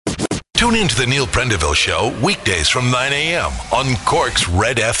Tune in to the Neil Prendeville Show weekdays from 9 a.m. on Cork's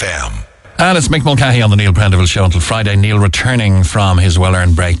Red FM. And it's Mick Mulcahy on the Neil Prendeville Show until Friday. Neil returning from his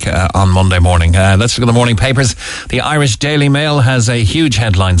well-earned break on Monday morning. Let's look at the morning papers. The Irish Daily Mail has a huge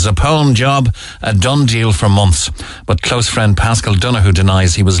headline. Zappone job, a done deal for months. But close friend Pascal Donoghue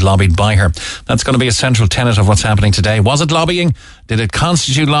denies he was lobbied by her. That's going to be a central tenet of what's happening today. Was it lobbying? Did it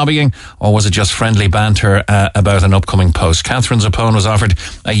constitute lobbying? Or was it just friendly banter about an upcoming post? Catherine Zappone was offered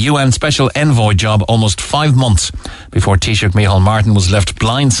a UN Special Envoy job almost 5 months before Taoiseach Micheál Martin was left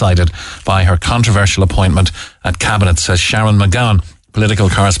blindsided by her controversial appointment at Cabinet, says Sharon McGowan, political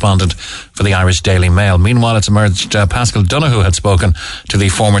correspondent for the Irish Daily Mail. Meanwhile, it's emerged Pascal Donoghue had spoken to the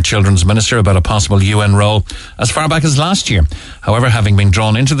former Children's Minister about a possible UN role as far back as last year. However, having been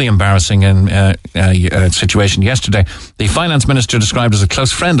drawn into the embarrassing situation yesterday, the Finance Minister, described as a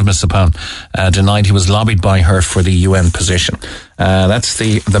close friend of Ms. Zappone, denied he was lobbied by her for the UN position. That's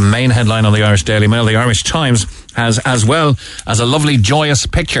the main headline on the Irish Daily Mail. The Irish Times has, as well as a lovely joyous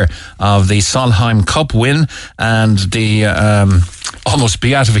picture of the Solheim Cup win and the almost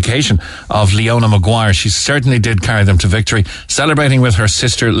beatification of Leona Maguire. She certainly did carry them to victory, celebrating with her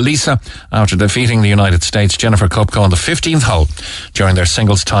sister Lisa after defeating the United States' Jennifer Kupko on the 15th hole during their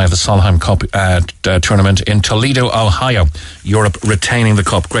singles tie of the Solheim Cup tournament in Toledo, Ohio. Europe retaining the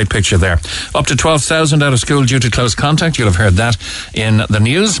cup. Great picture there. Up to 12,000 out of school due to close contact. You'll have heard that in the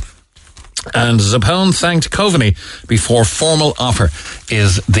news. And Zappone thanked Coveney before formal offer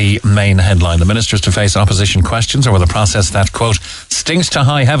is the main headline. The ministers to face opposition questions over the process that, quote, stinks to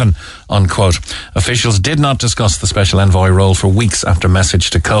high heaven, unquote. Officials did not discuss the special envoy role for weeks after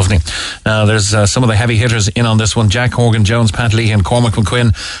message to Coveney. Now, there's some of the heavy hitters in on this one. Jack Horgan-Jones, Pat Leahy and Cormac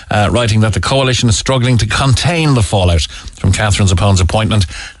McQuinn writing that the coalition is struggling to contain the fallout from Catherine Zappone's appointment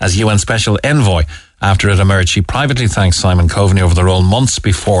as UN special envoy. After it emerged, she privately thanked Simon Coveney over the role months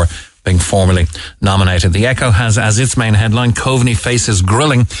before being formally nominated. The Echo has as its main headline, Coveney faces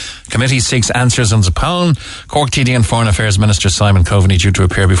grilling. Committee seeks answers on Zappone. Cork TD and Foreign Affairs Minister Simon Coveney due to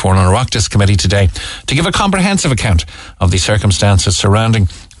appear before an Oireachtas committee today to give a comprehensive account of the circumstances surrounding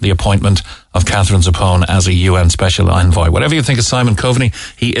the appointment of Catherine Zappone as a UN Special Envoy. Whatever you think of Simon Coveney,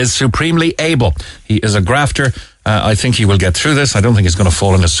 he is supremely able. He is a grafter. I think he will get through this. I don't think he's going to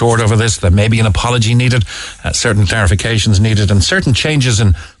fall on his sword over this. There may be an apology needed, certain clarifications needed, and certain changes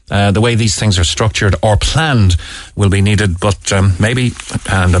in the way these things are structured or planned will be needed. But maybe,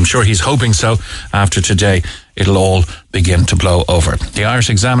 and I'm sure he's hoping so, after today, it'll all begin to blow over. The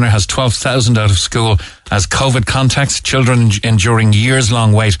Irish Examiner has 12,000 out of school as COVID contacts, children enduring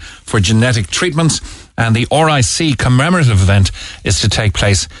years-long wait for genetic treatments, and the RIC commemorative event is to take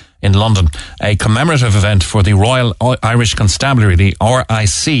place in London. A commemorative event for the Royal Irish Constabulary, the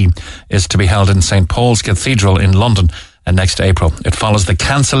RIC, is to be held in St. Paul's Cathedral in London next April. It follows the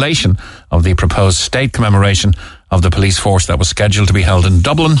cancellation of the proposed state commemoration of the police force that was scheduled to be held in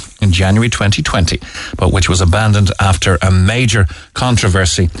Dublin in January 2020, but which was abandoned after a major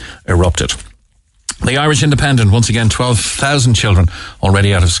controversy erupted. The Irish Independent, once again, 12,000 children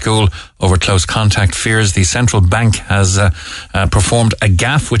already out of school over close contact fears. The central bank has performed a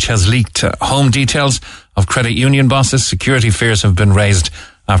gaffe which has leaked home details of credit union bosses. Security fears have been raised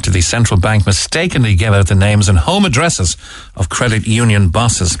after the central bank mistakenly gave out the names and home addresses of credit union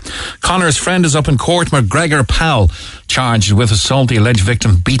bosses. Connor's friend is up in court. McGregor Powell charged with assault, the alleged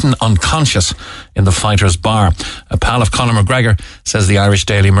victim beaten unconscious in the fighter's bar. A pal of Conor McGregor says the Irish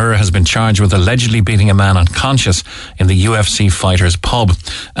Daily Mirror has been charged with allegedly beating a man unconscious in the UFC fighter's pub.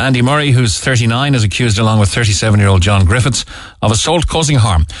 Andy Murray, who's 39, is accused along with 37-year-old John Griffiths of assault causing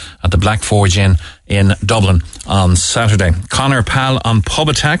harm at the Black Forge Inn in Dublin on Saturday. Conor Pal on pub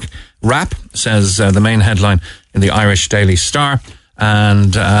attack. Rap, says the main headline in the Irish Daily Star.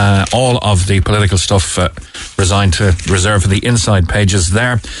 And all of the political stuff reserved for the inside pages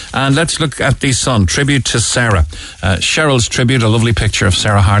there. And let's look at the Sun. Tribute to Sarah. Cheryl's tribute, a lovely picture of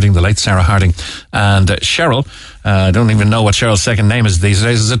Sarah Harding, the late Sarah Harding. And Cheryl, I don't even know what Cheryl's second name is these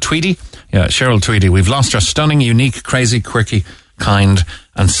days. Is it Tweedy? Yeah, Cheryl Tweedy. We've lost our stunning, unique, crazy, quirky, kind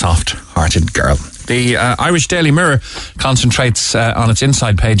and soft-hearted girl. The Irish Daily Mirror concentrates on its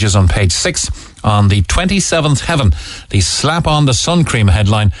inside pages on page 6 on the 27th heaven. The slap on the sun cream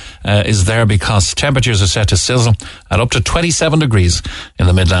headline is there because temperatures are set to sizzle at up to 27 degrees in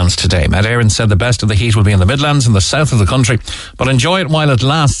the Midlands today. Matt Aaron said the best of the heat will be in the Midlands and the south of the country, but enjoy it while it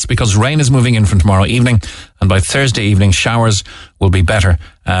lasts because rain is moving in from tomorrow evening and by Thursday evening, showers will be better.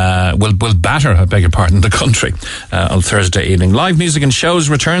 Will batter, the country on Thursday evening. Live music and shows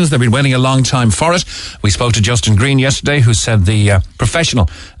returns. They've been waiting a long time for it. We spoke to Justin Green yesterday, who said the professional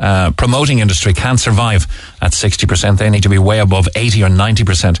promoting industry can't survive at 60%. They need to be way above 80 or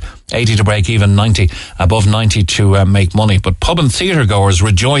 90%. 80 to break even, 90, above 90 to make money. But pub and theatre goers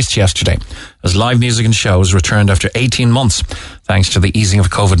rejoiced yesterday as live music and shows returned after 18 months, thanks to the easing of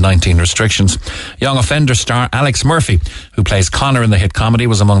COVID-19 restrictions. Young offender star Alex Murphy, who plays Connor in the hit comedy,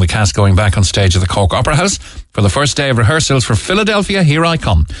 was among the cast going back on stage at the Cork Opera House for the first day of rehearsals for Philadelphia, Here I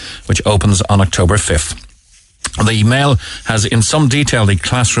Come, which opens on October 5th. The Mail has in some detail the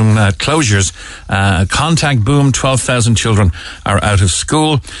classroom closures. Contact boom, 12,000 children are out of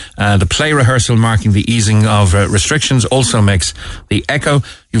school. The play rehearsal marking the easing of restrictions also makes the Echo.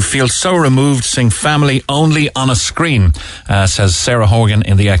 You feel so removed, sing family only on a screen, says Sarah Horgan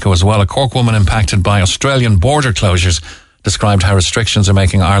in the Echo as well. A Cork woman impacted by Australian border closures described how restrictions are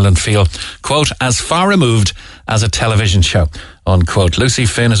making Ireland feel, quote, as far removed as a television show, unquote. Lucy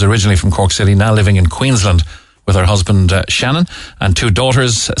Finn is originally from Cork City, now living in Queensland with her husband Shannon and 2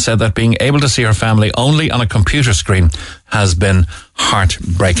 daughters, said that being able to see her family only on a computer screen has been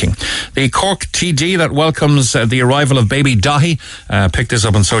heartbreaking. The Cork TD that welcomes the arrival of baby Dahi picked this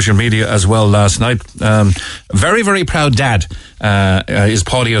up on social media as well last night. Very, very proud dad is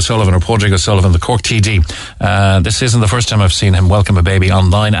Padraig O'Sullivan, the Cork TD. This isn't the first time I've seen him welcome a baby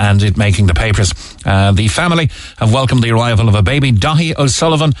online and it making the papers. The family have welcomed the arrival of a baby. Dahi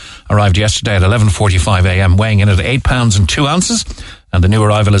O'Sullivan arrived yesterday at 11:45am, weighing in at 8 pounds and 2 ounces. And the new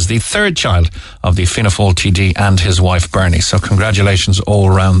arrival is the 3rd child of the Fianna Fáil TD and his wife Bernie. So congratulations all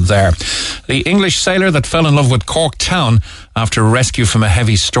around there. The English sailor that fell in love with Cork town after rescue from a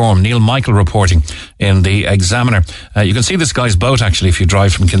heavy storm. Neil Michael reporting in the Examiner. You can see this guy's boat actually if you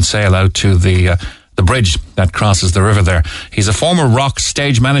drive from Kinsale out to the bridge that crosses the river there. He's a former rock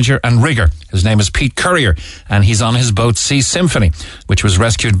stage manager and rigger. His name is Pete Currier, and he's on his boat Sea Symphony, which was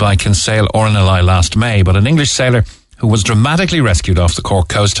rescued by Kinsale Ornelai last May. But an English sailor who was dramatically rescued off the Cork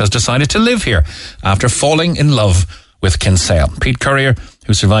coast has decided to live here after falling in love with Kinsale. Pete Currier,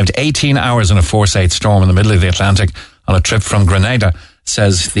 who survived 18 hours in a force 8 storm in the middle of the Atlantic on a trip from Grenada,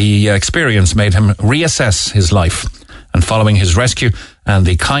 says the experience made him reassess his life. And following his rescue and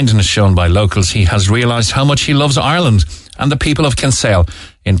the kindness shown by locals, he has realised how much he loves Ireland and the people of Kinsale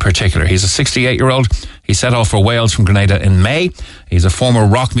in particular. He's a 68-year-old. He set off for Wales from Grenada in May. He's a former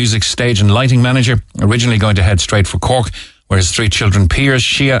rock music stage and lighting manager, originally going to head straight for Cork, where his 3 children, Piers,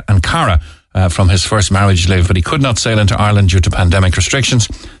 Shia and Cara, from his first marriage live. But he could not sail into Ireland due to pandemic restrictions,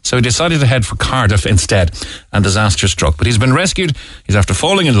 so he decided to head for Cardiff instead, and disaster struck. But he's been rescued. He's after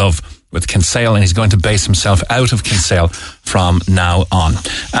falling in love with Kinsale, and he's going to base himself out of Kinsale from now on.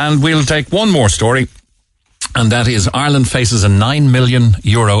 And we'll take one more story, and that is Ireland faces a €9 million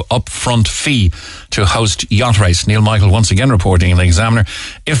upfront fee to host yacht race. Neil Michael once again reporting in the Examiner.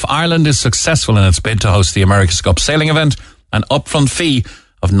 If Ireland is successful in its bid to host the America's Cup sailing event, an upfront fee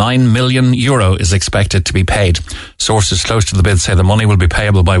of €9 million is expected to be paid. Sources close to the bid say the money will be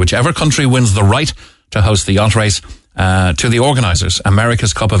payable by whichever country wins the right to host the yacht race to the organisers,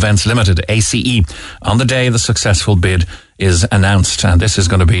 America's Cup Events Limited, ACE, on the day the successful bid is announced. And this is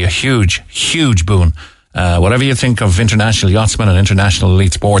going to be a huge, huge boon. Whatever you think of international yachtsmen and international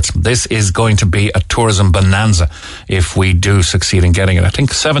elite sports, this is going to be a tourism bonanza if we do succeed in getting it. I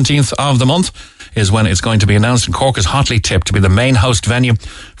think 17th of the month is when it's going to be announced, and Cork is hotly tipped to be the main host venue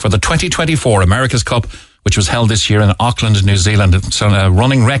for the 2024 America's Cup, which was held this year in Auckland, New Zealand. It's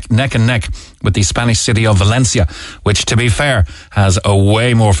running neck and neck with the Spanish city of Valencia, which, to be fair, has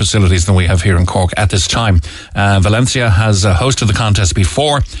way more facilities than we have here in Cork at this time. Valencia has hosted the contest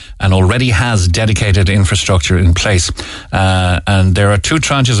before and already has dedicated infrastructure in place. And there are 2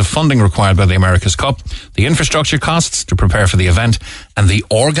 tranches of funding required by the America's Cup: the infrastructure costs to prepare for the event and the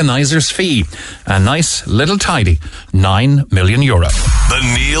organisers' fee. A nice little tidy €9 million. The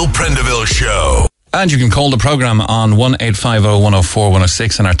Neil Prendeville Show. And you can call the programme on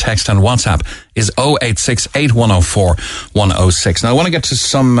 1-850-104-106, and our text and WhatsApp is 086-8104-106. Now, I want to get to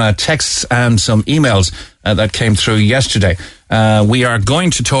some texts and some emails that came through yesterday. We are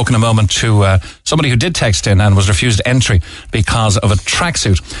going to talk in a moment to somebody who did text in and was refused entry because of a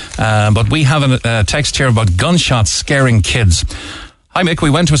tracksuit. But we have a text here about gunshots scaring kids. Hi, Mick. We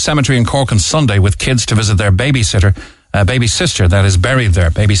went to a cemetery in Cork on Sunday with kids to visit their baby sister that is buried there,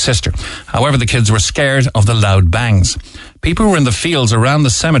 baby sister. However, the kids were scared of the loud bangs. People were in the fields around the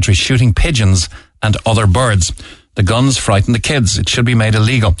cemetery shooting pigeons and other birds. The guns frightened the kids. It should be made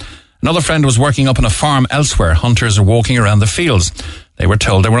illegal. Another friend was working up on a farm elsewhere. Hunters are walking around the fields. They were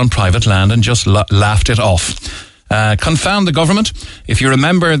told they were on private land and just laughed it off. Confound the government. If you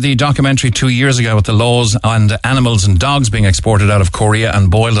remember the documentary 2 years ago with the laws on animals and dogs being exported out of Korea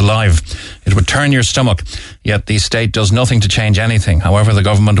and boiled alive, it would turn your stomach. Yet the state does nothing to change anything. However, the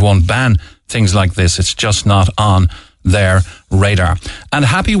government won't ban things like this. It's just not on their radar. And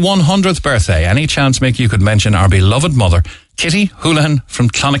happy 100th birthday. Any chance, Mick, you could mention our beloved mother, Kitty Houlihan from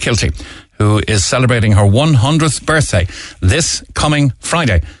Clonakilty, who is celebrating her 100th birthday this coming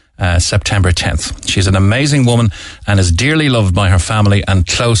Friday, September 10th. She's an amazing woman and is dearly loved by her family and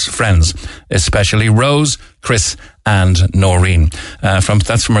close friends, especially Rose, Chris and Noreen.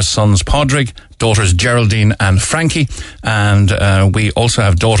 That's from her sons Padraig, daughters Geraldine and Frankie, and we also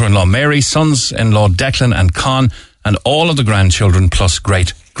have daughter-in-law Mary, sons-in-law Declan and Con, and all of the grandchildren plus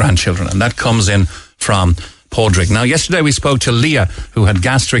great-grandchildren. And that comes in from Padraig. Now, yesterday we spoke to Leah, who had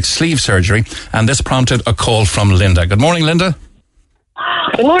gastric sleeve surgery, and this prompted a call from Linda. Good morning, Linda.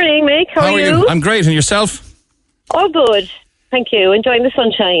 Good morning, Mick. How are you? I'm great. And yourself? Oh, good. Thank you. Enjoying the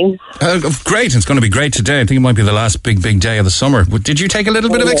sunshine. Great. It's going to be great today. I think it might be the last big day of the summer. Did you take a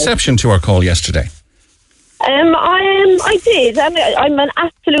little bit of exception to our call yesterday? I did. I'm an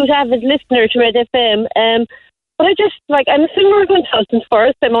absolute avid listener to RedFM. But I'm a Slimming World consultant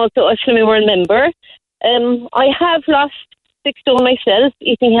first. I'm also a Slimming World member. I have lost 6 stone myself,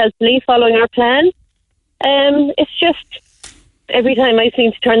 eating healthily, following our plan. It's just every time I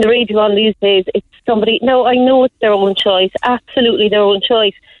seem to turn the radio on these days, it's somebody. Now, I know it's their own choice, absolutely their own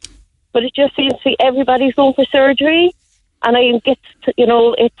choice, but it just seems to be everybody's going for surgery, and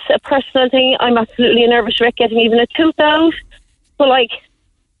it's a personal thing. I'm absolutely a nervous wreck getting even a tooth out. But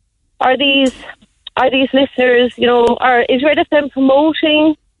are these listeners? Is Red FM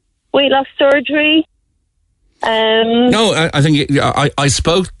promoting weight loss surgery? No, I think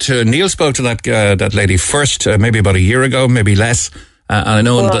Neil spoke to that lady first, maybe about a year ago, maybe less. And I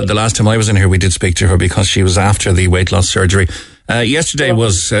know the last time I was in here, we did speak to her because she was after the weight loss surgery. Yesterday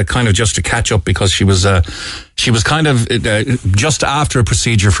was kind of just to catch up because she was kind of just after a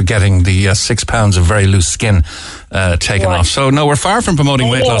procedure for getting the 6 pounds of very loose skin taken off. So no, we're far from promoting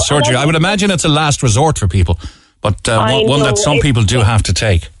weight loss surgery. I would imagine it's a last resort for people, but one that some people do have to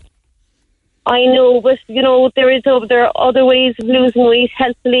take. I know, but there are other ways of losing weight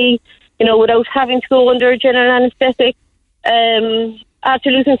healthily, without having to go under general anaesthetic.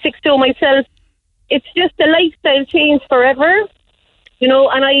 After losing 6 stone myself, it's just a lifestyle change forever,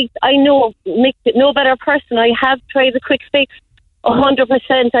 and I know, Mick, no better person. I have tried the quick fix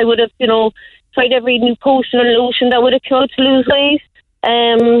 100%. I would have, tried every new potion or lotion that would have come out to lose weight,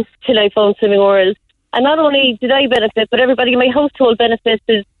 till I found Slimming World. And not only did I benefit, but everybody in my household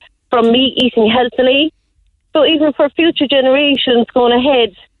benefited from me eating healthily. So even for future generations going ahead,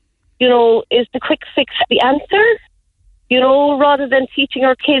 is the quick fix the answer? Rather than teaching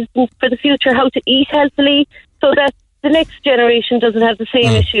our kids for the future how to eat healthily so that the next generation doesn't have the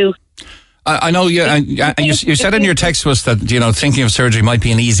same issue. I know, yeah. And you said in your text to us that, thinking of surgery might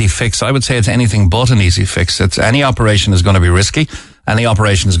be an easy fix. I would say it's anything but an easy fix. Any operation is going to be risky. Any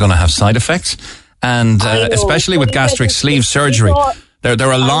operation is going to have side effects. And especially with gastric sleeve surgery,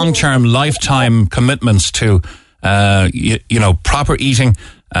 there are long-term, lifetime commitments to, proper eating,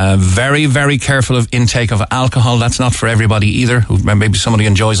 very, very careful of intake of alcohol. That's not for everybody either. Maybe somebody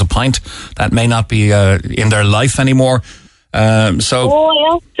enjoys a pint. That may not be in their life anymore. I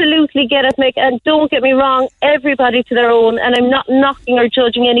absolutely get it, Mick. And don't get me wrong, everybody to their own. And I'm not knocking or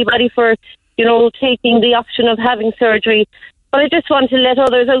judging anybody for, taking the option of having surgery. But I just want to let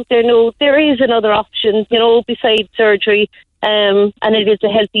others out there know there is another option, besides surgery. And it is a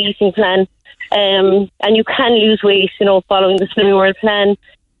healthy eating plan. And you can lose weight, following the Slimming World plan.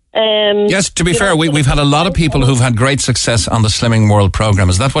 Yes, to be fair, we've had a lot of people who've had great success on the Slimming World program.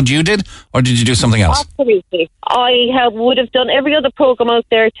 Is that what you did, or did you do something else? Absolutely. I would have done every other program out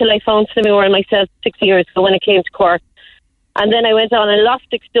there till I found Slimming World myself 6 years ago when I came to Cork. And then I went on and lost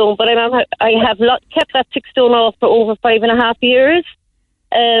 6 stone, but I have kept that 6 stone off for over 5.5 years.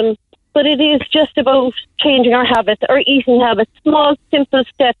 But it is just about changing our habits, our eating habits, small, simple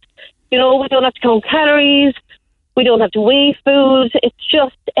steps. We don't have to count calories. We don't have to weigh food. It's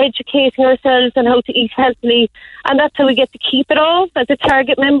just educating ourselves on how to eat healthily. And that's how we get to keep it all as a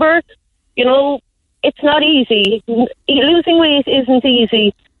target member. It's not easy. Losing weight isn't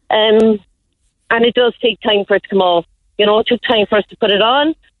easy. And it does take time for it to come off. It took time for us to put it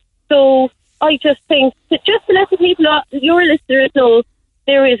on. So I just think that just to let the people, your listeners know,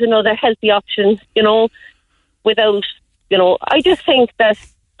 there is another healthy option, without, I just think that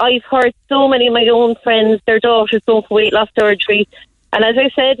I've heard so many of my own friends, their daughters go for weight loss surgery. And as I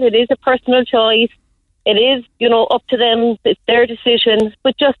said, it is a personal choice. it is, up to them. It's their decision.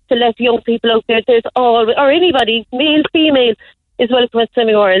 But just to let young people out there, or anybody, male, female, is welcome at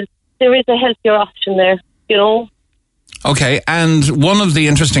Slimming World. There is a healthier option there, Okay, and one of the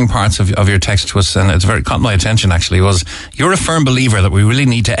interesting parts of your text to us, and it's very caught my attention actually, was you're a firm believer that we really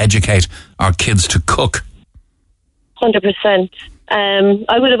need to educate our kids to cook. 100%.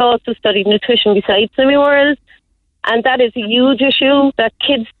 I would have also studied nutrition besides Slimming World, and that is a huge issue, that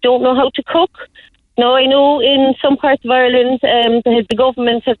kids don't know how to cook. Now, I know in some parts of Ireland, the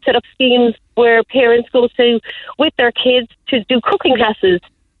government have set up schemes where parents go to with their kids to do cooking classes.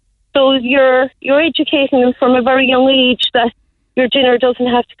 So you're educating them from a very young age that your dinner doesn't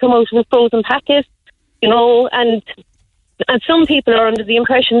have to come out of a frozen packet, and some people are under the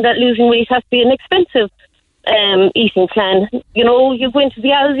impression that losing weight has to be an expensive eating plan. You go into the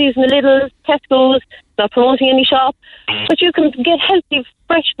Aldi's and the Lidl's, Tesco's, not promoting any shop, but you can get healthy,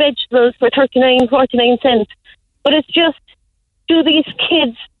 fresh vegetables for 49 cents. But it's just, do the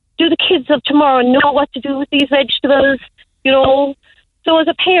kids of tomorrow know what to do with these vegetables, So as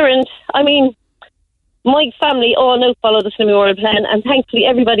a parent, my family all now follow the Slimming World plan, and thankfully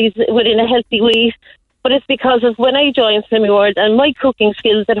everybody's within a healthy weight. But it's because of when I joined Slimming World and my cooking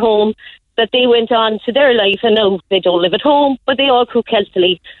skills at home that they went on to their life, and now they don't live at home, but they all cook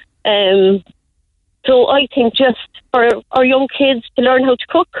healthily. So I think just for our young kids to learn how to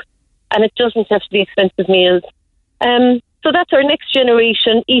cook, and it doesn't have to be expensive meals. So that's our next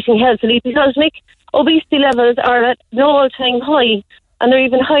generation eating healthily, because obesity levels are at an all-time high, and they're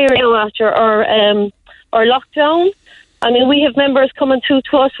even higher now after our lockdown. We have members coming through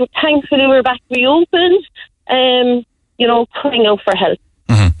to us, thankfully we're back reopened, crying out for help.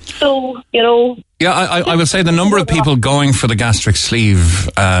 So, Yeah, I would say the number of people going for the gastric sleeve,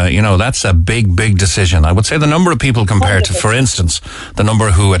 that's a big, big decision. I would say the number of people compared to, for instance, the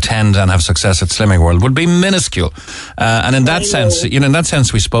number who attend and have success at Slimming World would be minuscule. And in that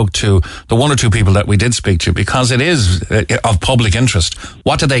sense, we spoke to the one or two people that we did speak to, because it is of public interest.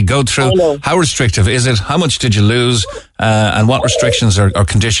 What did they go through? How restrictive is it? How much did you lose? And what restrictions or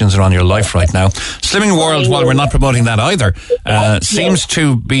conditions are on your life right now? Slimming World, while we're not promoting that either, seems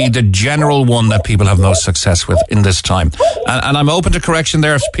to be the general one that people have most success with in this time. And I'm open to correction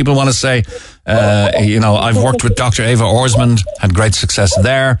there if people want to say, I've worked with Dr. Ava Orsmond, had great success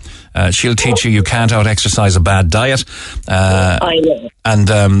there. She'll teach you can't out-exercise a bad diet. And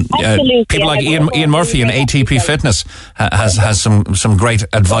people like Ian Murphy in ATP Fitness has some great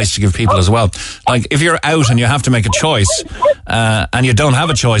advice to give people as well. Like, if you're out and you have to make a choice, and you don't have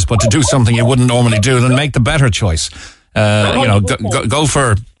a choice but to do something you wouldn't normally do, then make the better choice. Go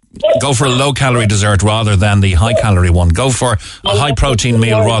for a low-calorie dessert rather than the high-calorie one. Go for a high-protein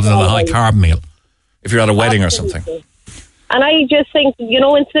meal rather than a high-carb meal, if you're at a wedding or something. And I just think, in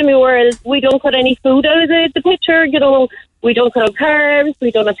Slimming World, we don't cut any food out of the picture. We don't cut out carbs.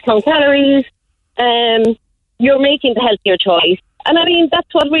 We don't have to count calories. You're making the healthier choice. And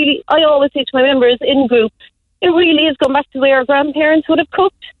that's what really, I always say to my members in group, it really is going back to the way our grandparents would have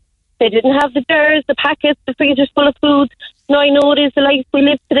cooked. They didn't have the jars, the packets, the freezers full of food. Now, I know it is the life we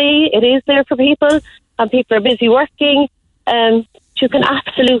live today. It is there for people, and people are busy working. You can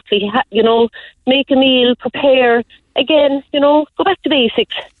absolutely, make a meal, prepare. Again, go back to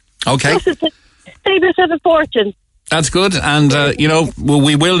basics. Okay. Save yourself a fortune. That's good. And,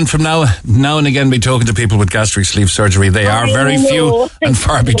 we will from now and again be talking to people with gastric sleeve surgery. They are very few and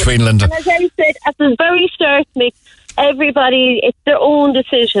far between, Linda. And as I said at the very start, Mick, everybody, it's their own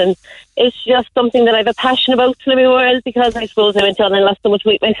decision. It's just something that I have a passion about Slimming World, because I suppose I went on and lost so much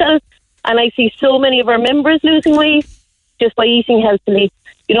weight myself, and I see so many of our members losing weight just by eating healthily,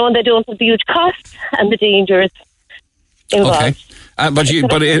 and they don't have the huge costs and the dangers involved. Okay, but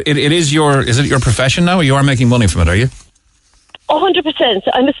is it your profession now? You are making money from it, are you? 100%.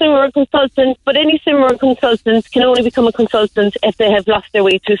 I'm a Slimming World consultant, but any Slimming World consultant can only become a consultant if they have lost their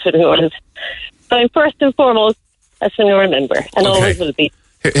way through Slimming World. So I'm first and foremost a Slimming World member, and always will be.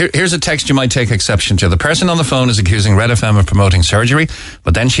 Here's a text you might take exception to. The person on the phone is accusing RedFM of promoting surgery,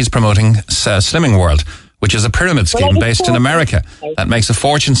 but then she's promoting Slimming World, which is a pyramid scheme based in America that makes a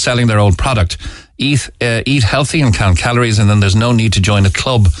fortune selling their old product. Eat healthy and count calories, and then there's no need to join a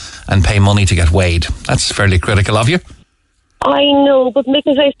club and pay money to get weighed. That's fairly critical of you. I know, but Mick,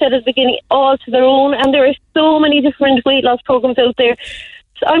 as I said at the beginning, all to their own, and there are so many different weight loss programs out there.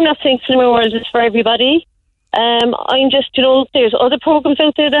 So I'm not saying Slimming World is for everybody. I'm just, there's other programs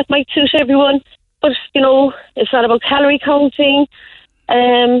out there that might suit everyone, but, it's not about calorie counting,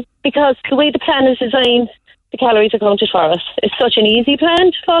 because the way the plan is designed, the calories are counted for us. It's such an easy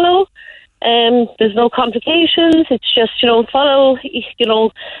plan to follow. There's no complications. It's just, follow,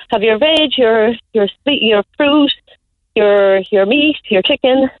 have your veg, your fruit, your meat, your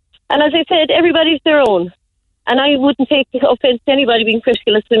chicken. And as I said, everybody's their own. And I wouldn't take offence to anybody being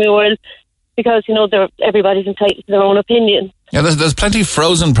critical of Slimming World because, everybody's entitled to their own opinion. Yeah, there's plenty of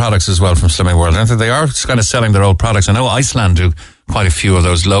frozen products as well from Slimming World, aren't there? They are kind of selling their old products. I know Iceland do quite a few of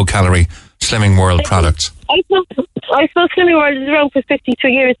those low-calorie Slimming World products. I suppose Slimming World is around for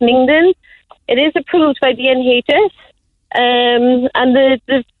 53 years in England. It is approved by the NHS. And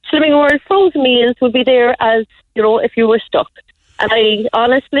the Slimming World frozen meals would be there as, if you were stuck. And I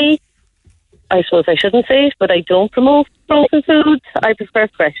suppose I shouldn't say it, but I don't promote frozen foods. I prefer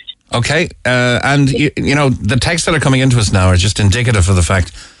fresh. Okay, and the texts that are coming into us now are just indicative of the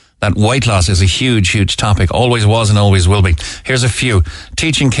fact that weight loss is a huge, huge topic. Always was and always will be. Here's a few.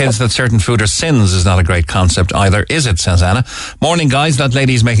 Teaching kids that certain food are sins is not a great concept either, is it, says Anna. Morning, guys. That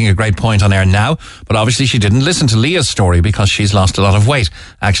lady's making a great point on air now, but obviously she didn't listen to Leah's story because she's lost a lot of weight,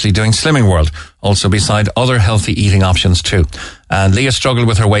 actually doing Slimming World, also beside other healthy eating options too. And Leah struggled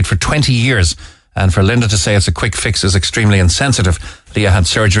with her weight for 20 years. And for Linda to say it's a quick fix is extremely insensitive. Leah had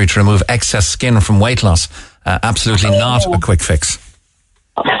surgery to remove excess skin from weight loss. Absolutely not a quick fix.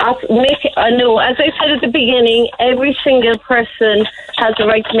 No, as I said at the beginning, every single person has the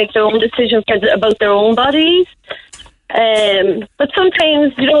right to make their own decisions about their own bodies. But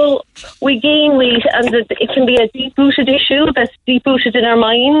sometimes, we gain weight and it can be a deep-rooted issue that's deep-rooted in our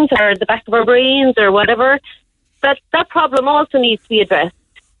minds or the back of our brains or whatever. That problem also needs to be addressed.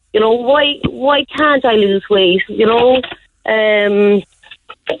 Why can't I lose weight?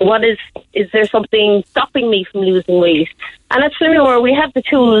 What is there something stopping me from losing weight? And at Slimming World, we have the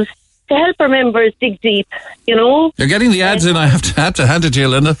tools to help our members dig deep, You're getting the ads in, I have to hand it to you,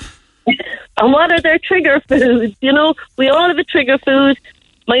 Linda. And what are their trigger foods? We all have a trigger food.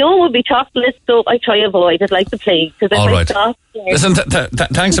 My own would be chocolate, so I try to avoid it like the plague. All right. Listen,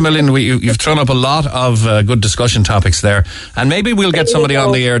 thanks a million. You've thrown up a lot of good discussion topics there. And maybe we'll get somebody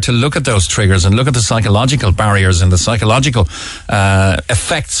on the air to look at those triggers and look at the psychological barriers and the psychological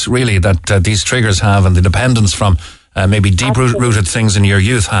effects, really, that these triggers have and the dependence from maybe deep-rooted things in your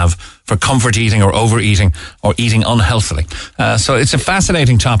youth have for comfort eating or overeating or eating unhealthily. So it's a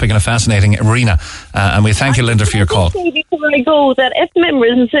fascinating topic and a fascinating arena. And we thank you, Linda, for your call. Before I go, that if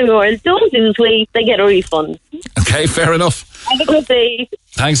members in Slimming World don't lose weight, they get a refund. Okay, fair enough. Have a good day.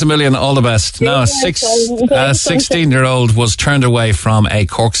 Thanks a million. All the best. Now, a 16-year-old was turned away from a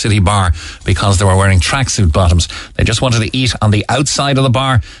Cork City bar because they were wearing tracksuit bottoms. They just wanted to eat on the outside of the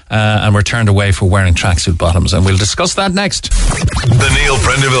bar and were turned away for wearing tracksuit bottoms. And we'll discuss that next. The Neil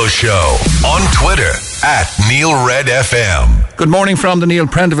Prendeville Show on Twitter @NeilRedFM. Good morning from the Neil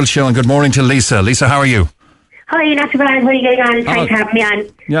Prendeville Show and good morning to Lisa. Lisa, how are you? Hi, not too bad. How are you getting on? Thanks for having me on.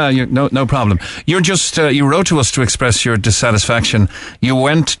 Yeah, no problem. You're just, you wrote to us to express your dissatisfaction. You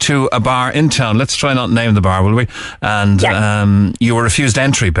went to a bar in town. Let's try not name the bar, will we? And you were refused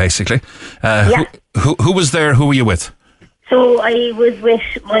entry, basically. Who was there? Who were you with? So I was with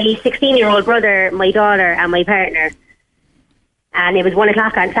my 16-year-old brother, my daughter, and my partner. And it was 1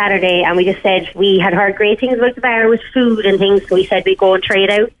 o'clock on Saturday, and we just said we had heard great things about the bar with food and things, so we said we'd go and try it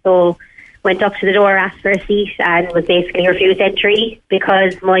out. So went up to the door, asked for a seat, and was basically refused entry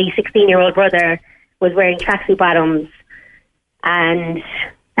because my 16-year-old brother was wearing tracksuit bottoms. And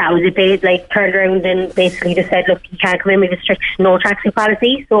that was it. They turned around and basically just said, look, you can't come in with a strict no tracksuit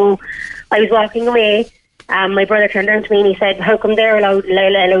policy. So I was walking away. My brother turned around to me and he said, how come they're allowed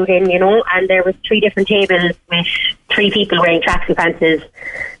in, And there was 3 different tables with 3 people wearing tracksuit pants.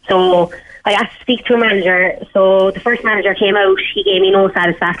 So I asked to speak to a manager. So the first manager came out. He gave me no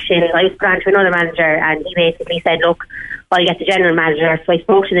satisfaction. I was put on to another manager and he basically said, look, I'll get the general manager. So I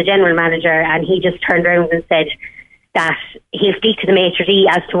spoke to the general manager and he just turned around and said that he'll speak to the maitre d'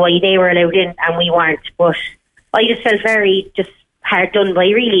 as to why they were allowed in and we weren't. But I just felt very hard done by,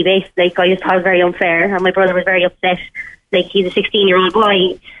 really. I just thought it was very unfair and my brother was very upset. He's a 16-year-old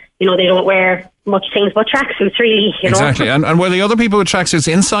boy. They don't wear much things but tracksuits, really. Exactly. And were the other people with tracksuits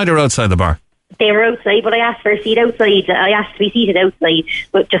inside or outside the bar? They were outside, but I asked for a seat outside. I asked to be seated outside,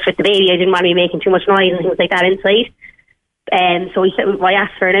 but just with the baby. I didn't want to be making too much noise and things like that inside. So I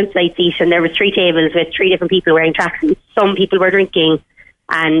asked for an outside seat, and there were 3 tables with 3 different people wearing tracksuits. Some people were drinking,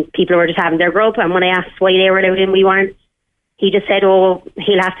 and people were just having their grub. And when I asked why they were allowed in, we weren't. He just said, oh,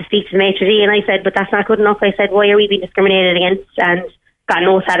 he'll have to speak to the maitre d'. And I said, but that's not good enough. I said, why are we being discriminated against? And got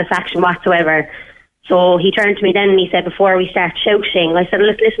no satisfaction whatsoever. So he turned to me then and he said, before we start shouting, I said,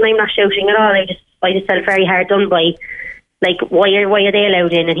 listen, I'm not shouting at all. I just felt very hard done by. Why are they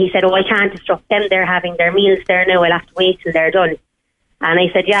allowed in? And he said, oh, I can't disrupt them. They're having their meals there now. I'll have to wait till they're done. And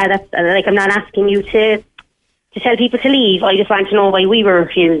I said, yeah, that's like, I'm not asking you to tell people to leave. I just want to know why we were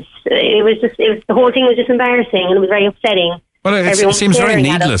refused. The whole thing was just embarrassing, and it was very upsetting. Well, it seems very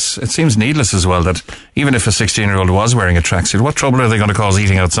needless. It seems needless as well that even if a 16-year-old was wearing a tracksuit, what trouble are they going to cause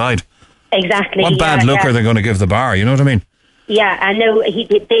eating outside? Exactly. What bad look are they going to give the bar? You know what I mean? Yeah, and no, they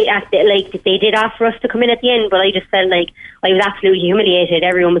did offer us to come in at the end, but I just felt like I was absolutely humiliated.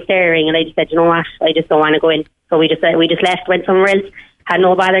 Everyone was staring, and I just said, you know what, I just don't want to go in. So we just left, went somewhere else, had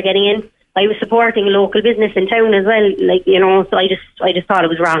no bother getting in. I was supporting local business in town as well, like, you know, so I just thought it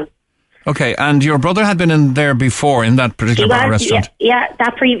was wrong. Okay, and your brother had been in there before, in that particular bar restaurant? Yeah,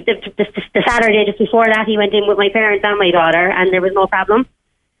 the Saturday just before that, he went in with my parents and my daughter, and there was no problem.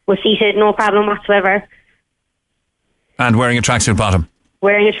 Was seated, no problem whatsoever. And wearing a tracksuit bottom?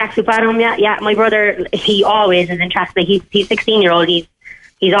 Wearing a tracksuit bottom, yeah. My brother, he always is in tracksuit. He's 16-year-old,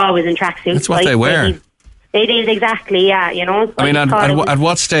 he's always in tracksuit. That's what they wear. It is, exactly, yeah, you know. So I mean, at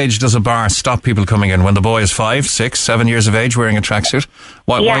what stage does a bar stop people coming in? When the boy is 5, 6, 7 years of age wearing a tracksuit?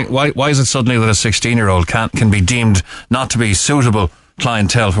 Why is it suddenly that a 16-year-old can be deemed not to be suitable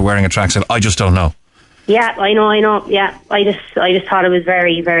clientele for wearing a tracksuit? I just don't know. Yeah, I know. Yeah, I just thought it was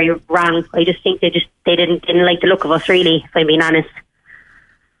very, very wrong. I just think they didn't like the look of us, really, if I'm being honest.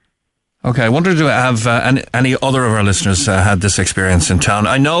 Okay, I wonder, do have any other of our listeners had this experience in town?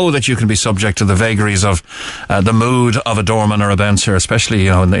 I know that you can be subject to the vagaries of the mood of a doorman or a bouncer, especially,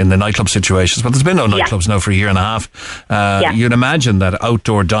 you know, in the nightclub situations. But there's been no nightclubs now for a year and a half. You'd imagine that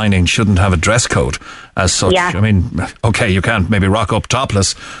outdoor dining shouldn't have a dress code as such. Yeah. I mean, okay, you can't maybe rock up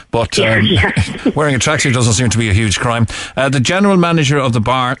topless, but wearing a tracksuit doesn't seem to be a huge crime. The general manager of the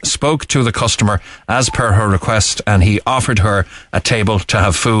bar spoke to the customer as per her request, and he offered her a table to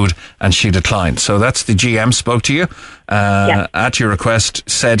have food, and she declined. So that's the GM spoke to you at your request,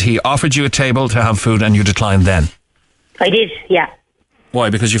 said he offered you a table to have food, and you declined then. I did, yeah. Why?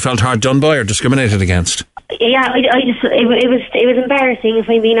 Because you felt hard done by or discriminated against? Yeah, it was embarrassing, if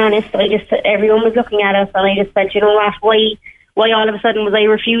I'm being honest. Everyone was looking at us, and I just said, you know what, why all of a sudden was I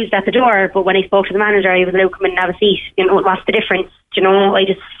refused at the door? But when I spoke to the manager, I was allowed to come in and have a seat. You know, what's the difference? You know, I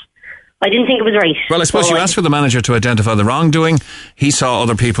didn't think it was right. Well, I suppose you asked for the manager to identify the wrongdoing. He saw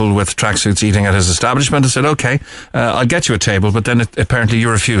other people with tracksuits eating at his establishment and said, okay, I'll get you a table, but then apparently you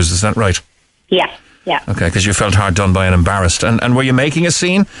refused. Is that right? Yeah. Okay, because you felt hard done by and embarrassed. And were you making a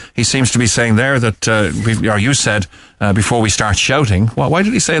scene? He seems to be saying there that, you said, before we start shouting. Why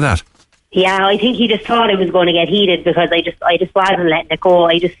did he say that? Yeah, I think he just thought it was going to get heated because I just wasn't letting it go.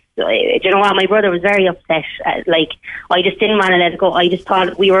 Do you know what? My brother was very upset. I just didn't want to let it go. I just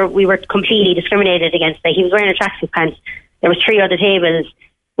thought we were completely discriminated against. He was wearing a tracksuit pants. There was 3 other tables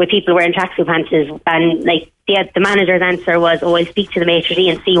with people wearing tracksuit pants, and the manager's answer was, "Oh, I'll speak to the maitre d'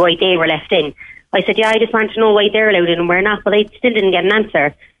 and see why they were left in." I said, "Yeah, I just want to know why they're allowed in and we're not," but I still didn't get an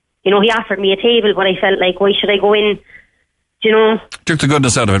answer. You know, he offered me a table, but I felt like, why should I go in? Do you know? Took the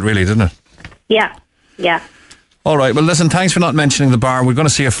goodness out of it, really, didn't it? Yeah. All right. Well, listen, thanks for not mentioning the bar. We're going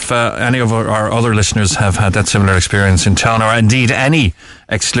to see if any of our other listeners have had that similar experience in town, or indeed any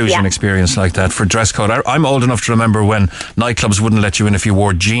exclusion experience like that for dress code. I'm old enough to remember when nightclubs wouldn't let you in if you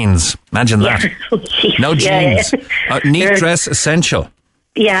wore jeans. Imagine that. No jeans. Neat dress essential.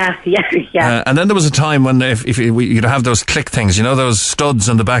 Yeah. And then there was a time when if you'd have those click things, you know, those studs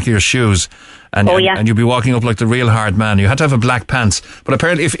on the back of your shoes, and you'd be walking up like the real hard man. You had to have a black pants, but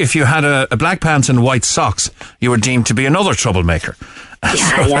apparently if you had a black pants and white socks, you were deemed to be another troublemaker.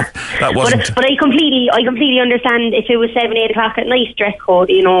 That wasn't. But I completely understand if it was 7-8 o'clock at night dress code,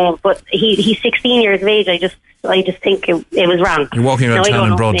 you know. But he's 16 years of age. I just think it was wrong. You're walking around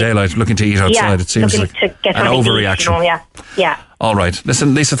town in broad daylight, looking to eat outside. It seems like an overreaction. Yeah. All right.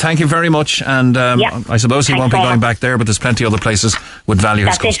 Listen, Lisa, thank you very much. And I suppose he won't be going back there, but there's plenty of other places would value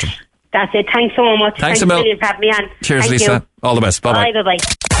his custom. That's it. Thanks so much. Thanks a million for having me on. Cheers, Lisa. All the best. Bye-bye. Bye-bye.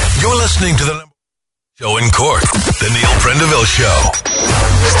 You're listening to the show in Cork, the Neil Prendeville Show.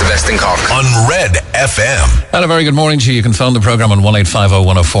 It's the best in Cork on RedFM. And a very good morning to you. You can phone the programme on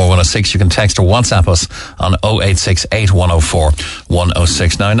 1-850-104-106. You can text or WhatsApp us on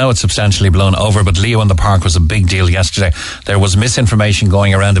 086-8104-106. Now, I know it's substantially blown over, but Leo in the Park was a big deal yesterday. There was misinformation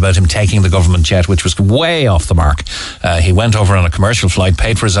going around about him taking the government jet, which was way off the mark. He went over on a commercial flight,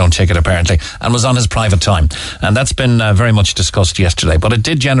 paid for his own ticket apparently, and was on his private time. And that's been very much discussed yesterday. But it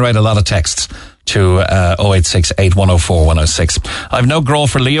did generate a lot of texts. to 086 8104 106. I've no growl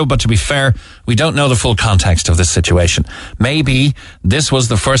for Leo, but to be fair, we don't know the full context of this situation. Maybe this was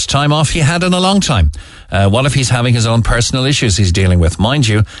the first time off he had in a long time. What if he's having his own personal issues he's dealing with? Mind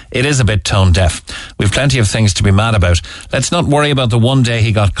you, it is a bit tone deaf. We've plenty of things to be mad about. Let's not worry about the one day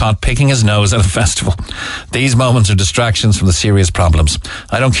he got caught picking his nose at a festival. These moments are distractions from the serious problems.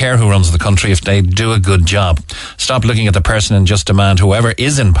 I don't care who runs the country if they do a good job. Stop looking at the person and just demand whoever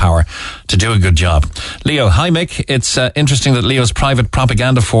is in power to do a good job. Leo, hi Mick. It's interesting that Leo's private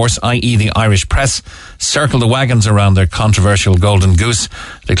propaganda force, i.e. the Irish press, circle the wagons around their controversial golden goose,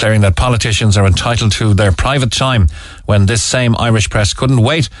 declaring that politicians are entitled to their private time, when this same Irish press couldn't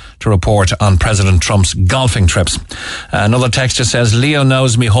wait to report on President Trump's golfing trips. Another texter says, Leo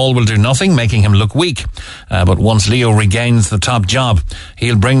knows Micheál will do nothing, making him look weak. But once Leo regains the top job,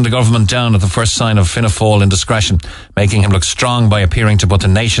 he'll bring the government down at the first sign of Fianna Fáil indiscretion, making him look strong by appearing to put the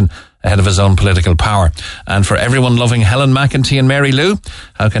nation ahead of his own political power. And for everyone loving Helen McEntee and Mary Lou,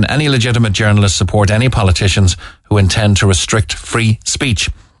 how can any legitimate journalist support any politicians who intend to restrict free speech?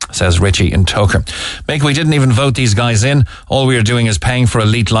 Says Richie in Toker. Mick, we didn't even vote these guys in. All we are doing is paying for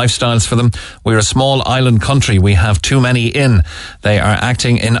elite lifestyles for them. We're a small island country. We have too many in. They are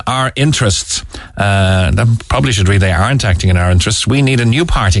acting in our interests. That probably should read, they aren't acting in our interests. We need a new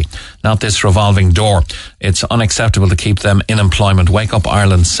party, not this revolving door. It's unacceptable to keep them in employment. Wake up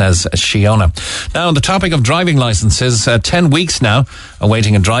Ireland, says Shiona. Now, on the topic of driving licenses, 10 weeks now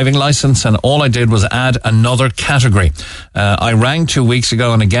awaiting a driving license, and all I did was add another category. I rang 2 weeks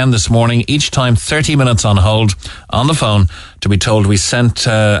ago and again this morning, each time 30 minutes on hold on the phone to be told we sent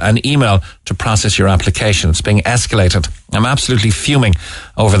an email to process your application. It's being escalated. I'm absolutely fuming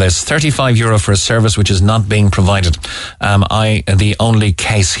over this. €35 for a service which is not being provided. Am I the only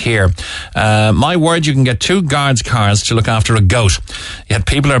case here? My word, you can get 2 guards' cars to look after a goat. Yet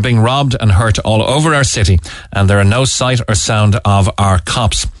people are being robbed and hurt all over our city, and there are no sight or sound of our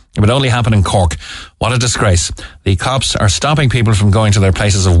cops. It would only happen in Cork. What a disgrace. The cops are stopping people from going to their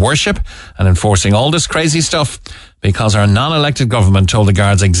places of worship and enforcing all this crazy stuff because our non-elected government told the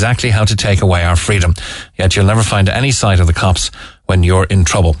guards exactly how to take away our freedom. Yet you'll never find any sight of the cops when you're in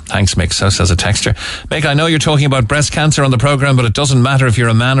trouble. Thanks, Mick. So says a texter. Mick, I know you're talking about breast cancer on the programme, but it doesn't matter if you're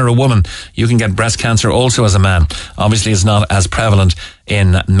a man or a woman. You can get breast cancer also as a man. Obviously, it's not as prevalent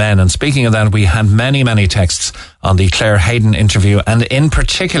in men. And speaking of that, we had many, many texts on the Claire Hayden interview, and in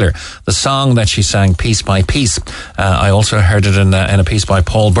particular, the song that she sang, Piece by Piece. I also heard it in a piece by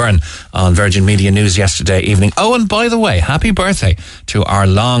Paul Byrne on Virgin Media News yesterday evening. Oh, and by the way, happy birthday to our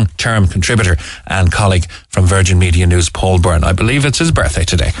long-term contributor and colleague from Virgin Media News, Paul Byrne. I believe it's his birthday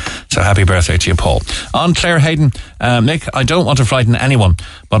today. So happy birthday to you, Paul. On Claire Hayden, Mick, I don't want to frighten anyone,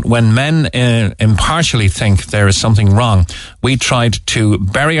 but when men impartially think there is something wrong, we tried to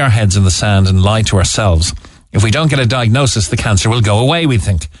bury our heads in the sand and lie to ourselves. If we don't get a diagnosis, the cancer will go away, we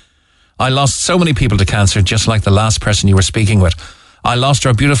think. I lost so many people to cancer, just like the last person you were speaking with. I lost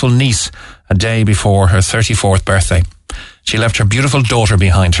our beautiful niece a day before her 34th birthday. She left her beautiful daughter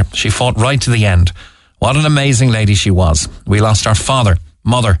behind her. She fought right to the end. What an amazing lady she was. We lost our father,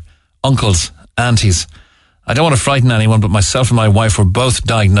 mother, uncles, aunties. I don't want to frighten anyone, but myself and my wife were both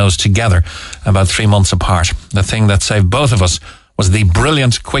diagnosed together about 3 months apart. The thing that saved both of us was the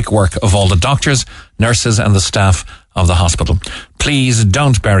brilliant, quick work of all the doctors, nurses and the staff of the hospital. Please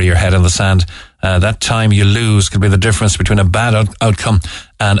don't bury your head in the sand. That time you lose could be the difference between a bad outcome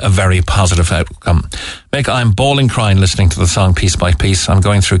and a very positive outcome. Mick, I'm bawling crying listening to the song Piece by Piece. I'm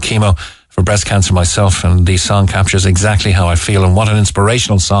going through chemo for breast cancer myself, and the song captures exactly how I feel, and what an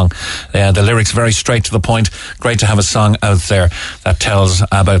inspirational song. The lyrics very straight to the point. Great to have a song out there that tells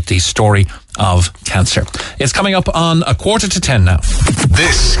about the story of cancer. It's coming up on 9:45 now.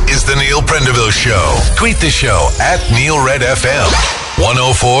 This is the Neil Prendeville Show. Tweet the show at NeilRedFM.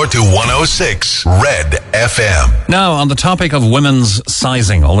 104 to 106 Red FM. Now, on the topic of women's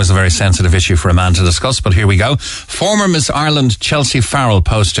sizing, always a very sensitive issue for a man to discuss, but here we go. Former Miss Ireland Chelsea Farrell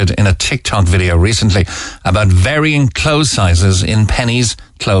posted in a TikTok video recently about varying clothes sizes in Penneys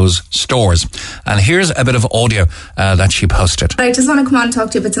clothes stores. And here's a bit of audio that she posted. I just want to come on and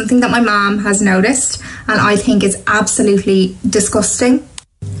talk to you about something that my mom has noticed, and I think is absolutely disgusting.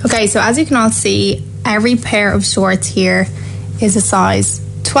 Okay, so as you can all see, every pair of shorts here is a size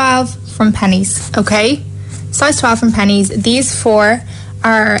 12 from Penneys, okay? Size 12 from Penneys. These 4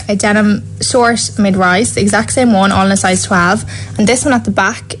 are a denim short mid-rise, the exact same one, all in a size 12. And this one at the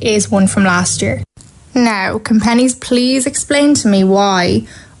back is one from last year. Now, can Penneys please explain to me why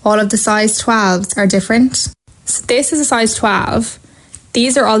all of the size 12s are different? So this is a size 12.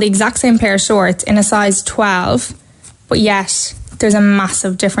 These are all the exact same pair of shorts in a size 12, but yet there's a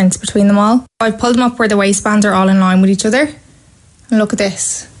massive difference between them all. I've pulled them up where the waistbands are all in line with each other. And look at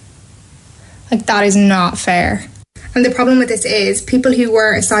this. Like, that is not fair. And the problem with this is people who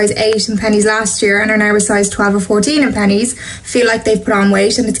were a size 8 in Penneys last year and are now a size 12 or 14 in Penneys feel like they've put on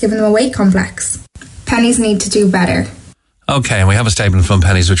weight and it's given them a weight complex. Penneys need to do better. Okay, and we have a statement from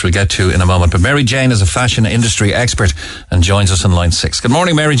Penneys which we'll get to in a moment. But Mary Jane is a fashion industry expert and joins us on line 6. Good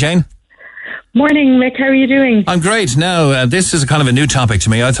morning, Mary Jane. Morning, Mick. How are you doing? I'm great. Now, this is kind of a new topic to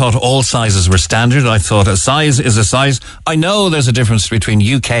me. I thought all sizes were standard. I thought a size is a size. I know there's a difference between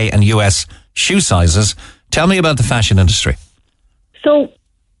UK and US shoe sizes. Tell me about the fashion industry. So,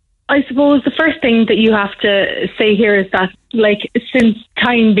 I suppose the first thing that you have to say here is that, like, since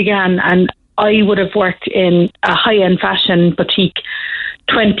time began, and I would have worked in a high-end fashion boutique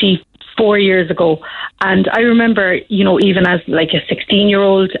 24 years ago, and I remember, you know, even as like a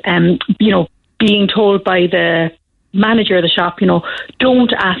 16-year-old, you know, being told by the manager of the shop, you know,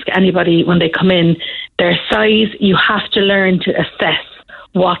 don't ask anybody when they come in their size. You have to learn to assess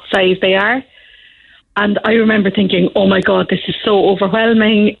what size they are. And I remember thinking, oh my God, this is so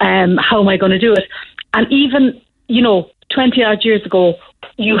overwhelming. How am I going to do it? And even, you know, 20 odd years ago,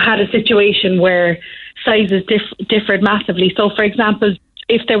 you had a situation where sizes differed massively. So, for example,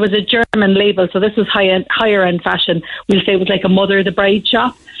 if there was a German label, so this was higher end fashion, we'll say it was like a Mother of the Bride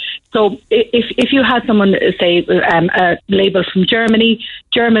shop. So if you had someone say a label from Germany,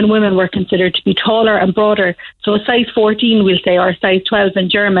 German women were considered to be taller and broader. So a size 14, we'll say, or a size 12 in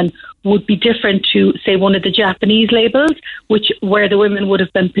German would be different to, say, one of the Japanese labels, where the women would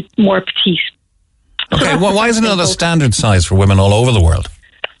have been more petite. Okay, well, why isn't it a standard size for women all over the world?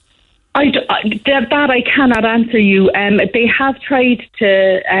 That I cannot answer you. They have tried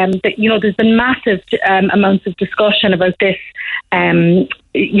to, you know, there's been massive amounts of discussion about this,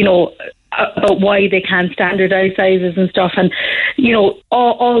 you know, about why they can't standardise sizes and stuff. And, you know,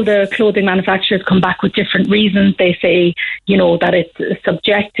 all the clothing manufacturers come back with different reasons. They say, you know, that it's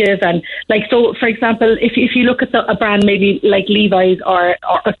subjective. And, like, so, for example, if you look at a brand maybe like Levi's or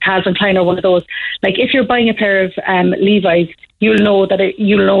Calvin Klein or one of those, like, if you're buying a pair of Levi's, you'll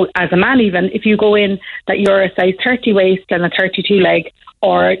know as a man even, if you go in that you're a size 30 waist and a 32 leg,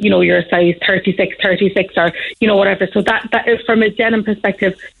 or, you know, you're a size 36, or, you know, whatever. So that is, from a denim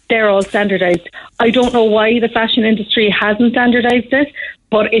perspective, they're all standardised. I don't know why the fashion industry hasn't standardised it,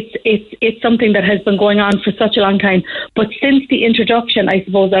 but it's something that has been going on for such a long time. But since the introduction, I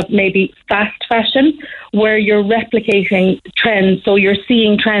suppose, of maybe fast fashion, where you're replicating trends, so you're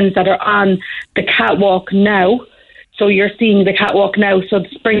seeing trends that are on the catwalk now. So you're seeing the catwalk now. So the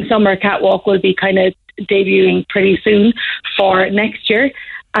spring-summer catwalk will be kind of debuting pretty soon for next year.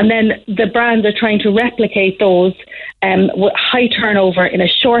 And then the brands are trying to replicate those with high turnover in a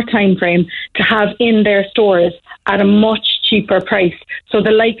short time frame to have in their stores at a much cheaper price. So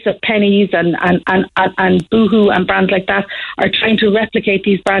the likes of Penneys and Boohoo and brands like that are trying to replicate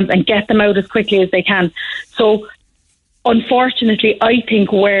these brands and get them out as quickly as they can. So unfortunately, I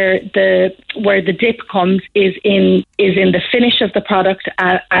think where the dip comes is in the finish of the product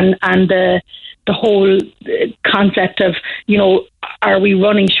and the whole concept of, you know, are we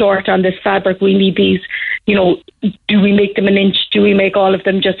running short on this fabric? We need these, you know, do we make them an inch? Do we make all of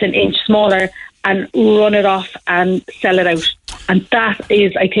them just an inch smaller and run it off and sell it out? And that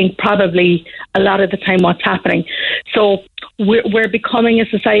is, I think, probably a lot of the time what's happening. So we're becoming a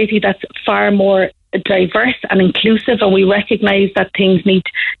society that's far more diverse and inclusive, and we recognise that things need,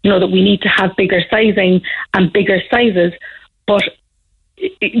 you know, that we need to have bigger sizing and bigger sizes, but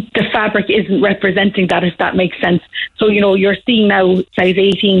the fabric isn't representing that, if that makes sense. So, you know, you're seeing now size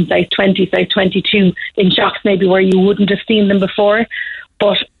 18, size 20, size 22 in shocks maybe where you wouldn't have seen them before,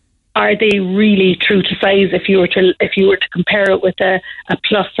 but are they really true to size if you were to compare it with a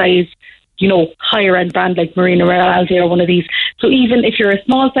plus size, you know, higher end brand like Marina Realty or one of these? So even if you're a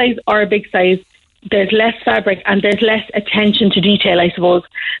small size or a big size, there's less fabric and there's less attention to detail, I suppose.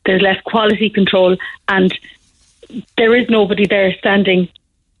 There's less quality control, and there is nobody there standing,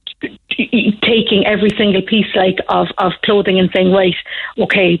 taking every single piece of clothing and saying, right,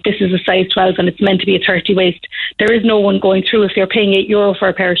 okay, this is a size 12 and it's meant to be a 30 waist. There is no one going through. If you're paying €8 for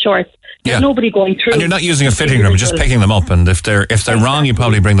a pair of shorts, there's nobody going through. And you're not using a fitting room, just picking them up, and if they're wrong, you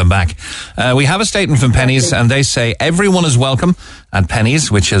probably bring them back. We have a statement from Penneys, and they say everyone is welcome at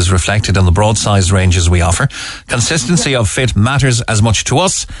Penneys, which is reflected in the broad size ranges we offer. Consistency of fit matters as much to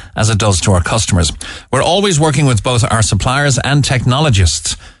us as it does to our customers. We're always working with both our suppliers and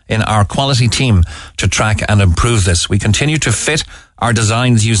technologists in our quality team to track and improve this. We continue to fit our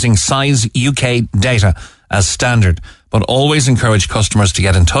designs using Size UK data as standard. But always encourage customers to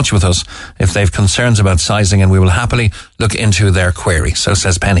get in touch with us if they've concerns about sizing, and we will happily look into their query. So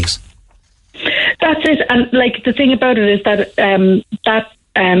says Penneys. That's it. And like the thing about it is that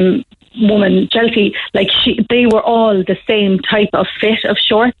woman, Chelsea, like they were all the same type of fit of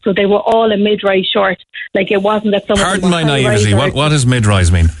shorts, so they were all a mid-rise short. Like it wasn't that someone. Pardon my naivety. What does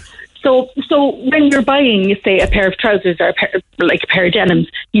mid-rise mean? So when you're buying, you say, a pair of trousers or a pair of denims,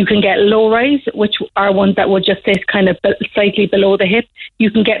 you can get low-rise, which are ones that would just sit kind of slightly below the hip. You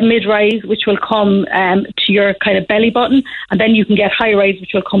can get mid-rise, which will come to your kind of belly button, and then you can get high-rise,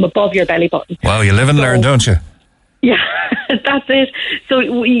 which will come above your belly button. Wow, you live and learn, don't you? Yeah, that's it. So,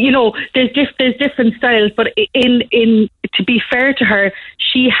 you know, there's different styles, but in to be fair to her,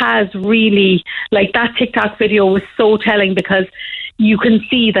 she has really, like, that TikTok video was so telling, because you can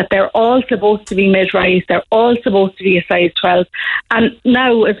see that they're all supposed to be mid-rise, they're all supposed to be a size 12. And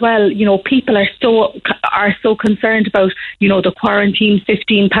now as well, you know, people are so concerned about, you know, the quarantine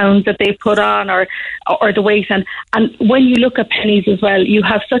 15 pounds that they put on or the weight. And when you look at Penneys as well, you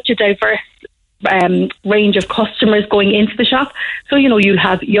have such a diverse range of customers going into the shop. So, you know, you'll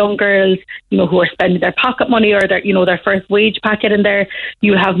have young girls, you know, who are spending their pocket money or their, you know, their first wage packet in there.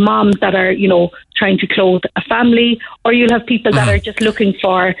 You'll have moms that are, you know, trying to clothe a family, or you'll have people that are just looking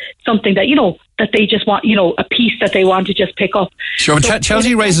for something that, you know, that they just want, you know, a piece that they want to just pick up. Sure, but so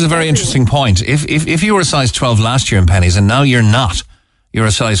Chelsea raises a very interesting point. If you were a size 12 last year in Penneys and now you're not, you're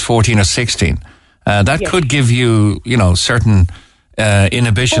a size 14 or 16, that could give you, you know, certain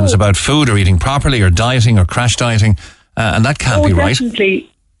inhibitions about food or eating properly or dieting or crash dieting, and that can't be right. Definitely.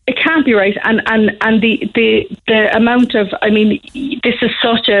 It can't be right, and the amount of, I mean, this is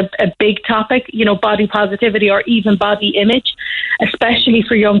such a big topic, you know, body positivity or even body image, especially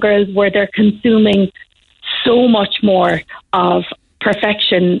for young girls, where they're consuming so much more of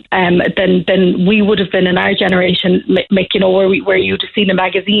perfection than we would have been in our generation, you know, where you'd have seen a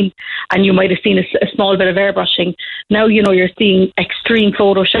magazine and you might have seen a small bit of airbrushing. Now, you know, you're seeing extreme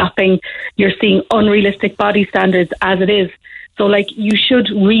photoshopping, you're seeing unrealistic body standards as it is. So, like, you should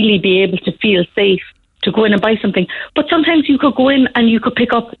really be able to feel safe to go in and buy something. But sometimes you could go in and you could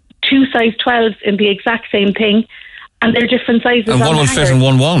pick up 2 size 12s in the exact same thing, and they're different sizes. And one will fit and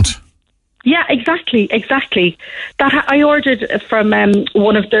one won't. Yeah, exactly. That I ordered from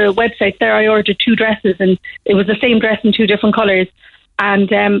one of the websites there. I ordered 2 dresses, and it was the same dress in 2 different colours. And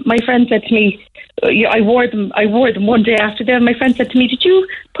my friend said to me, I wore them one day after them. My friend said to me, "Did you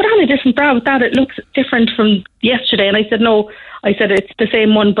put on a different bra with that? It looks different from yesterday." And I said, "No." I said, "It's the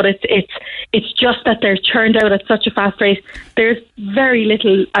same one, but it's just that they're churned out at such a fast rate. There's very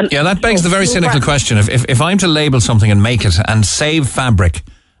little." And yeah, that begs the very cynical question: if I'm to label something and make it and save fabric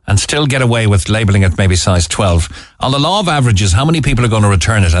and still get away with labelling it maybe size 12, on the law of averages, how many people are going to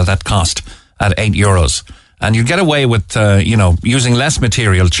return it at that cost at €8? And you get away with, you know, using less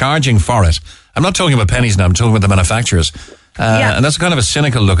material, charging for it. I'm not talking about Penneys now, I'm talking about the manufacturers. And that's kind of a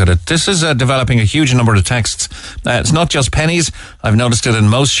cynical look at it. This is developing a huge number of texts. It's not just Penneys. I've noticed it in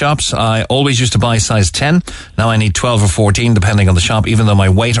most shops. I always used to buy size 10. Now I need 12 or 14, depending on the shop, even though my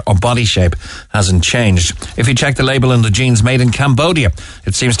weight or body shape hasn't changed. If you check the label on the jeans made in Cambodia,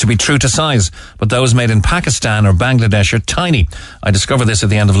 it seems to be true to size, but those made in Pakistan or Bangladesh are tiny. I discovered this at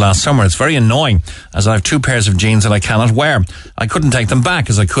the end of last summer. It's very annoying, as I have 2 pairs of jeans that I cannot wear. I couldn't take them back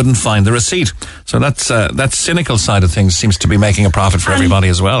as I couldn't find the receipt. So that cynical side of things seems to be making a profit for everybody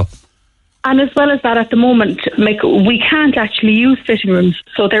as well. And as well as that, at the moment, Mick, we can't actually use fitting rooms,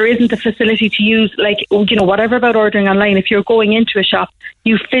 so there isn't a facility to use, like, you know, whatever about ordering online, if you're going into a shop,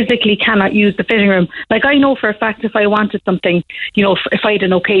 you physically cannot use the fitting room. Like, I know for a fact if I wanted something, you know, if I had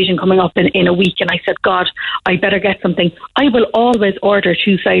an occasion coming up in a week and I said, God, I better get something, I will always order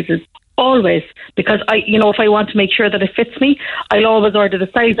 2 sizes. Always, because you know, if I want to make sure that it fits me, I'll always order the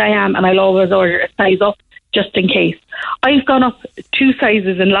size I am, and I'll always order a size up just in case. I've gone up 2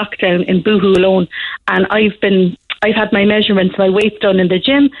 sizes in lockdown in Boohoo alone, and I've had my measurements, my weight done in the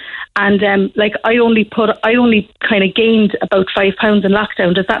gym, and like I only kind of gained about 5 pounds in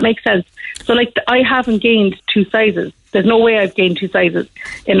lockdown. Does that make sense? So, like, I haven't gained 2 sizes. There's no way I've gained 2 sizes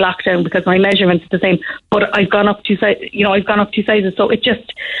in lockdown because my measurements are the same. But I've gone up 2 sizes. You know, I've gone up 2 sizes. So it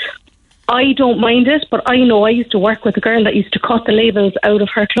just, I don't mind it, but I know I used to work with a girl that used to cut the labels out of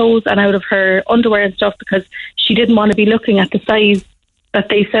her clothes and out of her underwear and stuff because she didn't want to be looking at the size that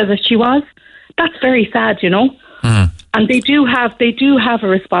they said that she was. That's very sad, you know. And they do have a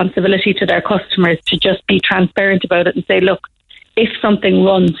responsibility to their customers to just be transparent about it and say, look, if something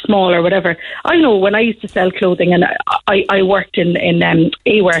runs small or whatever. I know when I used to sell clothing and I worked in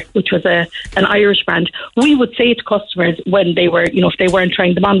Awear, which was an Irish brand, we would say to customers when they were, you know, if they weren't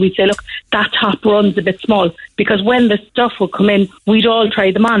trying them on, we'd say, look, that top run's a bit small, because when the stuff would come in, we'd all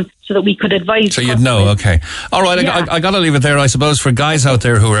try them on so that we could advise. So you'd know, okay. All right, Yeah. I got to leave it there, I suppose. For guys out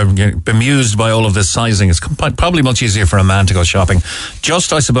there who are bemused by all of this sizing, it's probably much easier for a man to go shopping.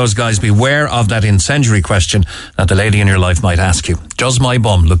 Just, I suppose, guys, beware of that incendiary question that the lady in your life might ask you. Does my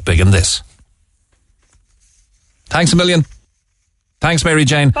bum look big in this? Thanks a million. Thanks, Mary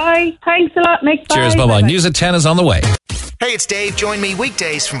Jane. Bye. Thanks a lot, Nick. Bye. Cheers, bye-bye. Bye-bye. News at 10 is on the way. Hey, it's Dave. Join me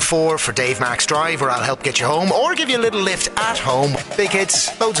weekdays from 4 for Dave Max Drive, where I'll help get you home or give you a little lift at home. Big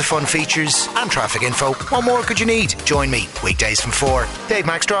hits, loads of fun features and traffic info. What more could you need? Join me weekdays from 4. Dave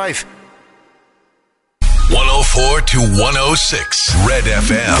Max Drive. 104 to 106 Red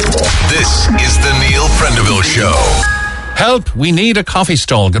FM. This is the Neil Prendeville Show. Help, we need a coffee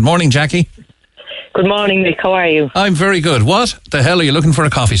stall. Good morning, Jackie. Good morning, Nick. How are you? I'm very good. What the hell are you looking for a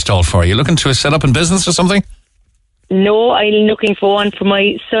coffee stall for? Are you looking to set up in business or something? No, I'm looking for one for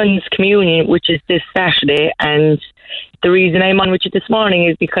my son's communion, which is this Saturday. And the reason I'm on with you this morning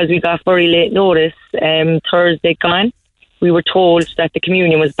is because we got very late notice. Thursday gone, we were told that the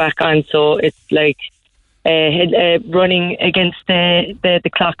communion was back on. So it's like running against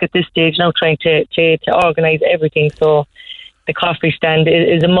the clock at this stage now, trying to organise everything. So the coffee stand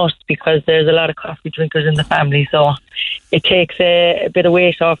is a must, because there's a lot of coffee drinkers in the family. So it takes a bit of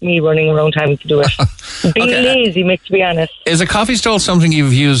weight off me running around having to do it. Being lazy, Mick, to be honest. Is a coffee stall something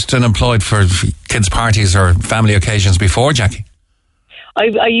you've used and employed for kids' parties or family occasions before, Jackie?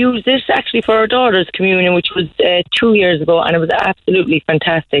 I used this actually for our daughter's communion, which was 2 years ago, and it was absolutely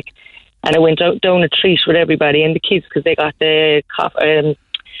fantastic. And I went down a treat with everybody and the kids, because they got the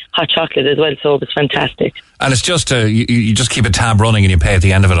hot chocolate as well, so it was fantastic. And it's just you just keep a tab running and you pay at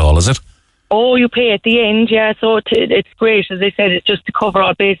the end of it all, is it? Oh, you pay at the end, yeah. So it's great. As I said, it's just to cover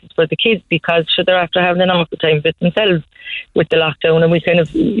all bases for the kids, because they're after having an awful time of it themselves with the lockdown, and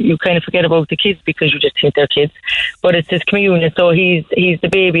you kind of forget about the kids because you just think they're kids. But it's his communion, so he's the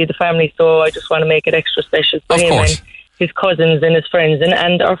baby of the family. So I just want to make it extra special for him and his cousins and his friends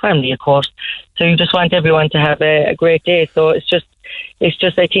and our family, of course. So you just want everyone to have a great day. So it's just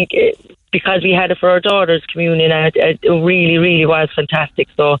I think because we had it for our daughter's communion, and it really, really was fantastic.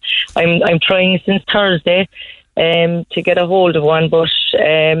 So I'm trying since Thursday to get a hold of one, but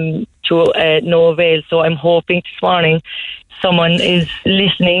to no avail. So I'm hoping this morning someone is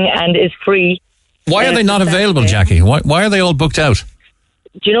listening and is free. Why are they not available, Jackie? Why are they all booked out?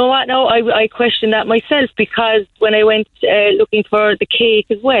 Do you know what? No, I questioned that myself, because when I went looking for the cake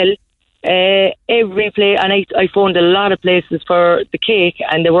as well, every place, and I phoned a lot of places for the cake,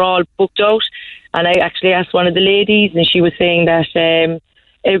 and they were all booked out. And I actually asked one of the ladies, and she was saying that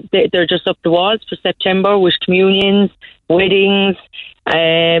they're just up the walls for September with communions, weddings,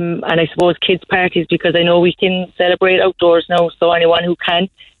 and I suppose kids' parties, because I know we can celebrate outdoors now. So anyone who can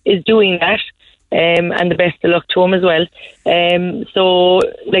is doing that. And the best of luck to him as well. So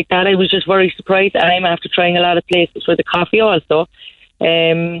like that, I was just very surprised, and I'm after trying a lot of places for the coffee also.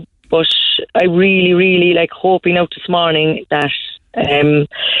 But I really, really hoping out this morning that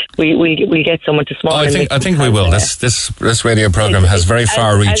we'll get someone this morning. I think we will. This radio program has very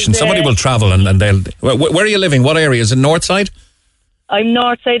far reach, and somebody will travel, and they'll. Where are you living? What area is it? North side? I'm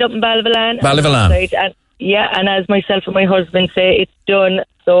north side, up in Ballyvillan. Ballyvillan. And as myself and my husband say, it's done.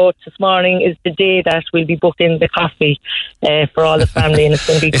 So this morning is the day that we'll be booking the coffee for all the family, and it's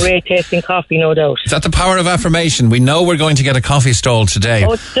going to be great tasting coffee, no doubt. Is that the power of affirmation? We know we're going to get a coffee stall today.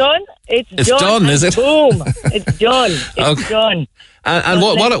 Oh, it's done. It's done, is it? Boom! It's done. It's done. And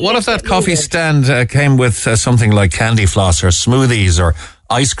what if that coffee stand came with something like candy floss or smoothies or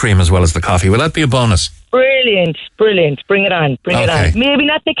ice cream as well as the coffee? Will that be a bonus? Brilliant. Bring it on. Maybe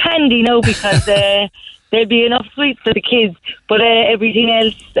not the candy, no, because there'll be enough sweets for the kids, but everything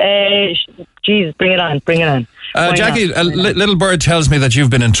else, bring it on. Jackie, Little Bird tells me that you've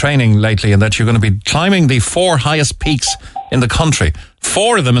been in training lately and that you're going to be climbing the 4 highest peaks in the country.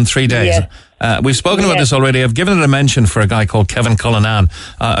 4 of them in 3 days. Yeah. We've spoken about this already. I've given it a mention for a guy called Kevin Cullinan.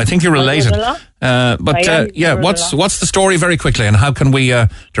 I think you're related. What's the story very quickly, and how can we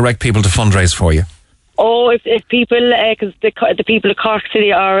direct people to fundraise for you? Oh, if people, because the people of Cork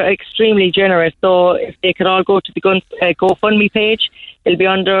City are extremely generous, so if they could all go to the GoFundMe page, it'll be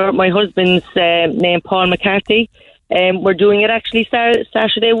under my husband's name, Paul McCarthy. We're doing it actually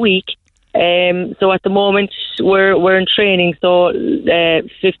Saturday week. So at the moment we're in training. So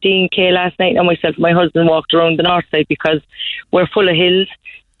 15k last night, and myself and my husband walked around the north side because we're full of hills.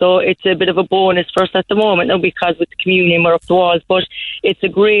 So it's a bit of a bonus for us at the moment now, because with the communion we're up the walls. But it's a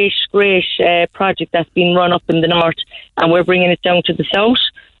great project that's been run up in the north, and we're bringing it down to the south.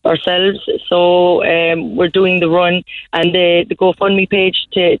 ourselves. So we're doing the run and the GoFundMe page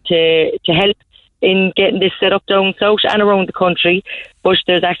to help in getting this set up down south and around the country. But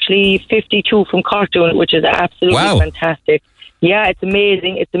there's actually 52 from Cork doing it, which is absolutely fantastic. Yeah, it's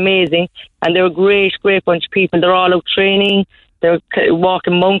amazing. And they're a great bunch of people. They're all out training. They're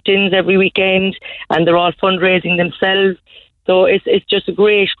walking mountains every weekend, and they're all fundraising themselves. So it's just a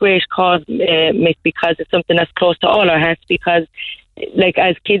great cause, Mick, because it's something that's close to all our hearts. Because, like,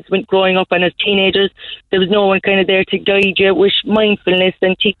 as kids went growing up and as teenagers, there was no one kind of there to guide you with mindfulness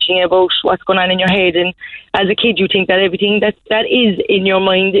and teaching you about what's going on in your head. And as a kid, you think that everything that is in your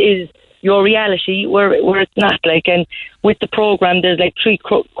mind is your reality, where it's not. Like, and with the program, there's like 3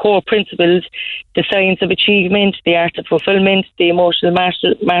 core principles: the science of achievement, the art of fulfillment, the emotional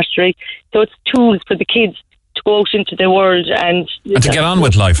mastery. So it's tools for the kids to go out into the world and to get on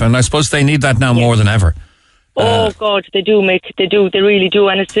with life. And I suppose they need that now more than ever. Oh God, they do, Mick. They really do.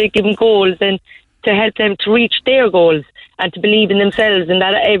 And it's to give them goals and to help them to reach their goals and to believe in themselves and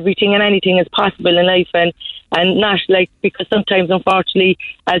that everything and anything is possible in life. And not like, because sometimes, unfortunately,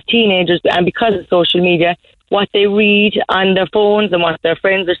 as teenagers and because of social media, what they read on their phones and what their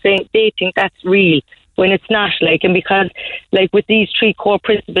friends are saying, they think that's real when it's not. Like, and because, like, with these 3 core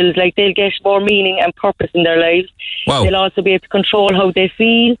principles, like, they'll get more meaning and purpose in their lives. Wow. They'll also be able to control how they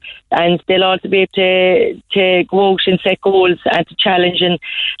feel, and they'll also be able to go out and set goals and to challenge. And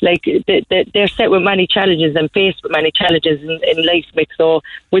like, they're set with many challenges and faced with many challenges in life. So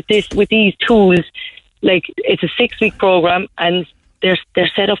with these tools, like, it's a 6-week program and they're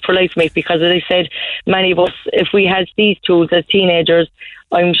set up for life, mate, because as I said, many of us, if we had these tools as teenagers,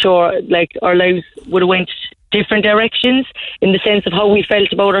 I'm sure like our lives would have went different directions in the sense of how we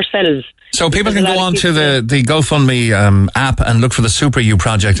felt about ourselves. So people can go on to the GoFundMe app and look for the Super You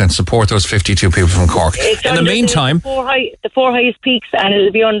project and support those 52 people from Cork. It's in the meantime, the 4 highest peaks, and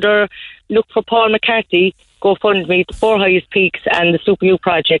it'll be under, look for Paul McCarthy, GoFundMe, the 4 highest peaks and the Super You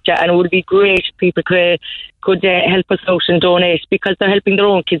project. Yeah, and it would be great if people could help us out and donate, because they're helping their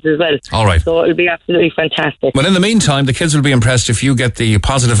own kids as well. All right. So it'll be absolutely fantastic. But in the meantime, the kids will be impressed if you get the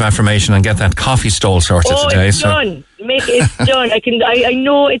positive affirmation and get that coffee stall sorted today. It's done. Mick, it's done. I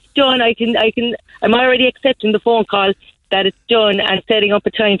know it's done. I'm already accepting the phone call that it's done and setting up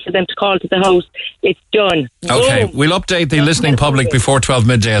a time for them to call to the house. It's done. Okay, we'll update the listening public before 12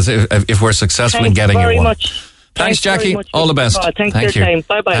 midday if we're successful in getting you one. Much. Thanks, Jackie. All the best. Thanks for your time.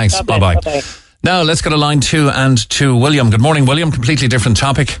 Bye-bye. Thanks. Bye-bye. Now, let's go to line 2 and to William. Good morning, William. Completely different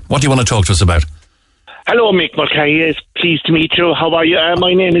topic. What do you want to talk to us about? Hello, Mick Mulcahy. Yes, pleased to meet you. How are you?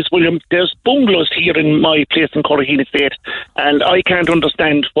 My name is William. There's bungalows here in my place in Cork Estate, and I can't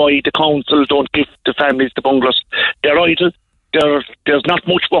understand why the council don't give the families the bungalows. They're idle. There's not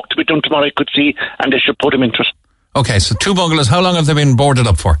much work to be done tomorrow, I could see, and they should put them into it. Okay, so 2 bungalows. How long have they been boarded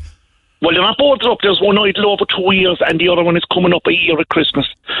up for? Well, they're not boarded up. There's one idle over 2 years, and the other one is coming up a year at Christmas.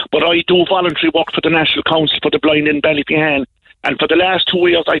 But I do voluntary work for the National Council for the Blind in Ballyfihan. And for the last 2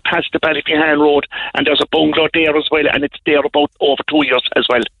 years, I passed the Ballyfihan Road, and there's a bungalow there as well, and it's there about over 2 years as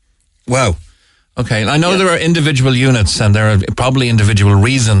well. Wow. Okay, I know there are individual units, and there are probably individual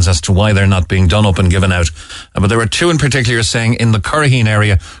reasons as to why they're not being done up and given out. But there were 2 in particular, you're saying, in the Curraheen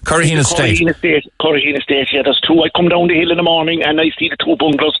area. Curraheen Estate, yeah, there's 2. I come down the hill in the morning, and I see the 2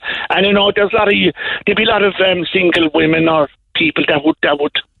 bungalows. And, you know, there'll be a lot of single women or people that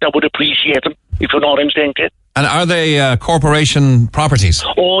would appreciate them, if you know what I'm saying. And are they corporation properties?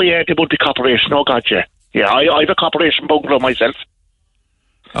 Oh, yeah, they would be corporation. Oh, God, yeah. Yeah, I have a corporation bungalow myself.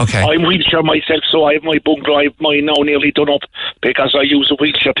 Okay. I'm wheelchair myself, so I have my bungalow. I have mine now nearly done up because I use a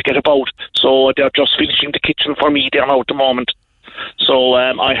wheelchair to get about. So they're just finishing the kitchen for me there now at the moment. So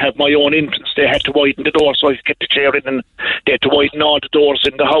I have my own entrance. They had to widen the door so I could get the chair in, and they had to widen all the doors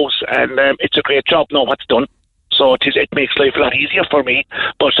in the house. And it's a great job now what's done. So it makes life a lot easier for me.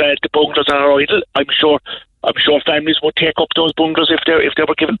 But the bungalows are idle. I'm sure families would take up those bungalows if they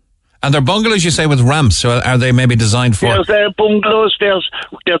were given. And they're bungalows, you say, with ramps. So are they maybe designed for? There's bungalows. There's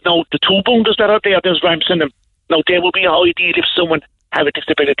now the 2 bungalows that are there. There's ramps in them. Now they would be ideal if someone have a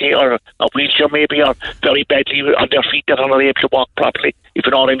disability or a wheelchair maybe, or very badly on their feet that are not able to walk properly. If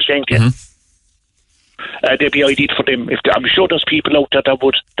you know what I'm saying. They'd be ideal for them. I'm sure there's people out there that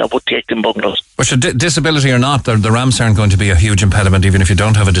would take them bungalows. But disability or not, the ramps aren't going to be a huge impediment, even if you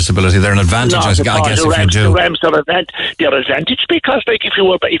don't have a disability. They're an advantage, I guess, if you do. The ramps are they're an advantage because, like, if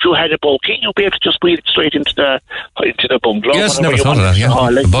you had a buggy, you'd be able to just wheel it straight into the bungalow. Yes, never thought of that. Yeah,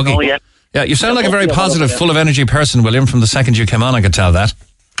 the buggy. Yeah, you sound like a very positive, full of energy person, William. From the second you came on, I could tell that.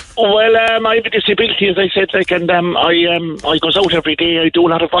 Well, I have a disability, as I said, and I goes out every day. I do a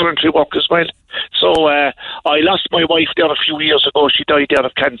lot of voluntary work as well. So I lost my wife there a few years ago. She died there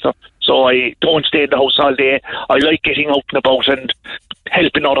of cancer. So I don't stay in the house all day. I like getting out and about and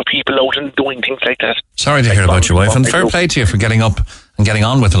helping other people out and doing things like that. Sorry to hear about your wife, and fair play to you for getting up and getting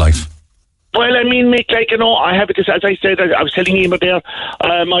on with life. Well, I mean, Mick, I have it, as I said, I was telling Emma there,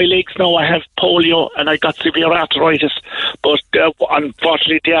 my legs now, I have polio and I got severe arthritis, but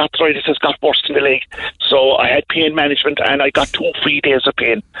unfortunately the arthritis has got worse in the leg. So I had pain management and I got 2 free days of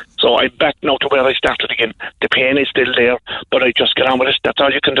pain. So I'm back now to where I started again. The pain is still there, but I just get on with it. That's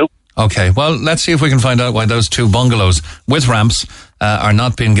all you can do. Okay, well, let's see if we can find out why those 2 bungalows with ramps are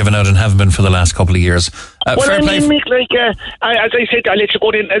not being given out and haven't been for the last couple of years. Well, I mean, Mick, as I said, I'll let you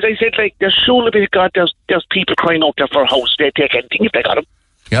go in. As I said, there's surely be God, there's people crying out there for a house. They take anything if they got them.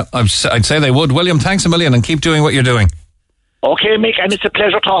 Yeah, I'd say they would. William, thanks a million and keep doing what you're doing. Okay, Mick, and it's a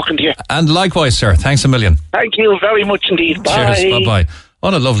pleasure talking to you. And likewise, sir. Thanks a million. Thank you very much indeed. Bye. Cheers. Bye-bye.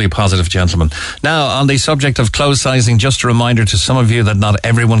 What a lovely, positive gentleman. Now, on the subject of clothes sizing, just a reminder to some of you that not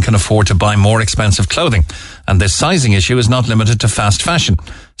everyone can afford to buy more expensive clothing. And this sizing issue is not limited to fast fashion.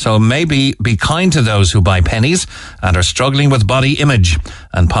 So maybe be kind to those who buy Penneys and are struggling with body image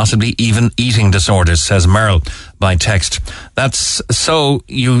and possibly even eating disorders, says Merle by text. That's so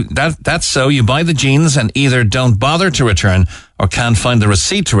you buy the jeans and either don't bother to return or can't find the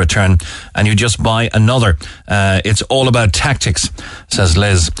receipt to return and you just buy another. It's all about tactics, says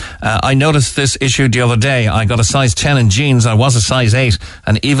Liz. I noticed this issue the other day. I got a size 10 in jeans. I was a size 8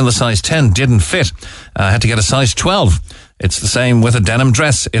 and even the size 10 didn't fit. I had to get a size 12. It's the same with a denim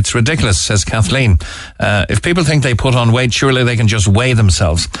dress. It's ridiculous, says Kathleen. If people think they put on weight, surely they can just weigh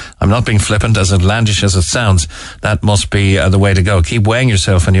themselves. I'm not being flippant, as outlandish as it sounds. That must be the way to go. Keep weighing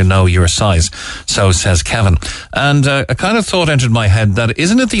yourself and you know your size. So says Kevin. And a kind of thought entered my head that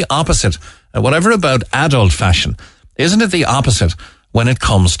isn't it the opposite, whatever about adult fashion, isn't it the opposite when it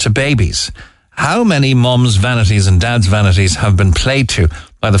comes to babies? How many mums' vanities and dads' vanities have been played to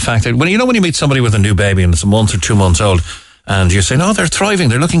by the fact that when you meet somebody with a new baby and it's a month or 2 months old, and you're saying, oh, they're thriving,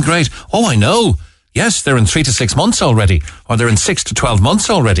 they're looking great. Oh, I know. Yes, they're in 3 to 6 months already, or they're in 6 to 12 months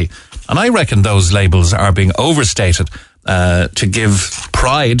already. And I reckon those labels are being overstated to give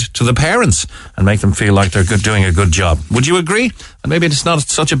pride to the parents and make them feel like they're doing a good job. Would you agree? And maybe it's not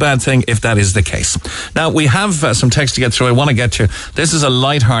such a bad thing if that is the case. Now, we have some text to get through. I want to get to. This is a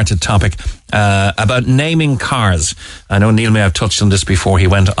light-hearted topic about naming cars. I know Neil may have touched on this before he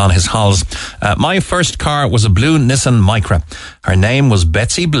went on his hauls. My first car was a blue Nissan Micra. Her name was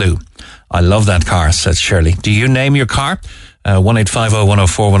Betsy Blue. I love that car, says Shirley. Do you name your car?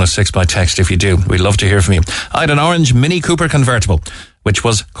 1-850-104-106 by text if you do. We'd love to hear from you. I had an orange Mini Cooper convertible, which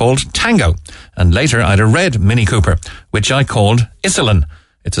was called Tango. And later I had a red Mini Cooper, which I called Iselin.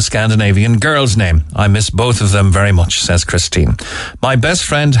 It's a Scandinavian girl's name. I miss both of them very much, says Christine. My best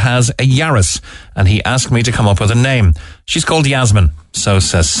friend has a Yaris, and he asked me to come up with a name. She's called Yasmin, so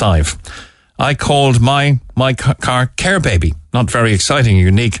says Sive. I called my car Care Baby. Not very exciting or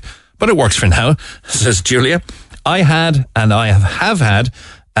unique, but it works for now, says Julia. I had, and I have had,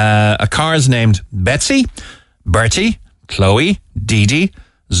 a cars named Betsy, Bertie, Chloe, Dee Dee,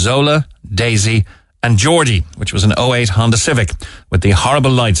 Zola, Daisy, and Geordie, which was an 08 Honda Civic with the horrible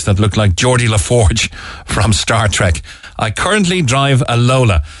lights that looked like Geordie LaForge from Star Trek. I currently drive a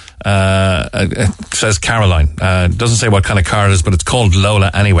Lola, says Caroline. Doesn't say what kind of car it is, but it's called Lola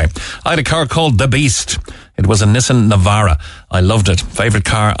anyway. I had a car called The Beast. It was a Nissan Navara. I loved it. Favorite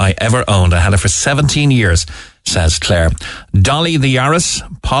car I ever owned. I had it for 17 years, says Claire. Dolly the Yaris,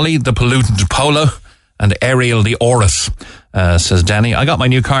 Polly the Pollutant Polo, and Ariel the Orus, says Danny. I got my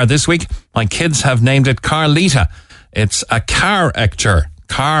new car this week. My kids have named it Carlita. It's a character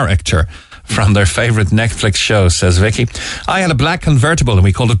from their favorite Netflix show, says Vicky. I had a black convertible and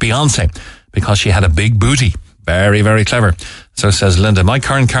we called it Beyonce because she had a big booty. Very, very clever. So says Linda. My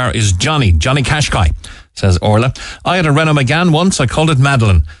current car is Johnny Qashqai, says Orla. I had a Renault Megane once. I called it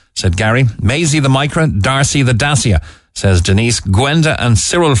Madeline, said Gary. Maisie the Micra, Darcy the Dacia, says Denise. Gwenda and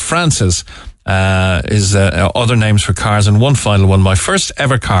Cyril Francis is other names for cars. And one final one. My first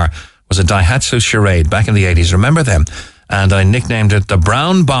ever car was a Daihatsu Charade back in the 80s. Remember them? And I nicknamed it the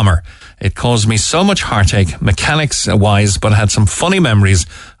Brown Bomber. It caused me so much heartache, mechanics-wise, but I had some funny memories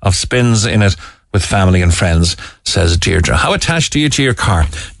of spins in it with family and friends, says Deirdre. How attached are you to your car?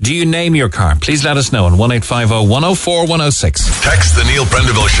 Do you name your car? Please let us know on 1-850-104-106. Text the Neil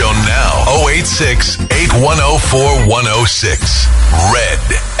Prendeville Show now. 086-8104-106. Red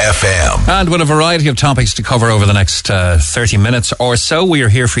FM. And with a variety of topics to cover over the next 30 minutes or so, we are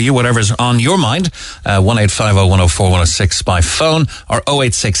here for you, whatever's on your mind. 1-850-104-106 by phone or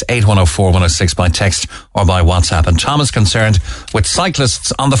 086-8104-106 by text or by WhatsApp. And Tom is concerned with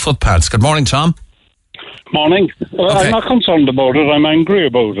cyclists on the footpaths. Good morning, Tom. Morning. Okay. I'm not concerned about it. I'm angry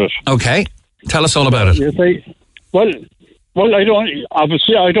about it. Okay. Tell us all about it. You see, well, I don't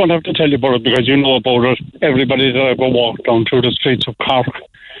have to tell you about it because you know about it. Everybody that ever walked down through the streets of Cork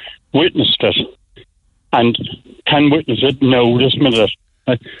witnessed it and can witness it now this minute.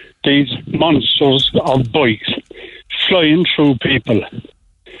 These monsters of bikes flying through people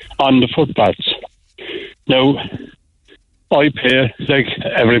on the footpaths. Now, I pay, like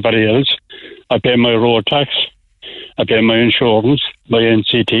everybody else, I pay my road tax, I pay my insurance, my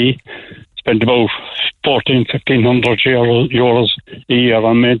NCT, spend about 1,500 euros a year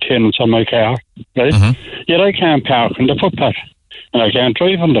on maintenance on my car, right? Mm-hmm. Yet I can't park on the footpath, and I can't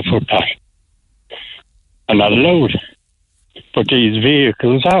drive on the footpath. I'm not allowed. But these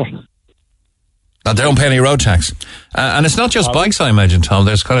vehicles are. They don't pay any road tax. And it's not just bikes, I imagine, Tom.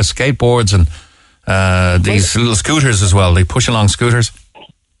 There's kind of skateboards and these little scooters as well. They push along scooters.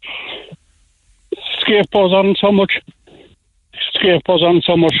 Skateboards aren't so much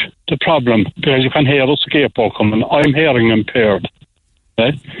the problem, because you can hear a skateboard coming. I'm hearing impaired.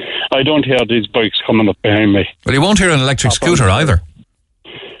 Right? I don't hear these bikes coming up behind me. But you won't hear an electric scooter either.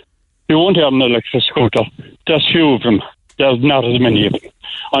 You won't hear an electric scooter. There's few of them. There's not as many of them.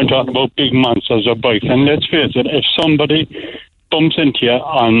 I'm talking about big monsters of bikes. And let's face it, if somebody bumps into you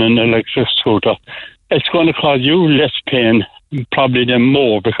on an electric scooter, it's going to cause you less pain, probably them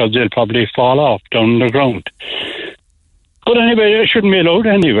more, because they'll probably fall off down the ground. But anyway, it shouldn't be allowed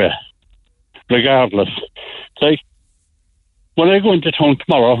anyway, regardless. Like, when I go into town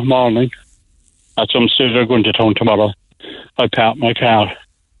tomorrow morning, at some stage I go into town tomorrow, I park my car.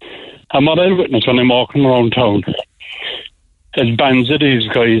 And what I witness when I'm walking around town is bands of these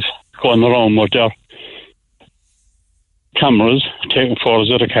guys going around with their cameras, taking photos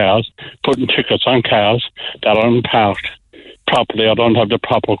of the cars, putting tickets on cars that aren't parked properly or don't have the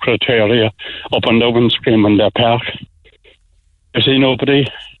proper criteria up and down and screaming their park. I see nobody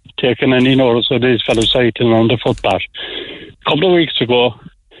taking any notice of these fellas cycling on the footpath. A couple of weeks ago,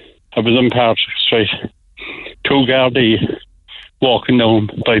 I was in Patrick Street, two Gardaí walking down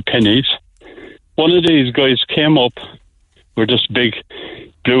by Penneys. One of these guys came up with this big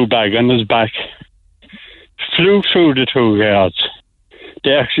blue bag on his back, flew through the two guards.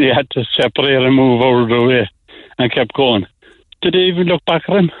 They actually had to separate and move out of the way and kept going. Did they even look back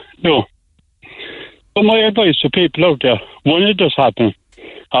at him? No. But my advice to people out there, when it does happen,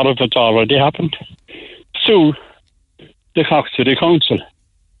 or if it's already happened, sue the Cork City Council,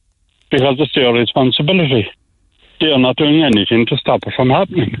 because it's their responsibility. They are not doing anything to stop it from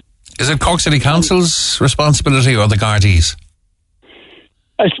happening. Is it Cork City Council's responsibility or the Gardaí's?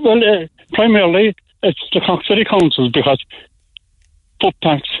 Primarily, it's the Cork City Council's, because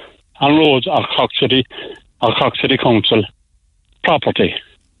footpaths and roads are Cork City Council property.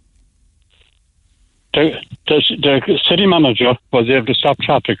 The city manager was able to stop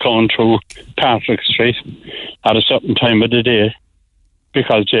traffic going through Patrick Street at a certain time of the day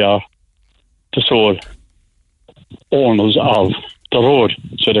because they are the sole owners of the road,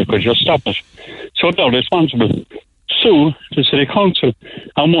 so they could just stop it. So they're responsible. Sue the city council,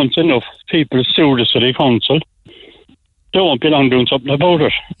 and once enough people sue the city council, they won't be long doing something about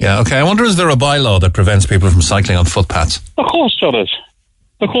it. Yeah, okay. I wonder, is there a bylaw that prevents people from cycling on footpaths? Of course there is.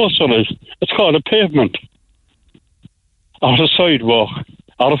 It's called a pavement, or a sidewalk,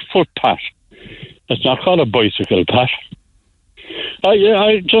 or a footpath. It's not called a bicycle path. It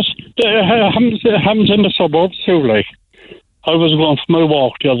happens in the suburbs too. Like, I was going for my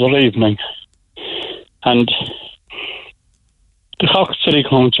walk the other evening, and the Cork City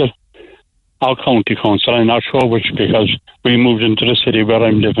Council, or County Council, I'm not sure which, because we moved into the city where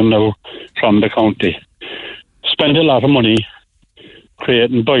I'm living now from the county, spent a lot of money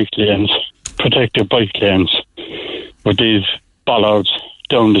creating bike lanes, protected bike lanes, with these bollards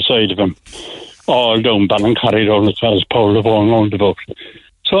down the side of them, all down Ballincarry down as far as Paul the Vaughan roundabout.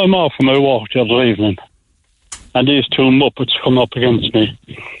 So I'm off for my walk the other evening, and these two muppets come up against me,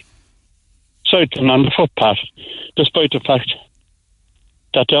 cycling on the footpath, despite the fact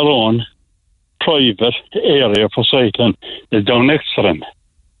that their own private area for cycling is down next to them.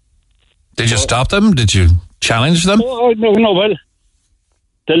 Did you stop them? Did you challenge them? No, well,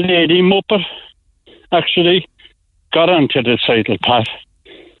 the lady muppet actually got onto the cycle path.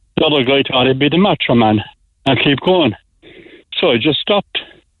 The other guy thought he'd be the macho man and keep going. So I just stopped.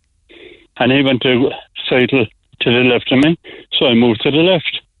 And he went to cycle to the left of me, so I moved to the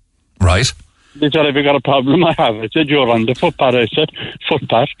left. Right. They said, have you got a problem? I have. I said, you're on the footpath. I said,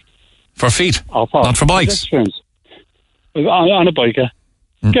 footpath. For feet, not for bikes. On a bike,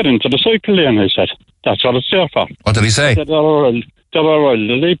 Get into the cycle lane, I said. That's what it's there for. What did he say? I said, there are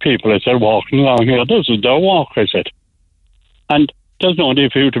elderly people, I said, walking along here. This is their walk, I said. And there's no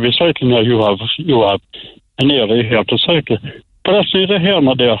need for you to be cycling now. You have an area here to cycle. But that's neither here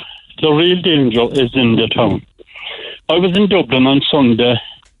nor there. The real danger is in the town. I was in Dublin on Sunday.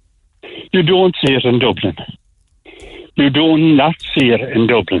 You don't see it in Dublin. You do not see it in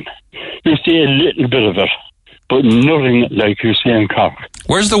Dublin. You see a little bit of it, but nothing like you see in Cork.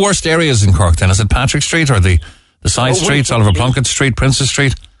 Where's the worst areas in Cork then? Is it Patrick Street or the side streets, Oliver Plunkett Street, Princess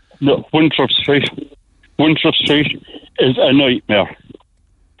Street? No, Winthrop Street. Winthrop Street is a nightmare.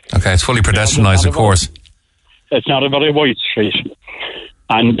 Okay, it's fully pedestrianised, of course. It's not a very wide street.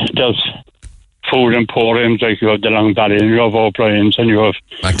 And there's food emporiums, like you have the Long Valley, and you have O'Brien's, and you have...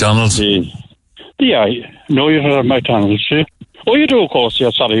 McDonald's? You have McDonald's, yeah. Oh, you do, of course, yeah,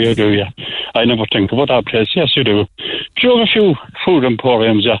 sorry, you do, yeah. I never think about that place, yes, you do. But you have a few food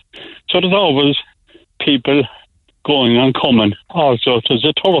emporiums, yeah. So there's always people going and coming. Also, there's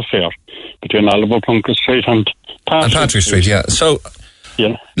a thoroughfare between Oliver Plunkett Street and Patrick Street, yeah. So...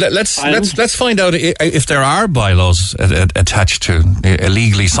 Yeah. Let's find out if there are bylaws attached to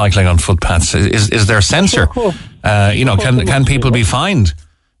illegally cycling on footpaths. Is there censure? Can people be fined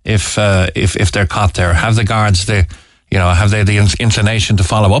if they're caught there? Have the guards the inclination to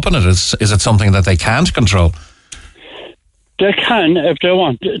follow up on it? Is it something that they can't control? They can if they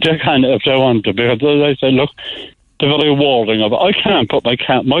want. They can if they want to. Because as I say, look, the very wording of it. I can't put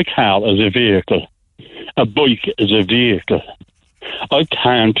my car as a vehicle. A bike is a vehicle. I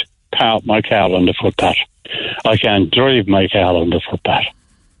can't park my car on the footpath. I can't drive my car on the footpath.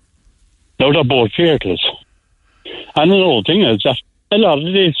 Now, they're both vehicles. And another thing is that a lot of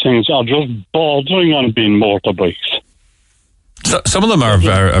these things are just bordering on being motorbikes. So, some of them are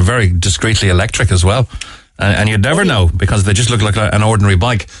very discreetly electric as well. And you'd never know because they just look like an ordinary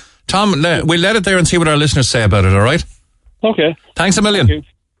bike. Tom, we'll let it there and see what our listeners say about it, all right? Okay. Thanks a million. Thank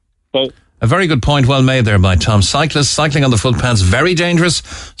you. Bye. A very good point, well made there by Tom. Cyclists cycling on the footpaths, very dangerous.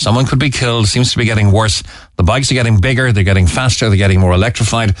 Someone could be killed, seems to be getting worse. The bikes are getting bigger, they're getting faster, they're getting more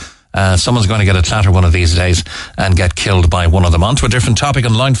electrified. Someone's going to get a clatter one of these days and get killed by one of them. On to a different topic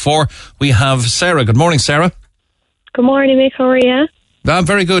on line 4. We have Sarah. Good morning, Sarah. Good morning, Mick. How are you?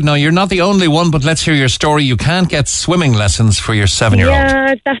 Very good. Now, you're not the only one, but let's hear your story. You can't get swimming lessons for your 7-year-old.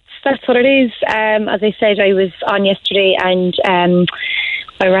 Yeah, that's what it is. As I said, I was on yesterday and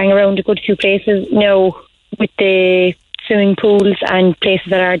I rang around a good few places now with the swimming pools and places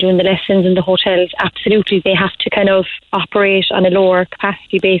that are doing the lessons in the hotels. Absolutely, they have to kind of operate on a lower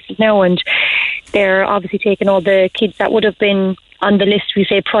capacity basis now, and they're obviously taking all the kids that would have been on the list, we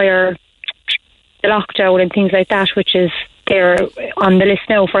say, prior the lockdown and things like that, which is they're on the list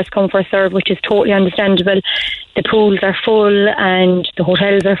now, first come, first served, which is totally understandable. The pools are full and the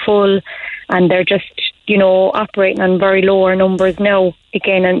hotels are full, and they're just, operating on very lower numbers now,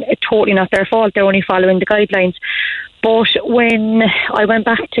 again, and it's totally not their fault. They're only following the guidelines. But when I went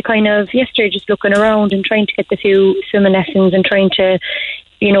back to kind of yesterday, just looking around and trying to get the few swimming lessons and trying to,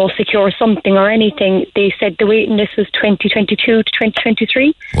 secure something or anything, they said the waiting list was 2022 to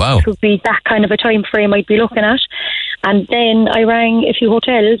 2023. Wow. It would be that kind of a time frame I'd be looking at. And then I rang a few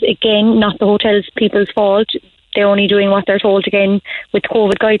hotels, again, not the hotels people's fault. They're only doing what they're told again with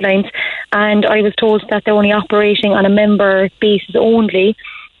COVID guidelines. And I was told that they're only operating on a member basis only.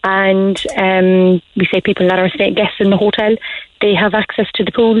 And we say people that are staying guests in the hotel, they have access to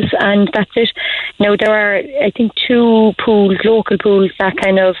the pools, and that's it. Now, there are, I think, 2 pools, local pools, that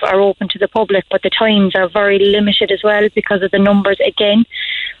kind of are open to the public, but the times are very limited as well because of the numbers again.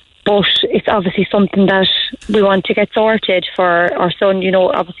 But it's obviously something that we want to get sorted for our son,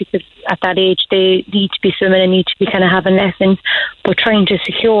 obviously, because at that age they need to be swimming and need to be kind of having lessons, but trying to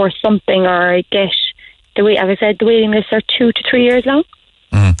secure something or get the way, as I said, the waiting lists are 2 to 3 years long.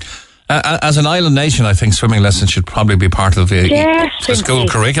 As an island nation, I think swimming lessons should probably be part of the school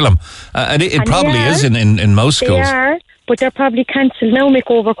curriculum. And it probably is in most schools. They are, but they're probably cancelled now, Mick,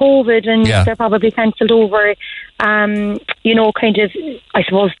 over COVID, and they're probably cancelled over, kind of, I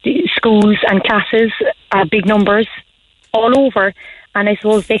suppose, the schools and classes, big numbers all over. And I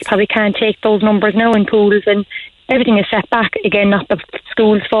suppose they probably can't take those numbers now in pools, and everything is set back. Again, not the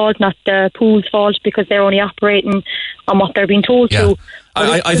school's fault, not the pool's fault, because they're only operating on what they're being told to.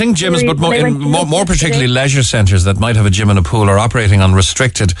 I think gyms, but more particularly leisure centres that might have a gym and a pool are operating on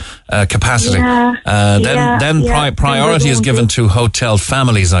restricted capacity. Priority is given to hotel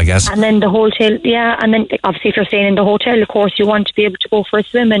families, I guess. And then the hotel, and then obviously if you're staying in the hotel, of course, you want to be able to go for a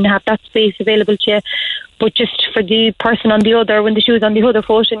swim and have that space available to you. But just for the person on the other, when the shoe's on the other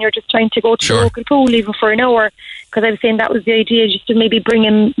foot and you're just trying to go to the local pool even for an hour, because I was saying that was the idea, just to maybe bring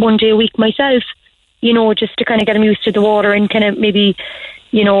him one day a week myself, just to kind of get him used to the water and kind of maybe,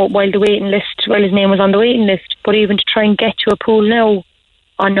 while his name was on the waiting list, but even to try and get to a pool now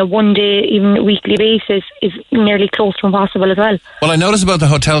on a one day, even a weekly basis is nearly close to impossible as well. Well, I noticed about the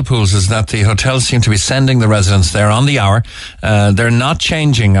hotel pools is that the hotels seem to be sending the residents there on the hour. They're not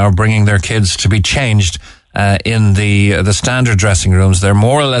changing or bringing their kids to be changed in the standard dressing rooms. They're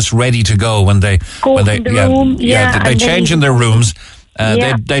more or less ready to go when they they change in their rooms.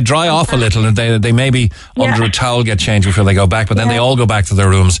 They dry off a little, and they maybe under a towel get changed before they go back, but then they all go back to their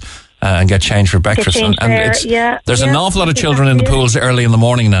rooms and get changed for breakfast. There's an awful lot of children in the pools early in the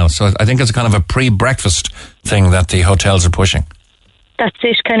morning now, so I think it's kind of a pre-breakfast thing that the hotels are pushing. That's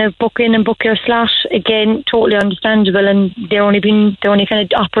it, kind of book in and book your slot. Again, totally understandable, and they're only kind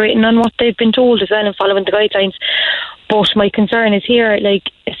of operating on what they've been told as well and following the guidelines. But my concern is here, like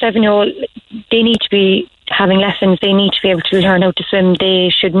a 7-year-old, they need to be having lessons, they need to be able to learn how to swim, they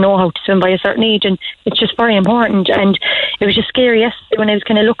should know how to swim by a certain age, and it's just very important. And it was just scary yesterday when I was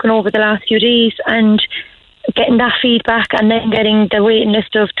kind of looking over the last few days and getting that feedback and then getting the waiting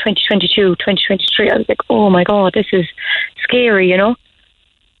list of 2022, 2023. I was like, oh my God, this is scary,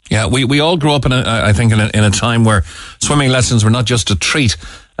 Yeah, we all grew up in a time where swimming lessons were not just a treat.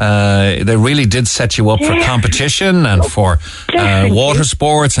 They really did set you up for competition and for water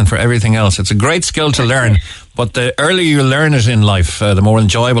sports and for everything else. It's a great skill to learn, but the earlier you learn it in life, the more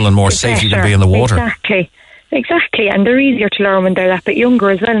enjoyable and more safe you can be in the water. Exactly, and they're easier to learn when they're that bit younger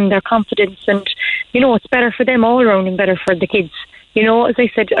as well, and their confidence, and it's better for them all around and better for the kids. As I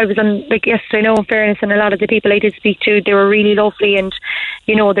said, I was on, yesterday, in fairness, and a lot of the people I did speak to, they were really lovely, and,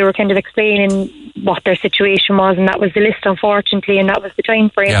 they were kind of explaining what their situation was, and that was the list, unfortunately, and that was the time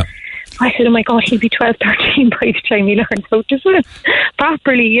frame. Yeah. I said, oh my God, he'll be 12, 13 by the time he learns how to swim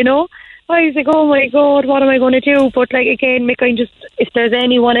properly, I was like, oh my God, what am I going to do? But again, Mick, if there's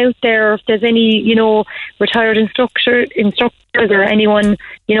anyone out there, or if there's any, retired instructors or anyone,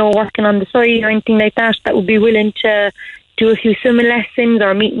 working on the side or anything like that would be willing to do a few swimming lessons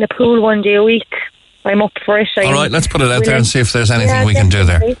or meet in the pool one day a week, I'm up for it. All right, let's put it out there and see if there's anything we can do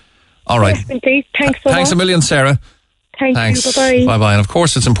there. All right. Definitely. Thanks so much. Thanks a million, Sarah. Thanks. Bye-bye. Bye-bye. And of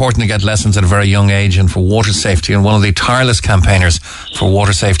course, it's important to get lessons at a very young age and for water safety. And one of the tireless campaigners for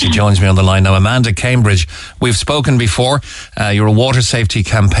water safety joins me on the line now. Amanda Cambridge. We've spoken before. You're a water safety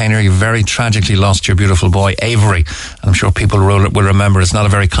campaigner. You very tragically lost your beautiful boy, Avery. And I'm sure people will remember it's not a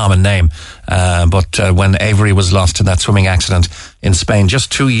very common name. But when Avery was lost in that swimming accident in Spain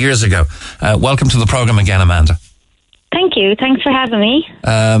just 2 years ago. Welcome to the programme again, Amanda. Thank you. Thanks for having me.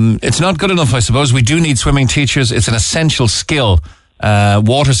 It's not good enough, I suppose. We do need swimming teachers. It's an essential skill.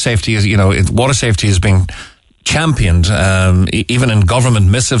 Water safety is, water safety is being championed, even in government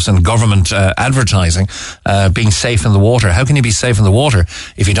missives and government advertising, being safe in the water. How can you be safe in the water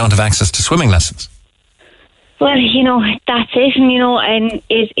if you don't have access to swimming lessons? Well, that's it, and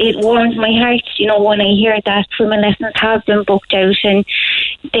it warms my heart, when I hear that swimming lessons have been booked out and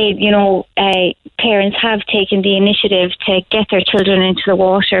they, parents have taken the initiative to get their children into the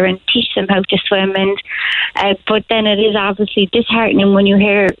water and teach them how to swim. And but then it is obviously disheartening when you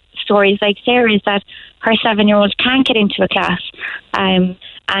hear stories like Sarah's, that her 7-year-old can't get into a class. And,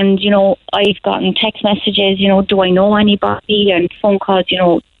 I've gotten text messages, do I know anybody, and phone calls,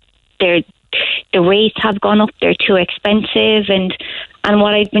 the rates have gone up, they're too expensive, and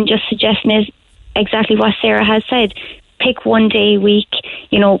what I've been just suggesting is exactly what Sarah has said. Pick one day a week,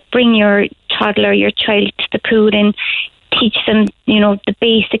 bring your toddler, your child to the pool and teach them, the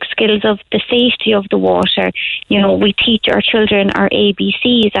basic skills of the safety of the water. We teach our children our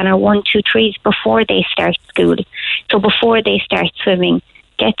ABCs and our 1, 2, 3s before they start school. So before they start swimming,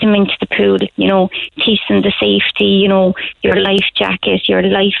 get them into the pool, teach them the safety, your life jacket, your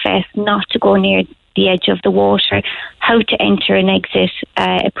life vest, not to go near the edge of the water, how to enter and exit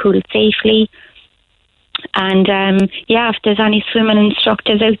a pool safely. And if there's any swimming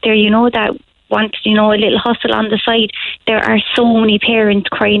instructors out there, that want, a little hustle on the side, there are so many parents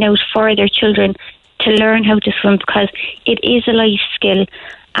crying out for their children to learn how to swim, because it is a life skill,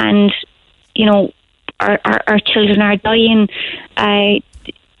 and our children are dying.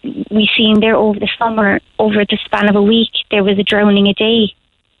 We've seen there over the summer, over the span of a week, there was a drowning a day.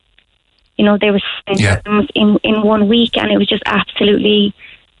 They were in 1 week, and it was just absolutely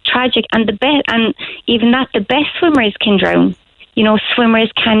tragic. And even the best swimmers can drown.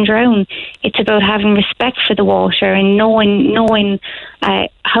 Swimmers can drown. It's about having respect for the water and knowing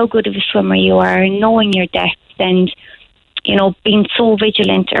how good of a swimmer you are, and knowing your depth, and being so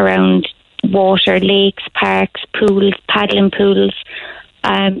vigilant around water, lakes, parks, pools, paddling pools.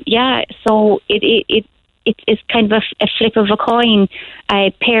 So it's kind of a flip of a coin.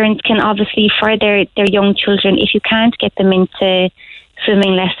 Parents can obviously, for their young children, if you can't get them into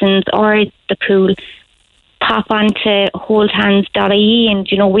swimming lessons or the pool, pop onto holdhands.ie,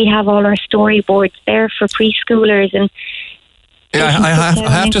 and we have all our storyboards there for preschoolers. And I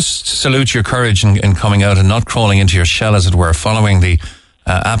have to salute your courage in coming out and not crawling into your shell, as it were, following the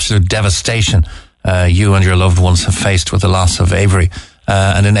absolute devastation you and your loved ones have faced with the loss of Avery.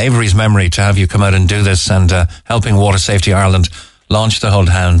 And in Avery's memory, to have you come out and do this, and helping Water Safety Ireland launch the Hold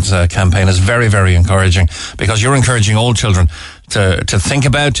Hands campaign is very, very encouraging, because you're encouraging all children to think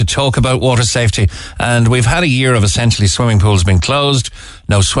about, to talk about water safety. And we've had a year of essentially swimming pools being closed,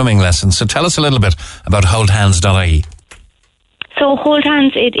 no swimming lessons. So tell us a little bit about holdhands.ie. So Hold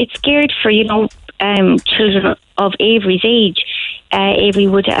Hands, it's geared for, children of Avery's age. Avery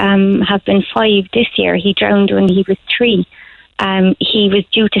would have been 5 this year. He drowned when he was 3. He was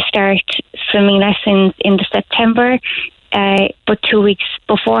due to start swimming lessons in September, but 2 weeks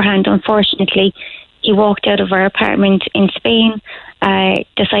beforehand, unfortunately, he walked out of our apartment in Spain,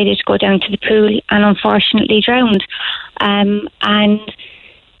 decided to go down to the pool, and unfortunately drowned. And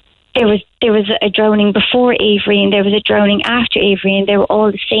there was a drowning before Avery, and there was a drowning after Avery, and they were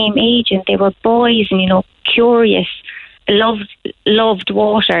all the same age, and they were boys, and curious, loved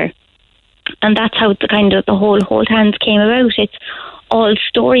water. And that's how the whole Hold Hands came about. It's all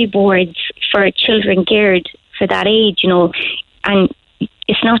storyboards for children geared for that age, and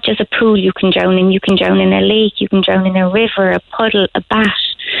it's not just a pool you can drown in. You can drown in a lake, you can drown in a river, a puddle, a bat.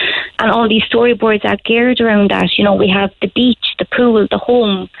 And all these storyboards are geared around that. We have the beach, the pool, the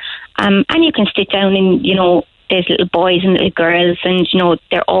home. And you can sit down and, there's little boys and little girls, and,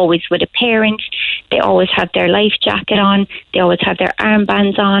 they're always with a parent. They always have their life jacket on. They always have their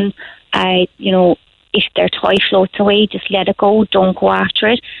armbands on. If their toy floats away, just let it go. Don't go after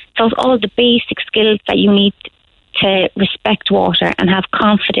it. So it's all the basic skills that you need to respect water and have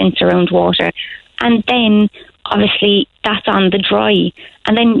confidence around water. And then, obviously, that's on the dry.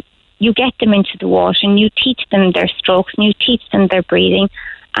 And then you get them into the water and you teach them their strokes and you teach them their breathing.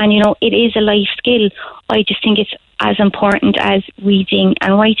 And, it is a life skill. I just think it's as important as reading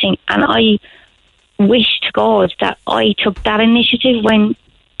and writing. And I wish to God that I took that initiative when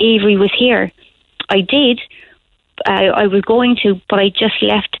Avery was here. I did. I was going to, but I just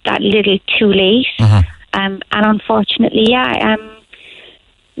left that little too late. Mm-hmm. And unfortunately,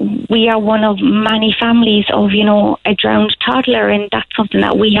 we are one of many families of, a drowned toddler, and that's something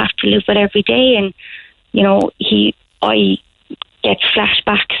that we have to live with every day. And, I get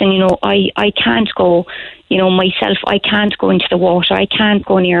flashbacks, and, I can't go, myself, I can't go into the water, I can't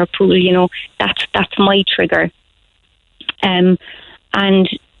go near a pool, that's my trigger.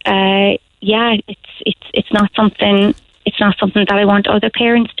 It's not something that I want other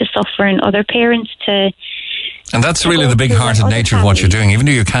parents to suffer and other parents to. And that's really the big-hearted nature of what you're doing. Even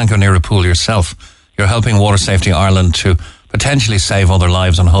though you can't go near a pool yourself, you're helping Water Safety Ireland to potentially save other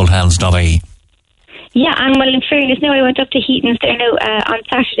lives on holdhands.ie. Yeah, and well, in fairness, now I went up to Heaton's there now on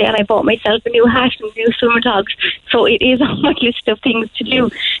Saturday, and I bought myself a new hat and new swimmer togs. So it is on my list of things to do,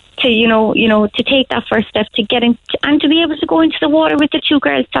 to to take that first step, to get in, and to be able to go into the water with the 2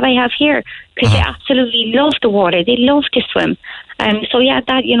 girls that I have here, because they absolutely love the water. They love to swim. So yeah,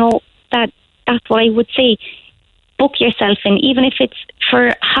 that's what I would say. Book yourself in, even if it's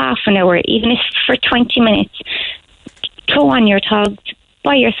for half an hour, even if for 20 minutes. Throw on your togs,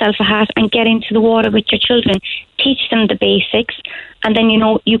 buy yourself a hat, and get into the water with your children. Teach them the basics, and then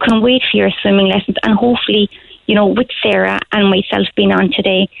you can wait for your swimming lessons. And hopefully, with Sarah and myself being on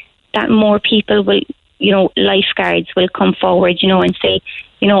today, that more people will, lifeguards will come forward, and say,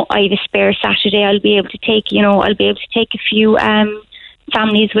 I have a spare Saturday. I'll be able to take a few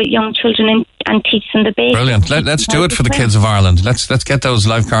families with young children and teach them the basics. Brilliant. Let's do it for the kids of Ireland. Let's get those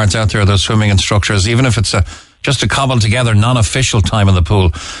lifeguards out there, those swimming instructors, even if it's just to cobble together non-official time in the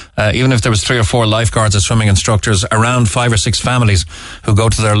pool. Even if there was 3 or 4 lifeguards or swimming instructors around 5 or 6 families who go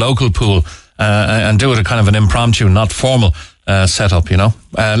to their local pool and do it a kind of an impromptu, not formal setup,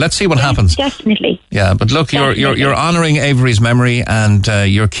 Let's see what happens. Definitely. Yeah, but look, you're honouring Avery's memory, and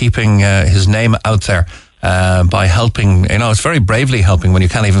you're keeping his name out there by helping. It's very bravely helping when you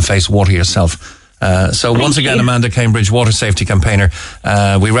can't even face water yourself. So once again, Amanda Cambridge, water safety campaigner,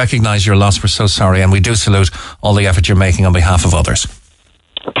 we recognise your loss. We're so sorry, and we do salute all the effort you're making on behalf of others.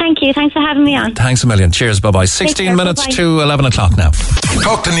 Thank you. Thanks for having me on. Thanks a million. Cheers. Bye-bye. 16 minutes to 11 o'clock now.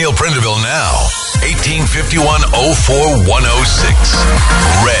 Talk to Neil Prendeville now.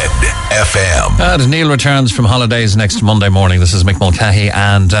 1851-04-106. Red FM. And Neil returns from holidays next Monday morning. This is Mick Mulcahy,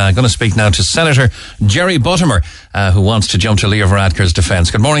 and going to speak now to Senator Jerry Buttimer, who wants to jump to Leo Varadkar's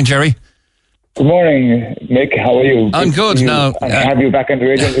defence. Good morning, Jerry. Good morning, Mick. How are you? I'm good. Now, have you back on the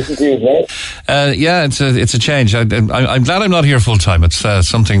radio and listen to you as well? Yeah, it's a change. I'm glad I'm not here full time. It's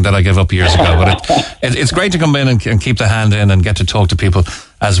something that I gave up years ago. But it's great to come in and keep the hand in and get to talk to people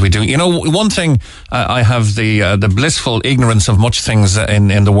as we do. You know, one thing, I have the blissful ignorance of much things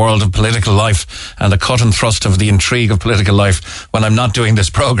in the world of political life and the cut and thrust of the intrigue of political life when I'm not doing this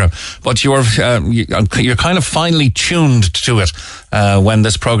program. But you're kind of finely tuned to it when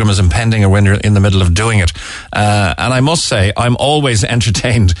this program is impending or when you're in the middle of doing it. And I must say, I'm always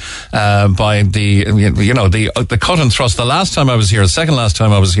entertained by the cut and thrust. The last time I was here, the second last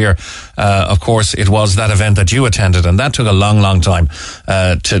time I was here, of course, it was that event that you attended, and that took a long, long time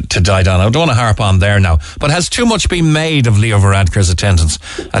to die down. I don't want to harp on there now, but has too much been made of Leo Varadkar's attendance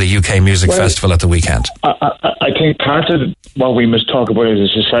at a UK music festival at the weekend? I think part of what we must talk about as a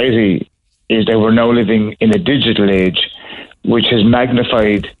society is that we're now living in a digital age, which has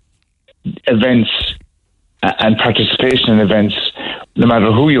magnified events and participation in events, no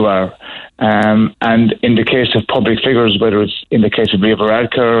matter who you are. And in the case of public figures, whether it's in the case of Leo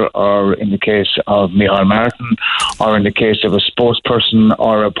Varadkar or in the case of Micheál Martin or in the case of a sports person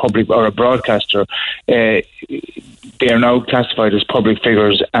or a broadcaster, they are now classified as public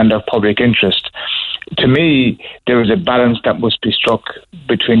figures and of public interest. To me, there is a balance that must be struck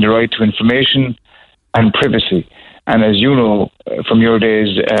between the right to information and privacy. And as you know from your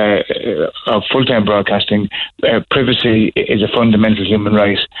days of full-time broadcasting, privacy is a fundamental human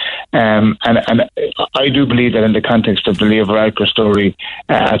right. And I do believe that in the context of the Leo Varadkar story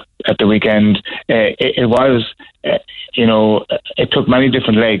at the weekend, it took many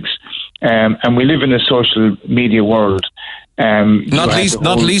different legs. And we live in a social media world.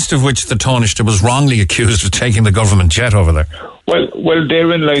 Not least of which the Taoiseach was wrongly accused of taking the government jet over there. Well,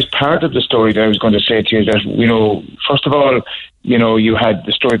 therein lies part of the story that I was going to say to you. That first of all, you had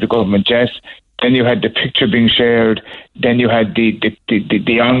the story of the government jet, then you had the picture being shared, then you had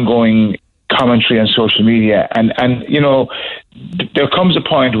the ongoing commentary on social media, and there comes a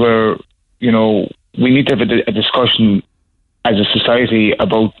point where we need to have a discussion as a society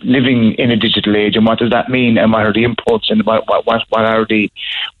about living in a digital age and what does that mean and what are the inputs and what are the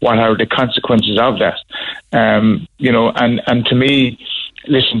consequences of that. And to me,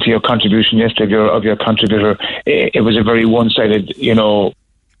 listen to your contribution yesterday of your contributor. It was a very one-sided,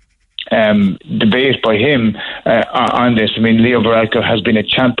 debate by him on this. I mean, Leo Varadkar has been a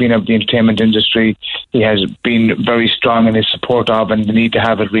champion of the entertainment industry. He has been very strong in his support of and the need to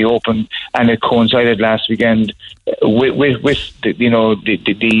have it reopened, and it coincided last weekend with the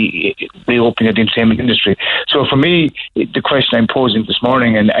reopening of the entertainment industry. So for me, the question I'm posing this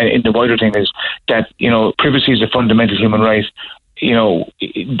morning and in the wider thing is that privacy is a fundamental human right.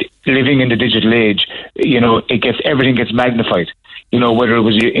 Living in the digital age, everything gets magnified. Whether it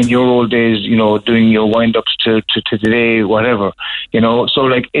was in your old days, doing your wind-ups to today, whatever,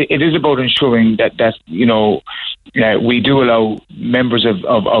 So, it is about ensuring that we do allow members of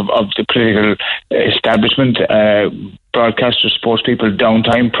the political establishment, broadcasters, sports people,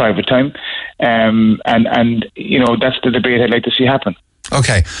 downtime, private time. And that's the debate I'd like to see happen.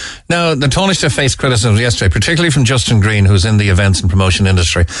 Okay. Now, the Taoiseach faced criticism yesterday, particularly from Justin Green, who's in the events and promotion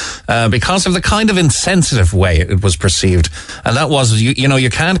industry, because of the kind of insensitive way it was perceived. And that was, you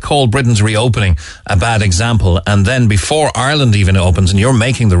can't call Britain's reopening a bad example and then before Ireland even opens and you're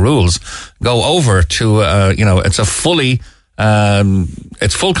making the rules, go over to, it's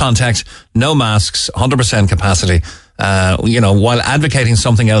it's full contact, no masks, 100% capacity, while advocating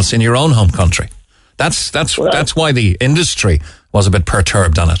something else in your own home country. That's why the industry was a bit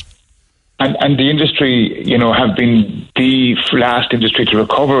perturbed on it. And the industry, have been the last industry to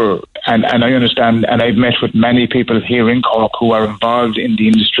recover. And I understand, and I've met with many people here in Cork who are involved in the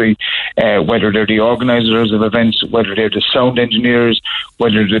industry, whether they're the organisers of events, whether they're the sound engineers,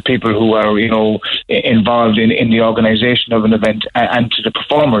 whether they're the people who are, involved in the organisation of an event, and to the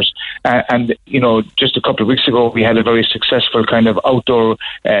performers. And just a couple of weeks ago, we had a very successful kind of outdoor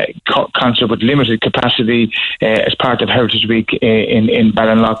concert with limited capacity as part of Heritage Week in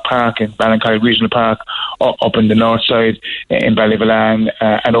Ballinlough Park, in Ballincollig Regional Park, up in the north side, in Ballyvalan,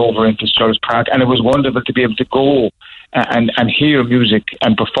 and over in Fitzgerald's Park. And it was wonderful to be able to go and hear music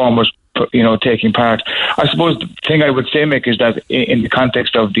and performers taking part. I suppose the thing I would say, Mick, is that in the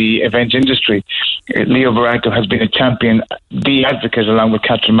context of the event industry, Leo Varadkar has been a champion, the advocate, along with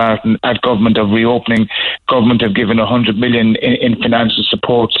Catherine Martin, at government of reopening. Government have given 100 million in financial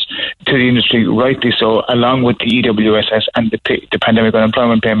supports to the industry, rightly so, along with the EWSS and the pandemic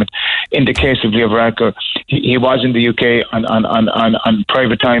unemployment payment. In the case of Leo Varadkar, he was in the UK on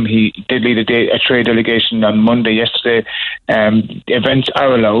private time. He did lead a trade delegation on Monday, yesterday. Events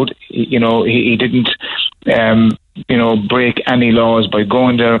are allowed. He didn't break any laws by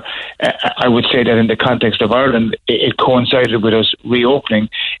going there. I would say that in the context of Ireland, it coincided with us reopening.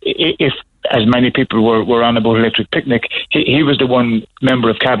 If, as many people were on about electric picnic, he was the one member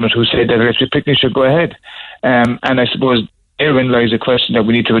of cabinet who said that electric picnic should go ahead. And I suppose therein lies a question that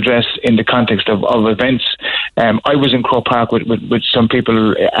we need to address in the context of events. I was in Croke Park with some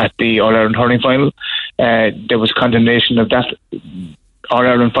people at the All-Ireland hurling final. There was condemnation of that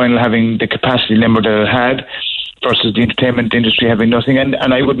All-Ireland final having the capacity limit that it had versus the entertainment industry having nothing. And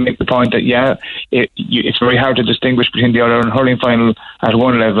I would make the point that, it's very hard to distinguish between the All-Ireland hurling final at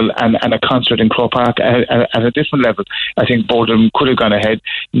one level and a concert in Croke Park at a different level. I think both of them could have gone ahead.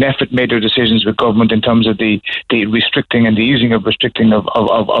 NEFIT made their decisions with government in terms of the restricting and the easing of restricting of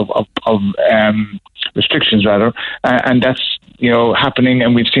restrictions rather, and that's happening,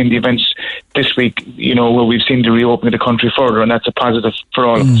 and we've seen the events this week where we've seen the reopening of the country further, and that's a positive for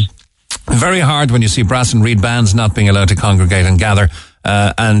all of us. Very hard when you see brass and reed bands not being allowed to congregate and gather,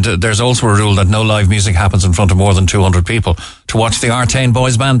 and there's also a rule that no live music happens in front of more than 200 people. To watch the Artane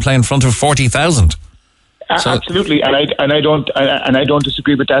Boys Band play in front of 40,000. Absolutely, and I don't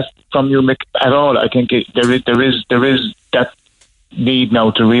disagree with that from you, Mick, at all. I think there is that need now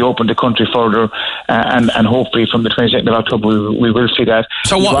to reopen the country further, and hopefully from the 22nd of October we will see that.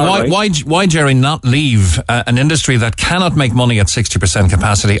 So why, Jerry, not leave an industry that cannot make money at 60%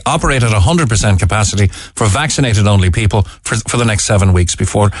 capacity, operate at 100% capacity for vaccinated only people for the next 7 weeks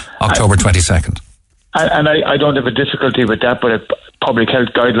before October 22nd? And I don't have a difficulty with that, but public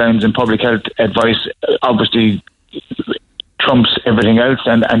health guidelines and public health advice obviously trumps everything else,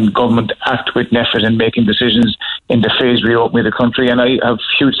 and government act with NEFIT in making decisions in the phase reopening of the country. And I have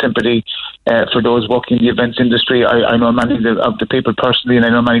huge sympathy for those working in the events industry. I know many of the people personally, and I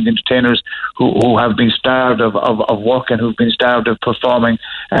know many of the entertainers who have been starved of work and who've been starved of performing.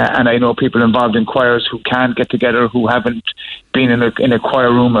 And I know people involved in choirs who can't get together, who haven't been in a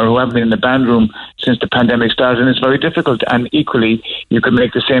choir room or who haven't been in the band room since the pandemic started, and it's very difficult. And equally, you could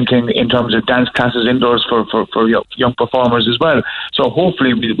make the same thing in terms of dance classes indoors for young performers as well. So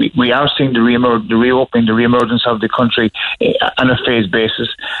hopefully we are seeing the reemergence of the country on a phased basis,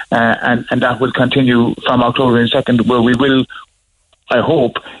 and that will continue from October 2nd, where we will, I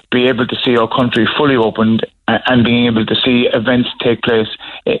hope, be able to see our country fully opened and being able to see events take place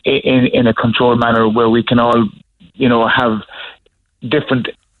in a controlled manner, where we can all have different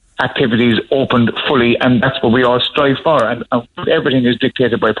activities opened fully, and that's what we all strive for. And everything is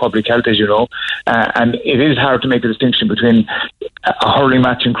dictated by public health, as you know, and it is hard to make a distinction between a hurling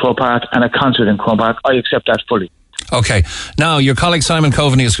match in Croke Park and a concert in Croke Park. I accept that fully. Okay. Now, your colleague Simon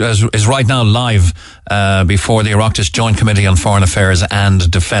Coveney is right now live before the Oireachtas Joint Committee on Foreign Affairs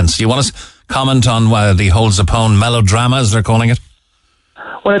and Defence. Do you want to comment on the whole Zapone melodrama, as they're calling it?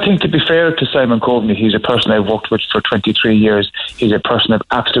 Well, I think, to be fair to Simon Coveney, he's a person I've worked with for 23 years. He's a person of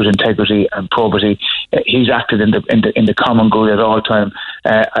absolute integrity and probity. He's acted in the common good at all time.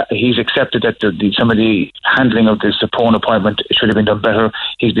 He's accepted that some of the handling of the Zapone appointment should have been done better.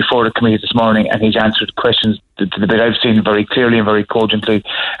 He's before the committee this morning, and he's answered questions that I've seen very clearly and very cogently.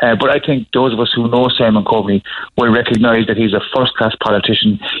 But I think those of us who know Simon Coveney will recognise that he's a first-class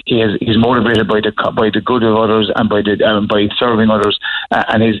politician. He's motivated by the good of others and by serving others.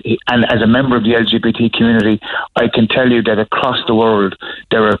 And as a member of the LGBT community, I can tell you that across the world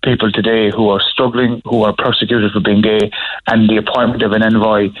there are people today who are struggling, who are persecuted for being gay, and the appointment of an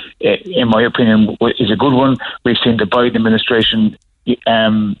envoy, in my opinion, is a good one. We've seen the Biden administration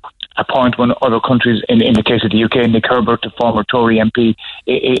appoint one. Other countries, in the case of the UK, Nick Herbert, the former Tory MP,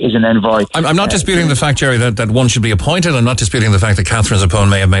 is an envoy. I'm not disputing the fact, Jerry, that one should be appointed. I'm not disputing the fact that Catherine Zapone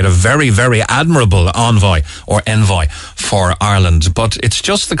may have made a very, very admirable envoy for Ireland. But it's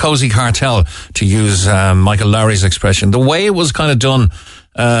just the cosy cartel, to use Michael Lowry's expression. The way it was kind of done,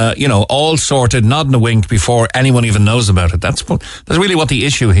 all sorted, nod and a wink before anyone even knows about it. That's really what the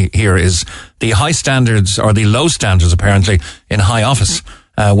issue here is. The high standards, or the low standards apparently, in high office.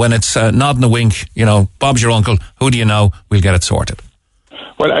 When it's nod and a wink, Bob's your uncle, who do you know, we'll get it sorted.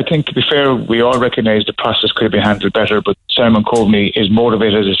 Well, I think, to be fair, we all recognise the process could have been handled better, but Simon Coveney is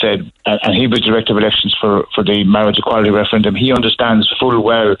motivated, as I said, and he was Director of Elections for the marriage equality referendum. He understands full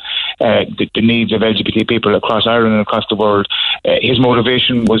well the needs of LGBT people across Ireland and across the world. His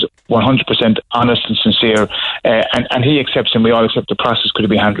motivation was 100% honest and sincere, and he accepts, and we all accept, the process could have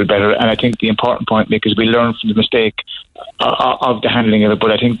been handled better. And I think the important point, Mick, is we learn from the mistake of the handling of it.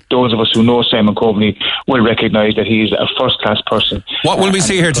 But I think those of us who know Simon Coveney will recognise that he's a first-class person. What will we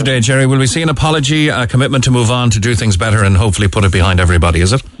see here today, Jerry? Will we see an apology, a commitment to move on, to do things better, and hopefully put it behind everybody,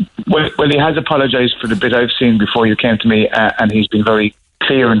 is it? Well, he has apologised for the bit I've seen before you came to me, and he's been very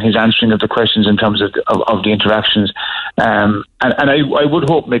clear in his answering of the questions in terms of the interactions. And I would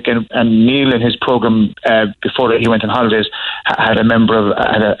hope, Mick, and Neil in his programme before he went on holidays had a mother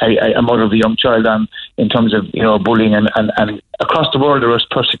of a young child on, in terms of bullying and across the world there is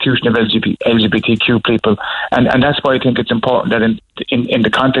persecution of LGBTQ people, and that's why I think it's important that in the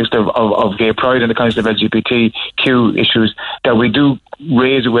context of gay pride, in the context of LGBTQ issues, that we do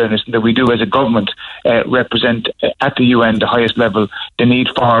raise awareness, that we do as a government represent at the UN, the highest level, the need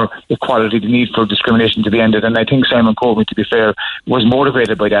for equality, the need for discrimination to be ended. And I think Simon Coveney, to be fair, was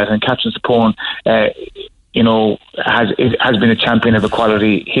motivated by that, and Captain Sapone has been a champion of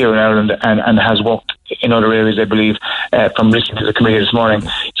equality here in Ireland and has worked in other areas, I believe, from listening to the committee this morning.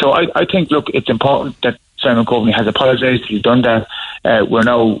 So I think, look, it's important that Simon Coveney has apologised. He's done that. We're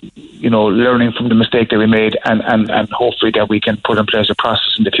now, learning from the mistake that we made, and hopefully that we can put in place a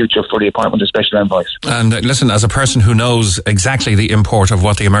process in the future for the appointment of special envoys. And listen, as a person who knows exactly the import of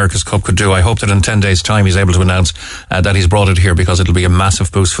what the America's Cup could do, I hope that in 10 days' time he's able to announce that he's brought it here, because it'll be a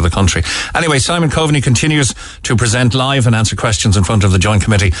massive boost for the country. Anyway, Simon Coveney continues to present live and answer questions in front of the Joint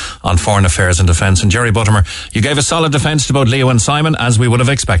Committee on Foreign Affairs and Defence. And Jerry Buttimer, you gave a solid defence to both Leo and Simon, as we would have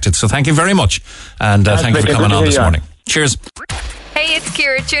expected. So thank you very much. And thank you for coming on this morning. Cheers. Hey, it's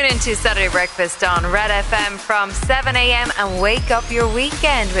Ciara. Tune in to Saturday Breakfast on Red FM from 7 a.m. and wake up your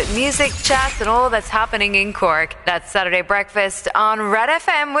weekend with music, chat and all that's happening in Cork. That's Saturday Breakfast on Red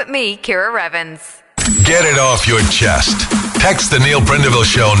FM with me, Ciara Revens. Get it off your chest. Text the Neil Prendeville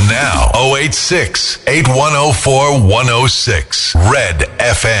Show now. 086 8104 106. Red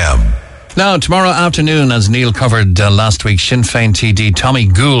FM. Now, tomorrow afternoon, as Neil covered last week, Sinn Féin TD Tommy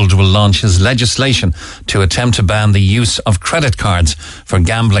Gould will launch his legislation to attempt to ban the use of credit cards for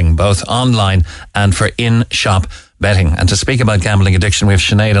gambling, both online and for in-shop betting. And to speak about gambling addiction, we have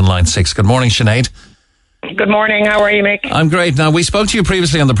Sinead on line 6. Good morning, Sinead. Good morning. How are you, Mick? I'm great. Now, we spoke to you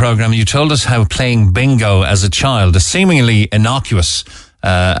previously on the programme. You told us how playing bingo as a child, a seemingly innocuous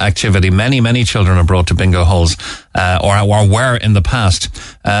activity. Many children are brought to bingo holes, or were in the past.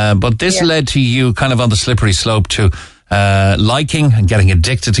 But this led to you kind of on the slippery slope to liking and getting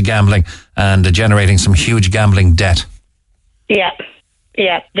addicted to gambling and generating some huge gambling debt. Yeah.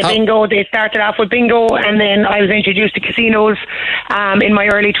 The bingo, they started off with bingo, and then I was introduced to casinos in my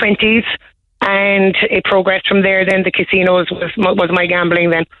early 20s, and it progressed from there. Then the casinos was my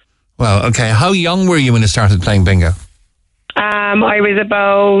gambling then. Well, okay. How young were you when you started playing bingo?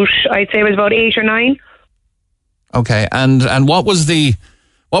 I'd say I was about 8 or 9. Okay, and what was the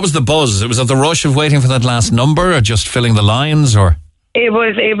buzz? It was the rush of waiting for that last number, or just filling the lines, or? It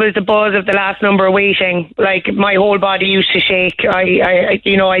was the buzz of the last number waiting. Like, my whole body used to shake. I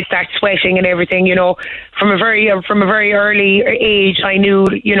start sweating and everything. From a very early age, I knew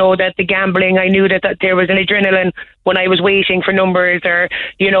that the gambling. I knew that there was an adrenaline when I was waiting for numbers, or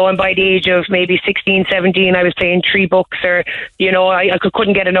and by the age of maybe 16, 17, I was playing 3 books, or I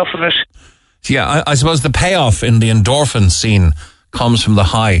couldn't get enough of it. Yeah, I suppose the payoff in the endorphin scene comes from the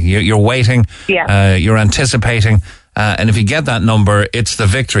high. You're waiting. Yeah. You're anticipating. And if you get that number, it's the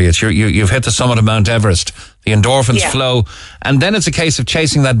victory. It's you've hit the summit of Mount Everest. The endorphins flow, and then it's a case of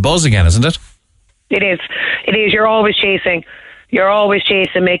chasing that buzz again, isn't it? It is. You're always chasing.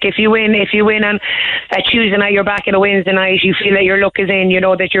 Mick. If you win on a Tuesday night, you're back on a Wednesday night. You feel that your luck is in.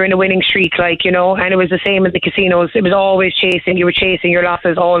 that you're in a winning streak, And it was the same at the casinos. It was always chasing. You were chasing your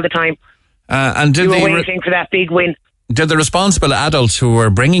losses all the time. And you were waiting for that big win. Did the responsible adults who were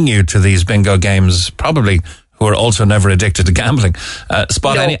bringing you to these bingo games, probably who are also never addicted to gambling,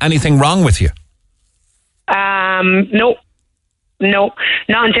 spot anything wrong with you? No,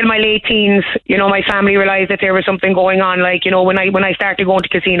 not until my late teens. My family realised that there was something going on. When I started going to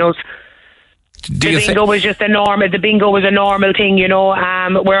casinos, bingo was just a normal. The bingo was a normal thing.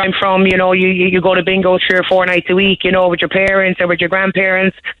 Where I'm from, you go to bingo 3 or 4 nights a week. With your parents or with your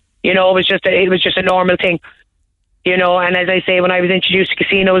grandparents. It was just a normal thing. And as I say, when I was introduced to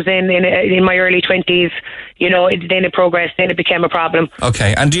casinos in my early 20s, then it progressed, then it became a problem.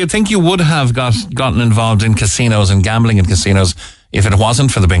 Okay, and do you think you would have gotten involved in casinos and gambling in casinos if it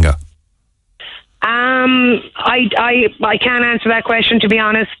wasn't for the bingo? I can't answer that question, to be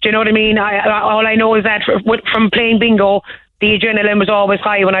honest. Do you know what I mean? All I know is that from playing bingo, the adrenaline was always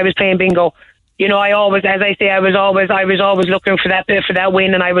high when I was playing bingo. You know, I always, as I say, I was always looking for that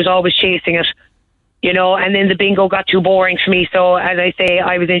win, and I was always chasing it. You know, and then the bingo got too boring for me. So, as I say,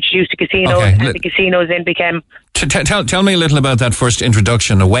 I was introduced to casinos, and the casinos then became. Tell me a little about that first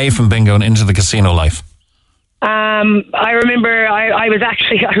introduction away from bingo and into the casino life. I remember I was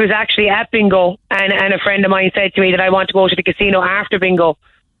actually at bingo, and a friend of mine said to me that I want to go to the casino after bingo.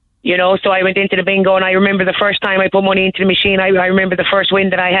 You know, so I went into the bingo, and I remember the first time I put money into the machine. I remember the first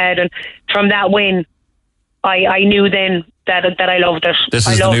win that I had, and from that win, I knew then that I loved it. This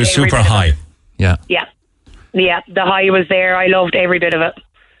is the new super high. Yeah. The high was there. I loved every bit of it.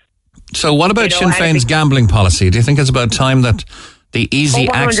 So, what about Sinn Féin's gambling policy? Do you think it's about time that the easy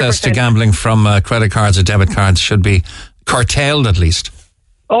access to gambling from credit cards or debit cards should be curtailed at least?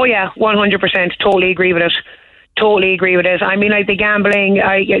 Oh yeah, 100%. Totally agree with it. I mean, like the gambling,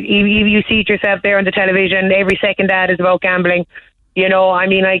 you see it yourself there on the television. Every second ad is about gambling. You know, I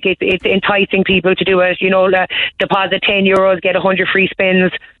mean, like it's enticing people to do it. You know, deposit €10, get 100 free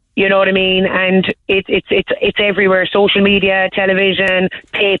spins. You know what I mean? And it's everywhere. Social media, television,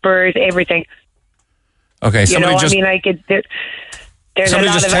 papers, everything. Okay, somebody just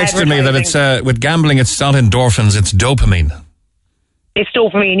texted me that it's with gambling. It's not endorphins; it's dopamine. It's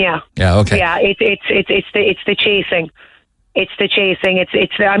dopamine, yeah. Yeah, okay. Yeah, it's the chasing. It's the chasing.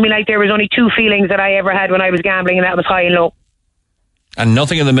 I mean, like there was only two feelings that I ever had when I was gambling, and that was high and low. And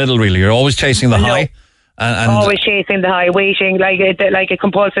nothing in the middle, really. You're always chasing the high. And always chasing the high, waiting like a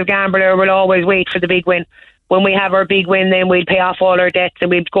compulsive gambler will always wait for the big win. When we have our big win, then we'll pay off all our debts and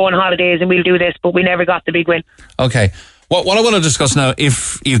we'll go on holidays and we'll do this, but we never got the big win. Okay. What I want to discuss now,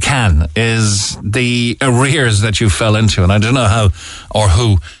 if you can, is the arrears that you fell into. And I don't know how or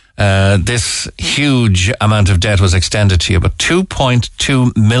who this huge amount of debt was extended to you, but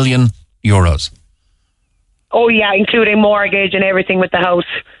 €2.2 million. Oh, yeah, including mortgage and everything with the house.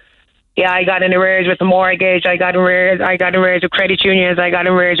 Yeah, I got in arrears with the mortgage. I got arrears with credit unions. I got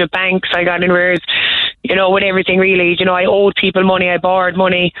arrears with banks. I got in arrears, you know, with everything really. You know, I owed people money. I borrowed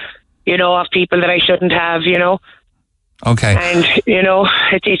money, you know, off people that I shouldn't have, you know. Okay. And, you know,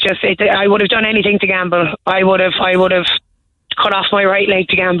 I would have done anything to gamble. I would have cut off my right leg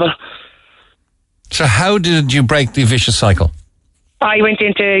to gamble. So how did you break the vicious cycle? I went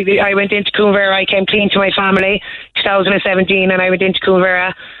into Coomvera. I came clean to my family, 2017, and I went into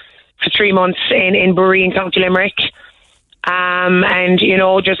Coomvera for 3 months in Bury in County Limerick. And, you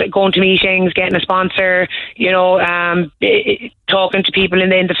know, just going to meetings, getting a sponsor, you know, talking to people in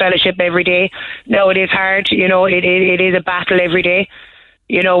the fellowship every day. No, it is hard. You know, it is a battle every day.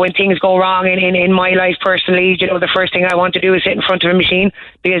 You know, when things go wrong in my life personally, you know, the first thing I want to do is sit in front of a machine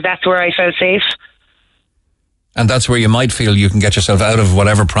because that's where I felt safe. And that's where you might feel you can get yourself out of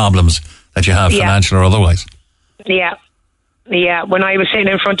whatever problems that you have, financial or otherwise. Yeah. Yeah, when I was sitting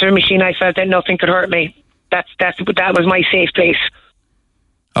in front of a machine, I felt that nothing could hurt me. That was my safe place.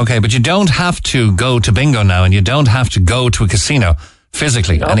 Okay, but you don't have to go to bingo now, and you don't have to go to a casino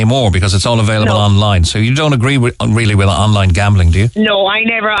physically anymore because it's all available online. So you don't agree really with online gambling, do you? No, I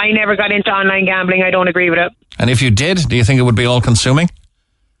never got into online gambling. I don't agree with it. And if you did, do you think it would be all consuming?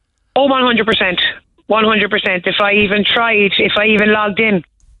 Oh, 100%. 100%. If I even logged in,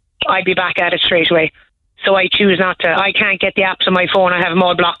 I'd be back at it straight away. So I choose not to. I can't get the apps on my phone. I have them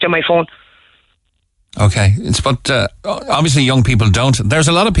all blocked on my phone. Okay. But obviously young people don't. There's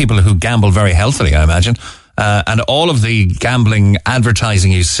a lot of people who gamble very healthily, I imagine. And all of the gambling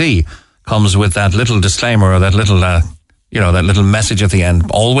advertising you see comes with that little disclaimer or that little, that little message at the end.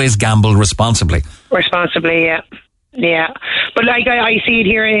 Always gamble responsibly. Responsibly, yeah. Yeah, but like I see it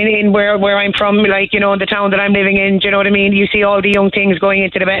here in where I'm from, like, you know, the town that I'm living in, do you know what I mean? You see all the young things going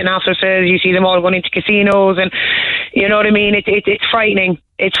into the betting offices, you see them all going into casinos, and you know what I mean? It's frightening.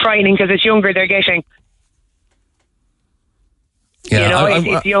 It's frightening because it's younger they're getting. Yeah, you know,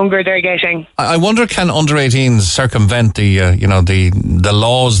 it's younger they're getting. I wonder, can under 18s circumvent the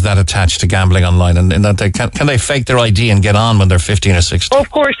laws that attach to gambling online, and that they can they fake their ID and get on when they're 15 or 16?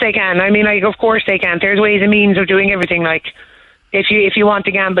 Of course they can. I mean, like, of course they can. There's ways and means of doing everything. Like, if you want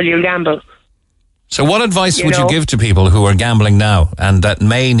to gamble, you'll gamble. So, what advice would you give to people who are gambling now and that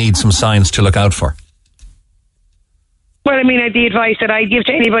may need some signs to look out for? Well, I mean, the advice that I give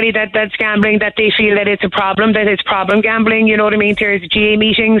to anybody that's gambling, that they feel that it's a problem, that it's problem gambling, you know what I mean? There's GA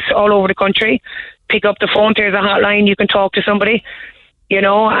meetings all over the country. Pick up the phone. There's a hotline. You can talk to somebody. You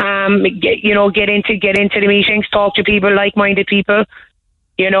know, get into the meetings. Talk to people, like-minded people.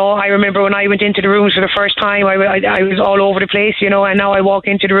 You know, I remember when I went into the rooms for the first time, I was all over the place, you know, and now I walk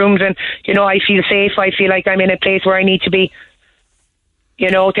into the rooms and, you know, I feel safe. I feel like I'm in a place where I need to be.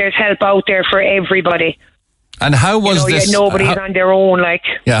 You know, there's help out there for everybody. And how was this? Nobody's on their own, like.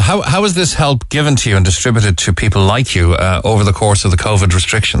 Yeah, how was this help given to you and distributed to people like you over the course of the COVID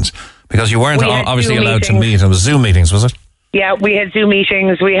restrictions? Because you weren't obviously allowed to meet. It was Zoom meetings, was it? Yeah, we had Zoom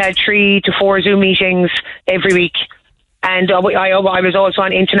meetings. We had 3 to 4 Zoom meetings every week. And I was also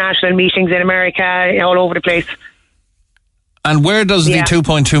on international meetings in America, all over the place. And where does the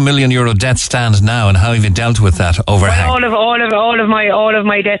 €2.2 million debt stand now, and how have you dealt with that overhang? Well, all of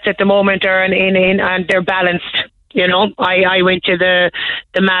my debts at the moment are in and they're balanced. You know, I went to the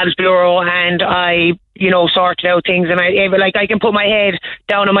MABS bureau and I, you know, sorted out things, and I can put my head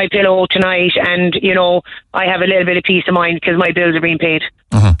down on my pillow tonight, and you know, I have a little bit of peace of mind because my bills are being paid.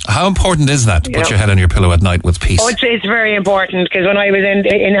 Mm-hmm. How important is that to put your head on your pillow at night with peace? Oh, it's very important, because when I was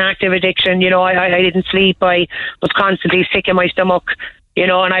in active addiction, you know, I didn't sleep. I was constantly sick in my stomach, you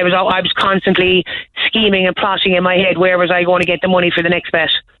know, and I was constantly scheming and plotting in my head where was I going to get the money for the next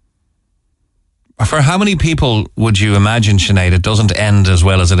bet. For how many people would you imagine, Sinead, it doesn't end as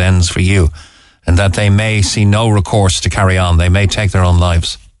well as it ends for you, and that they may see no recourse to carry on? They may take their own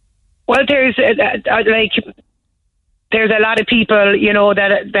lives. Well, there's a lot of people, you know,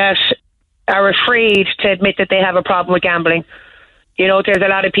 that are afraid to admit that they have a problem with gambling. You know, there's a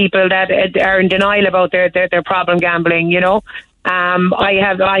lot of people that are in denial about their problem gambling. You know,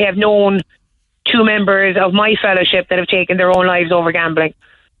 I have known 2 members of my fellowship that have taken their own lives over gambling.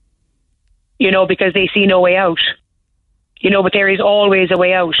 You know, because they see no way out. You know, but there is always a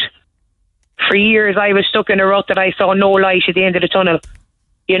way out. For years, I was stuck in a rut that I saw no light at the end of the tunnel.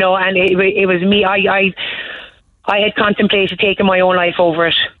 You know, and it was me. I had contemplated taking my own life over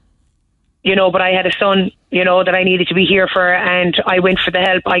it. You know, but I had a son, you know, that I needed to be here for, and I went for the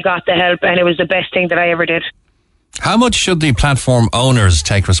help. I got the help, and it was the best thing that I ever did. How much should the platform owners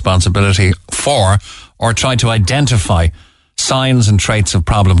take responsibility for, or try to identify signs and traits of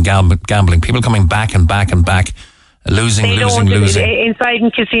problem gambling? People coming back and back and back, losing. Inside in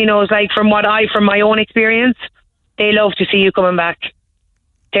casinos, like from my own experience, they love to see you coming back.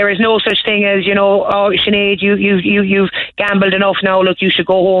 There is no such thing as, you know, oh, Sinead, you've gambled enough now, look, you should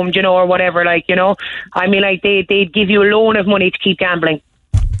go home, you know, or whatever, like, you know. I mean, like, they'd give you a loan of money to keep gambling.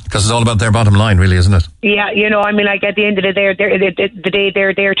 Because it's all about their bottom line, really, isn't it? Yeah, you know, I mean, like, at the end of the day,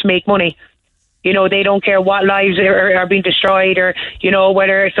 they're there to make money. You know, they don't care what lives are being destroyed, or, you know,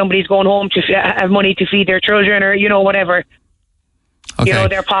 whether somebody's going home to have money to feed their children, or, you know, whatever. Okay. You know,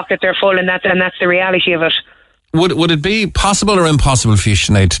 their pockets are full, and that's the reality of it. Would it be possible or impossible for you,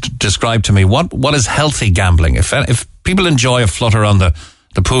 Sinead, to describe to me what is healthy gambling? If people enjoy a flutter on the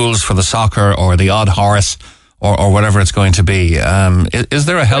pools for the soccer or the odd horse or whatever it's going to be, is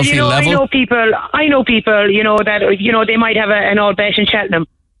there a healthy level? I know people, you know, that, you know, they might have an old bet in Cheltenham.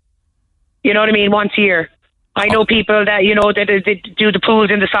 You know what I mean? Once a year. I know people that, you know, that do the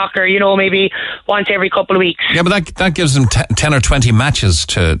pools in the soccer, you know, maybe once every couple of weeks. Yeah, but that gives them 10 or 20 matches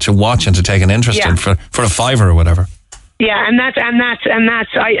to watch and to take an interest in for a $5 or whatever. Yeah, and that's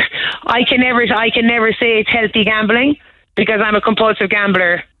I can never say it's healthy gambling, because I'm a compulsive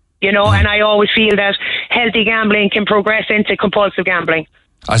gambler, you know, and I always feel that healthy gambling can progress into compulsive gambling.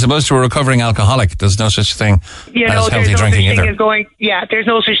 I suppose to a recovering alcoholic, there's no such thing as healthy drinking either. There's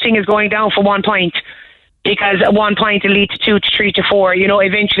no such thing as going down for 1 pint, because 1 pint will lead to 2 to 3 to 4. You know,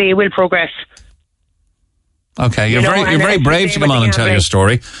 eventually it will progress. Okay, you're very brave to come on and tell your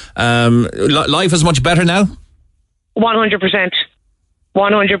story. Life is much better now? 100%.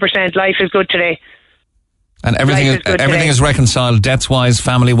 100%. Life is good today. And everything is reconciled, debts-wise,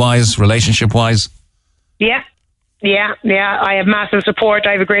 family-wise, relationship-wise? Yeah. I have massive support.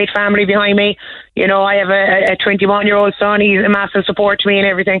 I have a great family behind me. You know, I have a 21-year-old son. He's a massive support to me and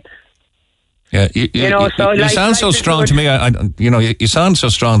everything. Yeah, you sound so strong to me. You sound so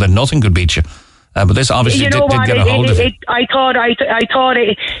strong that nothing could beat you. But this obviously did get a hold of you. I thought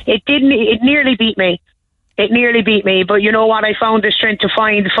it didn't. It nearly beat me. It nearly beat me. But you know what? I found the strength to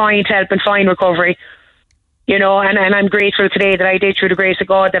find help and find recovery. You know, and I'm grateful today that I did, through the grace of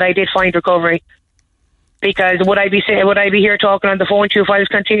God, that I did find recovery. Because would I be here talking on the phone to you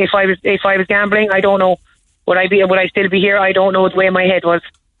if I was gambling? I don't know. Would I still be here? I don't know the way my head was.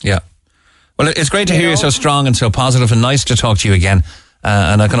 Yeah. Well, it's great to hear you so strong and so positive, and nice to talk to you again.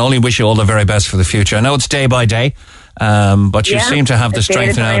 And I can only wish you all the very best for the future. I know it's day by day, but you seem to have the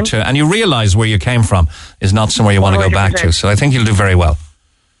strength now and you realise where you came from is not somewhere you want to go back to. So I think you'll do very well.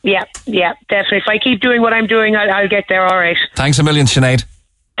 Yeah, definitely. If I keep doing what I'm doing, I'll get there all right. Thanks a million, Sinead.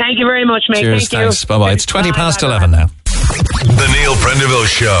 Thank you very much, mate. Cheers, thanks. Bye-bye. It's 11 now. The Neil Prendeville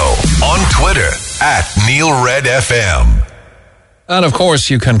Show on Twitter @NeilRedFM. And of course,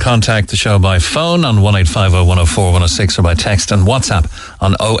 you can contact the show by phone on 1-850-104-106 or by text and WhatsApp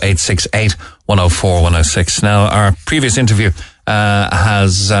on 0868 104 106. Now, our previous interview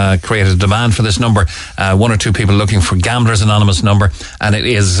has created a demand for this number. One or two people looking for Gamblers Anonymous number, and it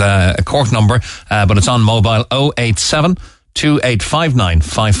is a Cork number, but it's on mobile 087 2859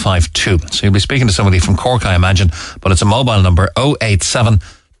 552. So you'll be speaking to somebody from Cork, I imagine, but it's a mobile number 087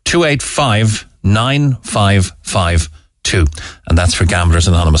 285 9552, and that's for Gamblers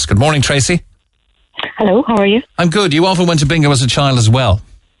Anonymous. Good morning, Tracy. Hello, how are you? I'm good. You often went to bingo as a child as well?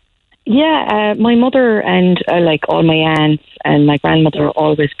 Yeah, my mother and like all my aunts and my grandmother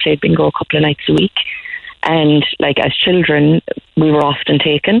always played bingo a couple of nights a week, and like as children we were often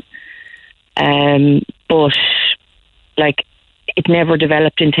taken, but like it never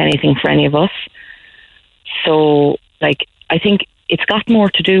developed into anything for any of us. So like I think it's got more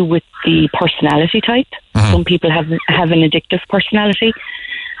to do with the personality type. Some people have an addictive personality,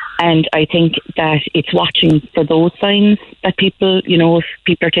 and I think that it's watching for those signs that people, you know, if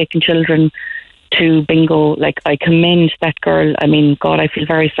people are taking children to bingo, like I commend that girl. I mean, God, I feel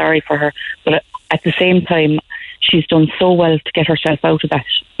very sorry for her, but at the same time she's done so well to get herself out of that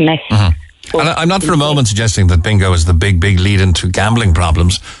mess. And I'm not for a moment suggesting that bingo is the big lead into gambling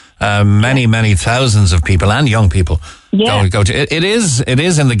problems. Many thousands of people and young people go to it. It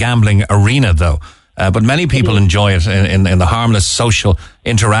is in the gambling arena though, but many people enjoy it in the harmless, social,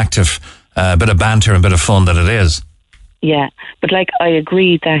 interactive bit of banter and bit of fun that it is. Yeah, but like I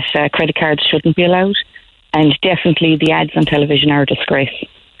agree that credit cards shouldn't be allowed, and definitely the ads on television are a disgrace.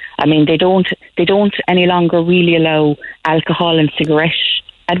 I mean, they don't any longer really allow alcohol and cigarette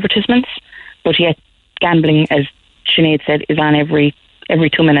advertisements, but yet gambling, as Sinead said, is on every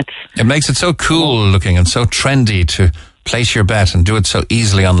 2 minutes. It makes it so cool looking and so trendy to place your bet and do it so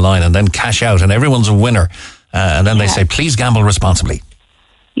easily online and then cash out and everyone's a winner. And then they say, please gamble responsibly.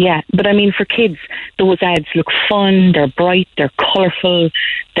 Yeah, but I mean, for kids, those ads look fun, they're bright, they're colourful,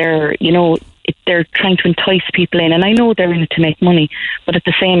 they're, you know, they're trying to entice people in. And I know they're in it to make money, but at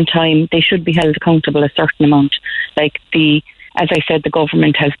the same time, they should be held accountable a certain amount. Like as I said, the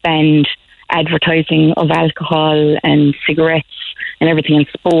government has banned advertising of alcohol and cigarettes and everything in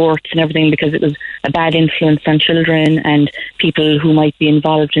sports and everything because it was a bad influence on children and people who might be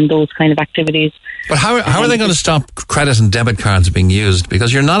involved in those kind of activities. But how are they going to stop credit and debit cards being used?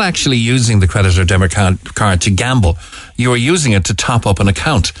 Because you're not actually using the credit or debit card to gamble. You are using it to top up an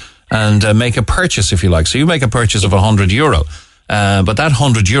account and make a purchase, if you like. So you make a purchase of €100, but that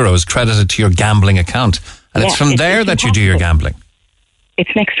 €100 is credited to your gambling account. And it's from there that you do your gambling.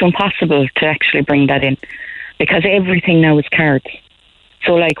 It's next to impossible to actually bring that in because everything now is cards.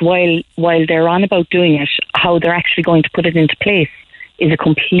 So like while they're on about doing it, how they're actually going to put it into place is a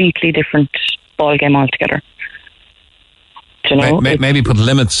completely different ballgame altogether. You know, maybe put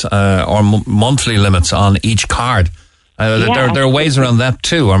limits or monthly limits on each card. There are ways around that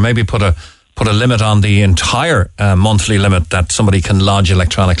too, or maybe put a limit on the entire monthly limit that somebody can lodge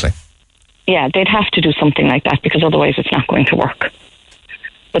electronically. Yeah, they'd have to do something like that because otherwise it's not going to work.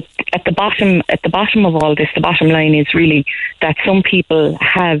 But at the bottom of all this, the bottom line is really that some people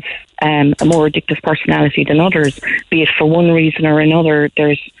have a more addictive personality than others, be it for one reason or another.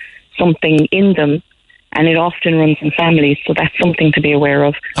 There's something in them, and it often runs in families, so that's something to be aware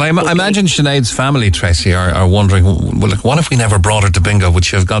of. I imagine Sinead's family, Tracy, are wondering, well, what if we never brought her to bingo? Would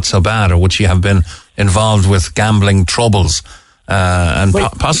she have got so bad, or would she have been involved with gambling troubles? And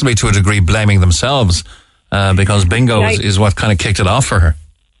possibly to a degree blaming themselves because bingo is what kind of kicked it off for her.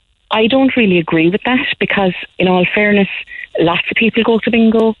 I don't really agree with that because, in all fairness, lots of people go to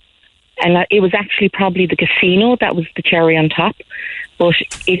bingo, and it was actually probably the casino that was the cherry on top. But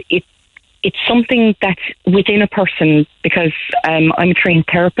it's something that's within a person because I'm a trained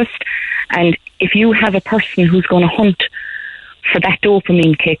therapist, and if you have a person who's going to hunt for that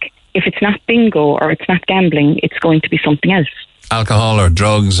dopamine kick, if it's not bingo or it's not gambling, it's going to be something else. Alcohol or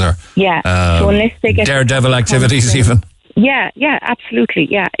drugs or so unless they get daredevil activities even. Yeah, absolutely.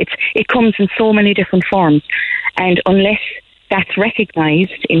 Yeah, it comes in so many different forms, and unless that's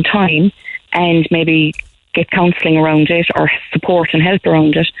recognised in time and maybe get counselling around it or support and help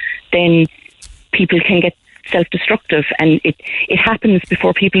around it, then people can get self-destructive, and it happens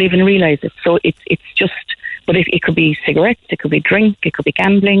before people even realise it. So it's just, but it could be cigarettes, it could be drink, it could be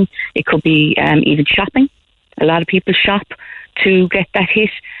gambling, it could be even shopping. A lot of people shop to get that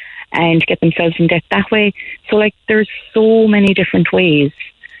hit and get themselves in debt that way. So like there's so many different ways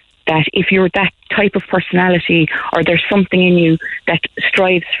that if you're that type of personality or there's something in you that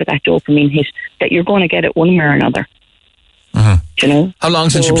strives for that dopamine hit, that you're going to get it one way or another. Do you know? How long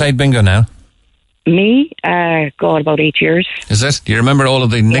since you played bingo now? Me? God, about 8 years. Is it? Do you remember all of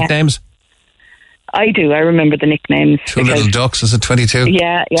the nicknames? I do. I remember the nicknames. Two Little Ducks, is it 22?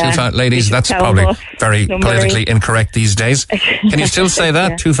 Yeah. Two Fat Ladies, that's probably very politically incorrect these days. Can you still say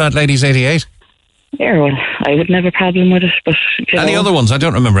that? Two Fat Ladies 88? Yeah, well, I wouldn't have a problem with it. But any other ones? I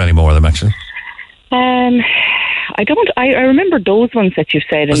don't remember any more of them, actually. I don't. I remember those ones that you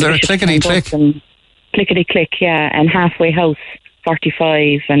said. Was there a Clickety Click? Clickety Click, yeah, and Halfway House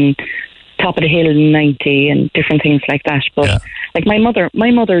 45 and Top of the Hill 90 and different things like that. But like my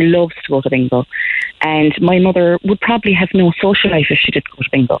mother loves to go to bingo, and my mother would probably have no social life if she did go to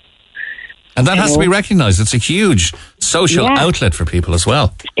bingo. And that has to be recognised. It's a huge social outlet for people as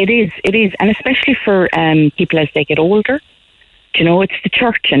well. It is, and especially for people as they get older. You know, it's the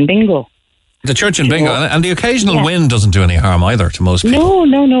church and bingo. The church and bingo, and the occasional win doesn't do any harm either to most people.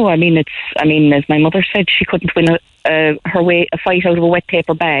 No. I mean, as my mother said, she couldn't win a fight out of a wet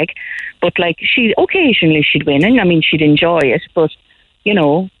paper bag, but like occasionally she'd win, and I mean she'd enjoy it, but you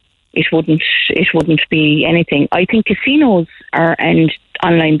know, it wouldn't be anything. I think casinos and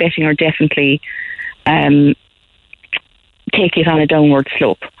online betting are definitely take it on a downward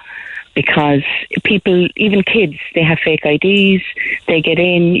slope. Because people, even kids, they have fake IDs, they get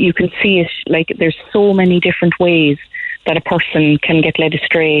in, you can see it, like there's so many different ways that a person can get led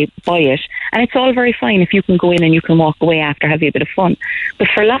astray by it. And it's all very fine if you can go in and you can walk away after having a bit of fun. But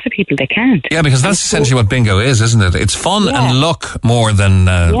for a lot of people, they can't. Yeah, because that's essentially what bingo is, isn't it? It's fun and luck more than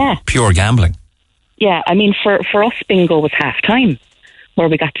pure gambling. Yeah, I mean, for us, bingo was half time, where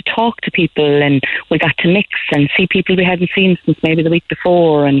we got to talk to people and we got to mix and see people we hadn't seen since maybe the week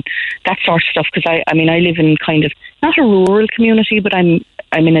before and that sort of stuff. Because I live in kind of not a rural community, but I'm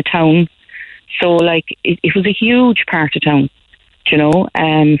in a town, so like it was a huge part of town, you know,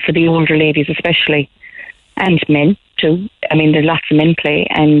 for the older ladies especially, and men too. I mean, there's lots of men play,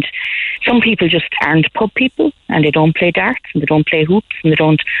 and some people just aren't pub people and they don't play darts and they don't play hoops and they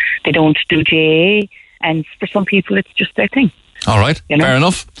don't do JA, and for some people it's just their thing. All right, you know? Fair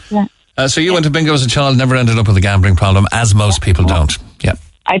enough. Yeah. So you went to bingo as a child, never ended up with a gambling problem, as most people don't. Yeah.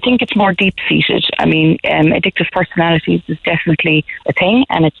 I think it's more deep-seated. I mean, addictive personalities is definitely a thing,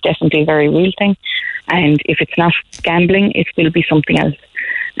 and it's definitely a very real thing. And if it's not gambling, it will be something else.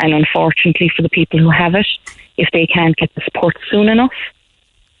 And unfortunately for the people who have it, if they can't get the support soon enough,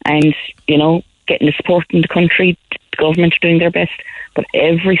 and, you know, getting the support in the country, the government are doing their best, but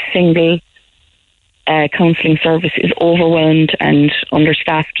every single counselling service is overwhelmed and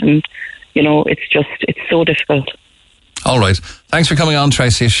understaffed, and you know, it's so difficult. All right, thanks for coming on,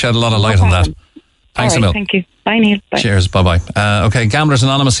 Tracy. Shed a lot of light on that. Thanks a million. Thank you. Bye, Neil. Bye. Cheers. Bye. Okay, Gamblers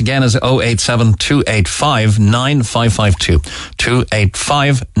Anonymous again is 087 285 9552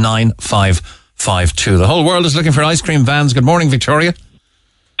 285 9552. The whole world is looking for ice cream vans. Good morning, Victoria.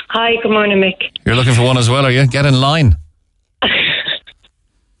 Hi, good morning, Mick. You're looking for one as well, are you? Get in line.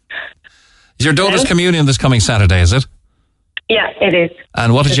 Is your daughter's communion this coming Saturday, is it? Yeah, it is.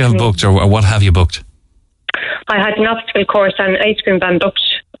 And what did you have booked, or what have you booked? I had an obstacle course and an ice cream van booked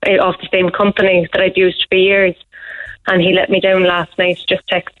off the same company that I've used for years, and he let me down last night, just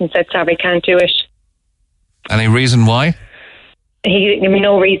texted and said, sorry, can't do it. Any reason why? He didn't give me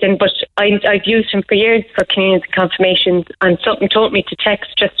no reason, but I've used him for years for communions and confirmations, and something told me to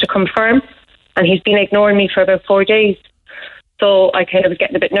text just to confirm, and he's been ignoring me for about 4 days. So I kind of was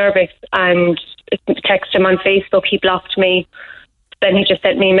getting a bit nervous and texted him on Facebook. He blocked me. Then he just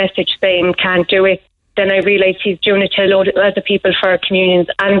sent me a message saying can't do it. Then I realised he's doing it to a load of other people for communions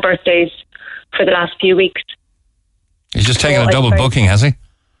and birthdays for the last few weeks. He's just taking a double booking, has he?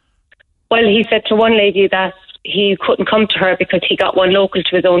 Well, he said to one lady that he couldn't come to her because he got one local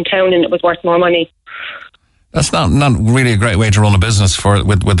to his own town and it was worth more money. That's not really a great way to run a business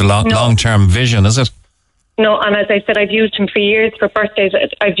with the long-term vision, is it? No, and as I said, I've used him for years for birthdays.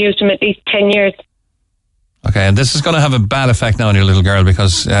 I've used him at least 10 years. Okay, and this is going to have a bad effect now on your little girl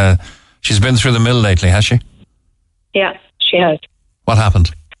because she's been through the mill lately, has she? Yeah, she has. What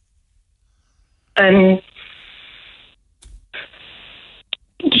happened? She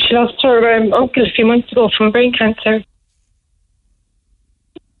lost her uncle a few months ago from brain cancer.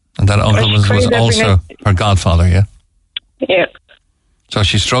 And that uncle was also her godfather, yeah? Yeah. So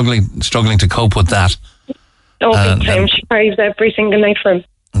she's struggling to cope with that. Oh, big time. She cries every single night for him.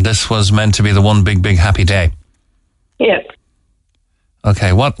 This was meant to be the one big happy day. Yeah.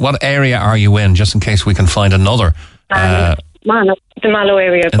 Okay, what area are you in, just in case we can find another? The Mallow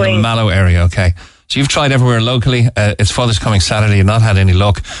area. In the Mallow area, okay. So you've tried everywhere locally. It's for this coming Saturday. You've not had any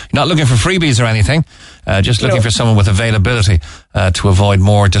luck. You're not looking for freebies or anything. Just looking for someone with availability to avoid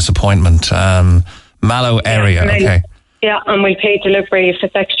more disappointment. Mallow area, okay. Yeah, and we'll pay delivery if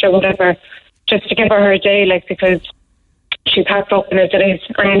it's extra, whatever, just to give her a day, like, because she packed up in as it is,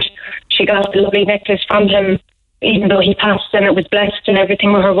 and she got a lovely necklace from him, even though he passed, and it was blessed and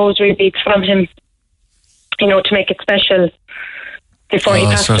everything with her rosary beads from him, you know, to make it special before he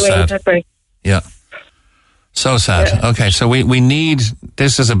passed away in February. Yeah. So sad. Yeah. Okay, so we need,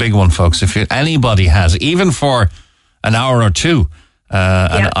 this is a big one, folks. If anybody has, even for an hour or two,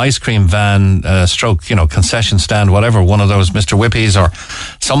 an ice cream van, stroke, you know, concession stand, whatever, one of those Mr. Whippies or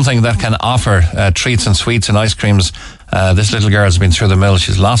something that can offer treats and sweets and ice creams. This little girl has been through the mill.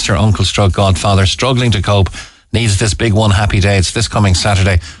 She's lost her uncle stroke godfather, struggling to cope, needs this big one happy day. It's this coming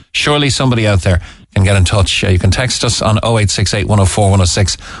Saturday. Surely somebody out there can get in touch. You can text us on 0868 104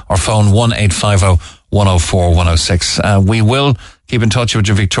 106 or phone 1850 104 106. We will keep in touch with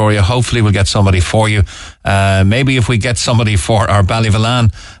you, Victoria. Hopefully we'll get somebody for you. Maybe if we get somebody for our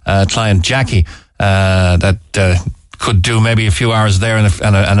Ballyvillan client, Jackie, that could do maybe a few hours there and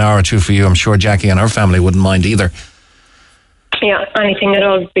an hour or two for you. I'm sure Jackie and her family wouldn't mind either. Yeah, anything at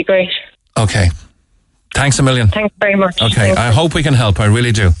all would be great. Okay. Thanks a million. Thanks very much. Okay, I hope we can help. I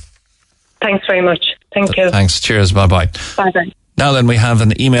really do. Thanks very much. Thank you. Thanks. Cheers. Bye-bye. Bye-bye. Now then, we have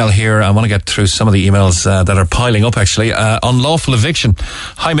an email here. I want to get through some of the emails that are piling up, actually. Unlawful eviction.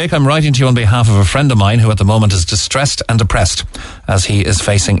 Hi, Mick. I'm writing to you on behalf of a friend of mine who at the moment is distressed and depressed as he is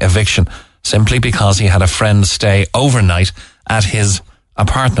facing eviction, simply because he had a friend stay overnight at his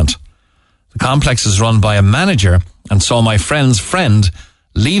apartment. The complex is run by a manager and saw my friend's friend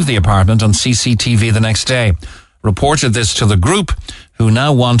leave the apartment on CCTV the next day. Reported this to the group, who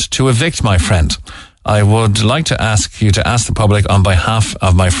now want to evict my friend. I would like to ask you to ask the public on behalf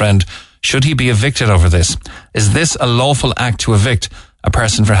of my friend, should he be evicted over this? Is this a lawful act to evict a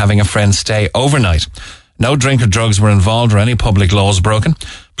person for having a friend stay overnight? No drink or drugs were involved or any public laws broken.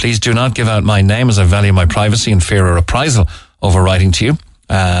 Please do not give out my name as I value my privacy and fear a reprisal over writing to you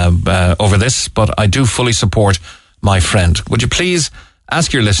over this, but I do fully support my friend. Would you please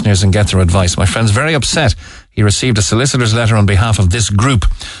ask your listeners and get their advice? My friend's very upset. He received a solicitor's letter on behalf of this group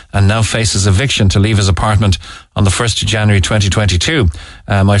and now faces eviction to leave his apartment on the 1st of January 2022.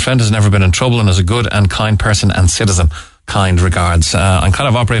 My friend has never been in trouble and is a good and kind person and citizen. Kind regards. I'm kind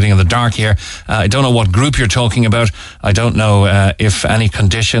of operating in the dark here. I don't know what group you're talking about. I don't know if any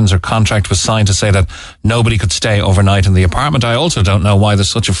conditions or contract was signed to say that nobody could stay overnight in the apartment. I also don't know why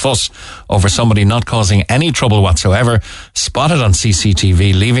there's such a fuss over somebody not causing any trouble whatsoever, spotted on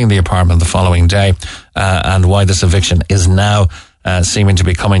CCTV, leaving the apartment the following day, and why this eviction is now seeming to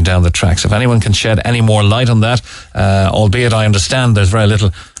be coming down the tracks. If anyone can shed any more light on that, albeit I understand there's very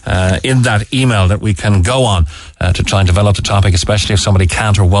little in that email that we can go on to try and develop the topic, especially if somebody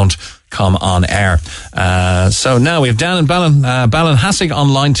can't or won't come on air. So now we have Dan and Ballinhassig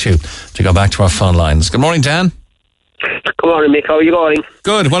on line 2 to go back to our phone lines. Good morning, Dan. Good morning, Mick. How are you going?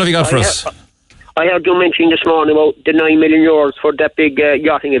 Good. What have you got for us? I heard you mentioning this morning about the €9 million for that big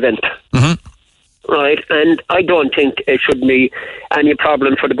yachting event. Mm-hmm. Right, and I don't think it should be any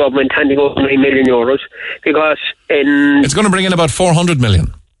problem for the government handing over €9 million because it's going to bring in about 400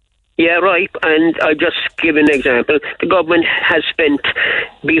 million. Yeah, right, and I'll just give an example. The government has spent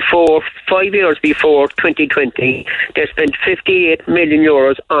 5 years before 2020, they spent €58 million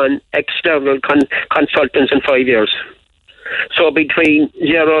on external consultants in 5 years. So between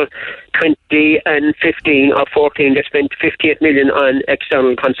 20 and 15 or 14, they spent 58 million on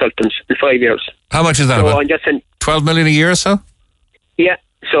external consultants in 5 years. How much is that? So about 12 million a year or so? Yeah,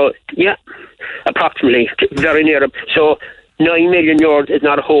 approximately, very near. So €9 million is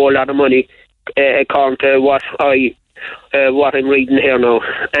not a whole lot of money, according to what I'm reading here now.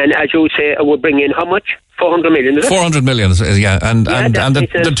 And as you say, it would bring in how much? 400 million, is it? 400 million, yeah. And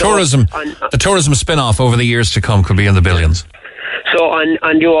the tourism spin-off over the years to come could be in the billions. So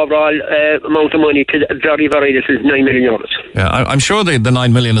on the overall amount of money, to very, very little, €9 million. Yeah, I'm sure the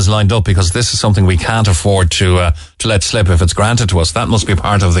 9 million is lined up because this is something we can't afford to let slip if it's granted to us. That must be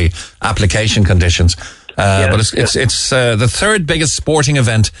part of the application conditions. But it's the third biggest sporting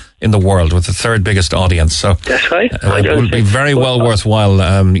event in the world with the third biggest audience. So that's right. It would be very well worthwhile.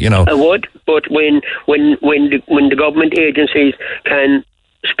 It would, but when the government agencies can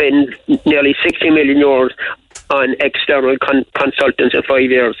spend nearly €60 million on external consultants in 5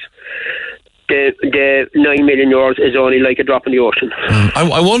 years, the €9 million is only like a drop in the ocean.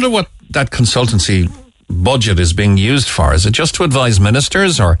 I wonder what that consultancy budget is being used for. Is it just to advise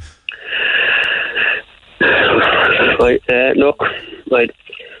ministers or? I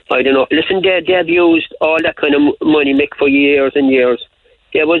don't know. Listen, they've used all that kind of money, Mick, for years and years.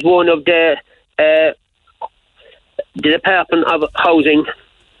 There was one of the Department of Housing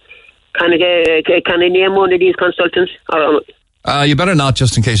Can I name one of these consultants? You better not,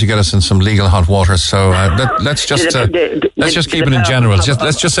 just in case you get us in some legal hot water. So let's just keep it in general.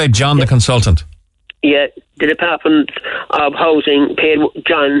 Let's just say John the consultant. Yeah, the Department of Housing paid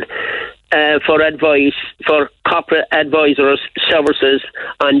John for advice, for corporate advisors services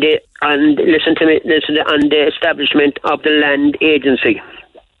on the establishment of the land agency.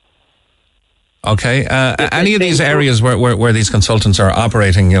 Okay. Any of these areas where these consultants are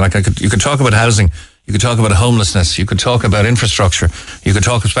operating, you could talk about housing, you could talk about homelessness, you could talk about infrastructure, you could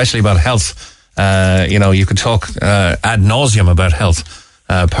talk especially about health. You could talk ad nauseum about health.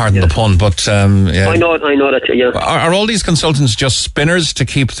 Pardon the pun, but I know that. Yeah. Are all these consultants just spinners to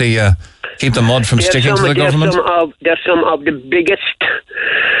keep the mud from sticking to the government? They're some of the biggest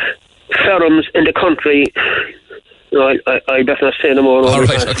firms in the country. No, I better not say no more. All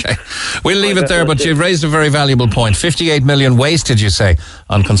right, okay. We'll leave it there, but you've raised a very valuable point. 58 million wasted, you say,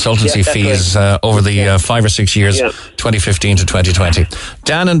 on consultancy fees over the 5 or 6 years, 2015 to 2020.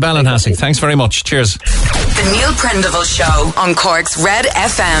 Dan and Ballinhassig, thanks very much. Cheers. The Neil Prendeville Show on Cork's Red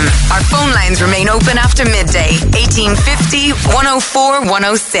FM. Our phone lines remain open after midday, 1850 104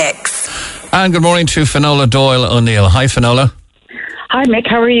 106. And good morning to Finola Doyle O'Neill. Hi, Finola. Hi, Mick.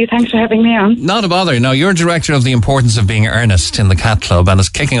 How are you? Thanks for having me on. Not a bother. Now, you're director of the importance of being earnest in the Cat Club, and it's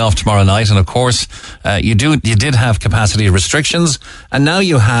kicking off tomorrow night. And of course, you did have capacity restrictions, and now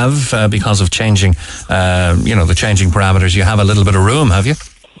you have, because of changing, the changing parameters, you have a little bit of room, have you?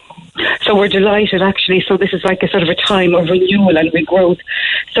 So we're delighted, actually. So this is like a sort of a time of renewal and regrowth.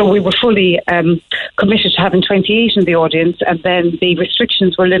 So we were fully committed to having 28 in the audience, and then the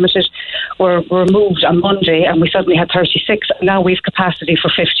restrictions were removed on Monday, and we suddenly had 36, and now we have capacity for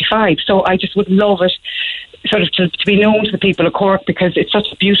 55. So I just would love it sort of to be known to the people of Cork, because it's such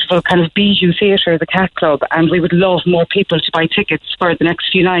a beautiful kind of bijou theatre, the Cat Club, and we would love more people to buy tickets for the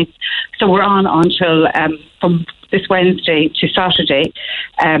next few nights. So we're on until from this Wednesday to Saturday.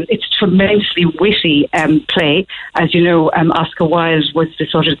 It's a tremendously witty play. As you know, Oscar Wilde was the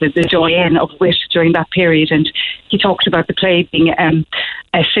sort of the doyen of wit during that period, and he talked about the play being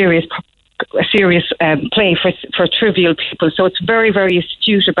a serious play for trivial people. So it's very, very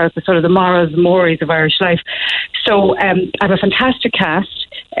astute about the sort of the morals and mores of Irish life. So I have a fantastic cast.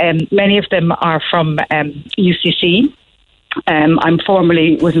 Many of them are from UCC. I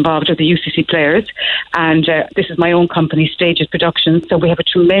formerly was involved with the UCC Players, and this is my own company, Stages Productions. So we have a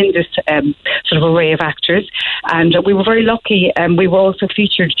tremendous sort of array of actors, and we were very lucky. We were also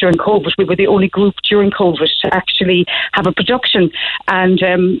featured during COVID. We were the only group during COVID to actually have a production, and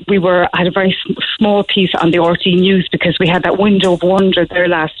had a very small piece on the RT News, because we had that window of wonder there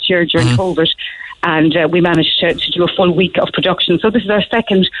last year during COVID. And we managed to do a full week of production. So this is our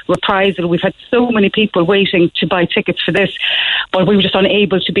second reprisal. We've had so many people waiting to buy tickets for this, but we were just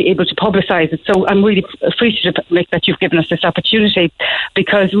unable to be able to publicise it. So I'm really appreciative, Mick, that you've given us this opportunity,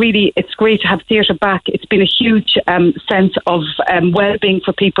 because really it's great to have theatre back. It's been a huge sense of well-being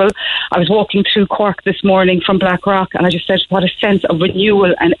for people. I was walking through Cork this morning from Blackrock, and I just said what a sense of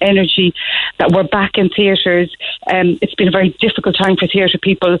renewal and energy that we're back in theatres. It's been a very difficult time for theatre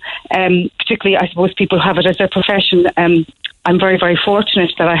people, particularly I suppose people have it as their profession. I'm very, very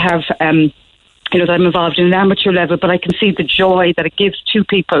fortunate that I have, that I'm involved in an amateur level, but I can see the joy that it gives to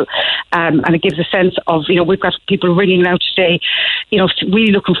people, and it gives a sense of, we've got people ringing out today,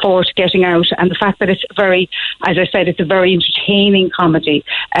 really looking forward to getting out, and the fact that it's very, as I said, it's a very entertaining comedy.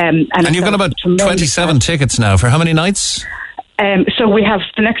 And you've got about 27 tickets now. For how many nights? So we have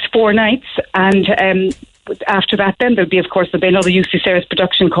the next 4 nights, and after that, then there'll be another UC Series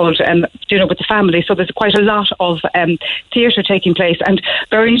production called Dinner with the Family. So there's quite a lot of theatre taking place. And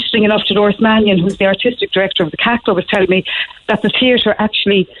very interesting enough, Dolores Mannion, who's the artistic director of the Cat Club, was telling me that the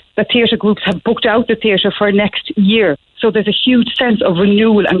theatre groups have booked out the theatre for next year. So there's a huge sense of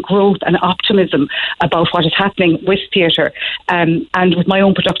renewal and growth and optimism about what is happening with theatre. And with my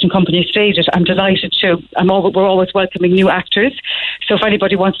own production company, Stages, I'm delighted we're always welcoming new actors. So if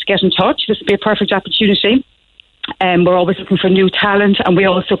anybody wants to get in touch, this would be a perfect opportunity. We're always looking for new talent, and we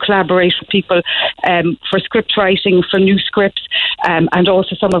also collaborate with people for script writing, for new scripts, and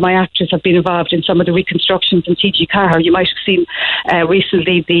also some of my actors have been involved in some of the reconstructions in TG Carr. You might have seen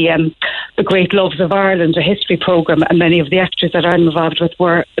recently the Great Loves of Ireland, a history programme, and many of the actors that I'm involved with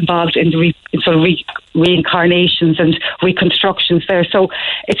were involved in the reincarnations and reconstructions there. So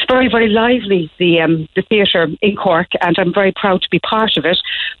it's very, very lively, the theatre in Cork, and I'm very proud to be part of it.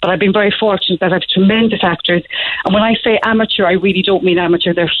 But I've been very fortunate that I have tremendous actors. And when I say amateur, I really don't mean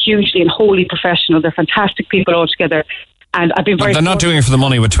amateur. They're hugely and wholly professional. They're fantastic people altogether. And I've been very... They're not doing it for the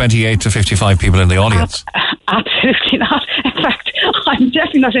money with 28 to 55 people in the audience. Absolutely not. In fact, I'm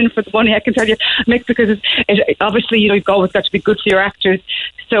definitely not in for the money, I can tell you, Mick, because obviously, you've always got to be good for your actors.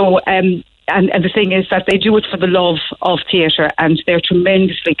 So, and the thing is that they do it for the love of theatre, and they're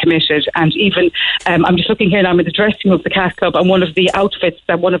tremendously committed. And even, I'm just looking here now, I'm in the dressing room of the cast club, and one of the outfits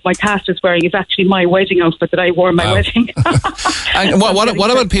that one of my cast is wearing is actually my wedding outfit that I wore in my wedding. And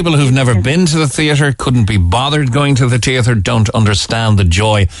what about people who've never been to the theatre, couldn't be bothered going to the theatre, don't understand the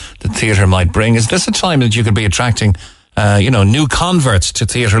joy that theatre might bring? Is this a time that you could be attracting, new converts to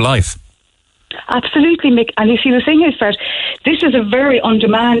theatre life? Absolutely, Mick. And you see, the thing is that this is a very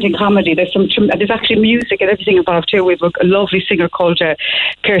undemanding comedy. There's actually music and everything involved too. We have a lovely singer called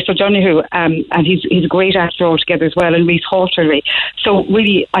Pierce O'Donoghue, and he's a great actor altogether as well, and Reese Halterly. So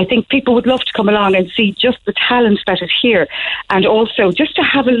really, I think people would love to come along and see just the talent that is here, and also just to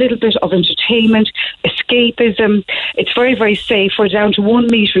have a little bit of entertainment, escapism. It's very, very safe. We're down to 1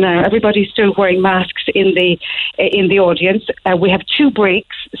 metre now. Everybody's still wearing masks in the audience. We have 2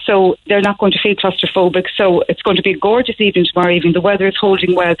 breaks, so they're not going to feel claustrophobic. So it's going to be a gorgeous evening tomorrow evening. The weather is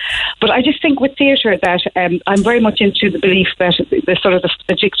holding well. But I just think with theatre that I'm very much into the belief that the sort of the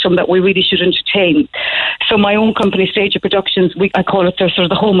dictum that we really should entertain. So my own company, Stage of Productions, I call it the sort of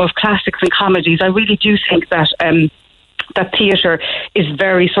the home of classics and comedies. I really do think that that theatre is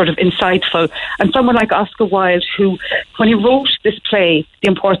very sort of insightful. And someone like Oscar Wilde, who, when he wrote this play, The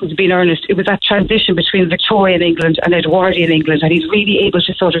Importance of Being Earnest, it was that transition between Victorian England and Edwardian England, and he's really able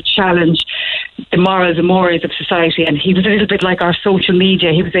to sort of challenge the morals and mores of society. And he was a little bit like our social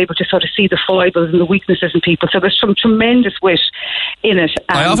media. He was able to sort of see the foibles and the weaknesses in people. So there's some tremendous wit in it.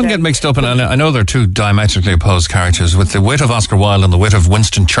 And I often get mixed up, and I know they're 2 diametrically opposed characters, with the wit of Oscar Wilde and the wit of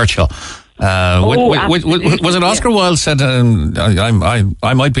Winston Churchill. Was it Oscar Wilde said,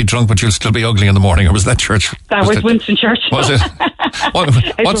 I might be drunk, but you'll still be ugly in the morning, or was that Churchill? That was Winston Churchill. Was it?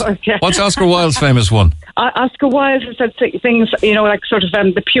 What's Oscar Wilde's famous one? Oscar Wilde has said things, like sort of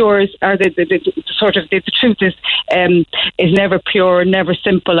the pures, or the truth is never pure, never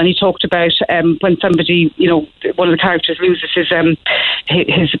simple. And he talked about when somebody, one of the characters loses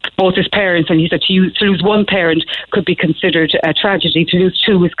both his parents, and he said to lose one parent could be considered a tragedy. To lose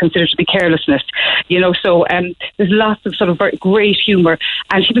 2 is considered to be carelessness. So there's lots of sort of very great humour,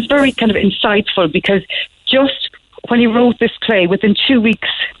 and he was very kind of insightful, because just when he wrote this play, within 2 weeks,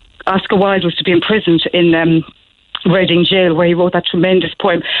 Oscar Wilde was to be imprisoned in Reading jail, where he wrote that tremendous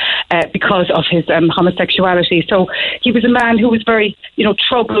poem because of his homosexuality. So he was a man who was very,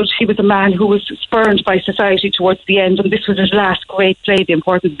 troubled. He was a man who was spurned by society towards the end, and this was his last great play, The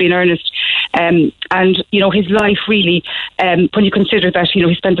Importance of Being Earnest. And his life really, when you consider that, he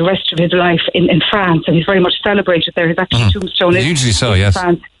spent the rest of his life in France, and he's very much celebrated there. His actual tombstone is usually so, yes.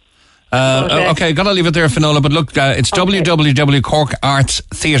 France. Okay, gotta leave it there, Finola, but look, it's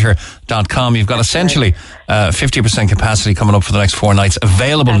www.corkartstheatre.com. You've got essentially 50% capacity coming up for the next 4 nights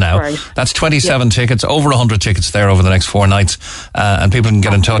available now. Right. That's 27 tickets, over 100 tickets there over the next 4 nights, and people can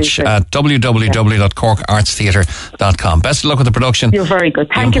get in touch at www.corkartstheatre.com. Best of luck with the production. You're very good.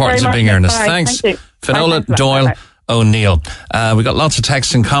 Thank you very much. The importance of being earnest. Bye. Thanks. Thank you. Finola Doyle O'Neill. We got lots of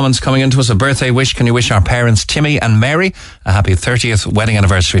texts and comments coming into us. A birthday wish. Can you wish our parents Timmy and Mary a happy 30th wedding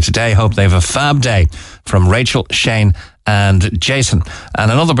anniversary today? Hope they have a fab day. From Rachel, Shane and Jason.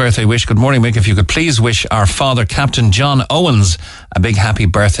 And another birthday wish. Good morning, Mick. If you could please wish our father, Captain John Owens, a big happy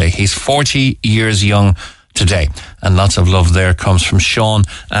birthday. He's 40 years young today. And lots of love there comes from Sean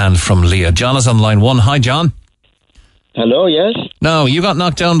and from Leah. John is on line 1. Hi, John. Hello, yes? No, you got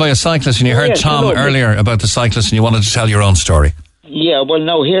knocked down by a cyclist, and you heard Tom earlier about the cyclist, and you wanted to tell your own story. Yeah, well,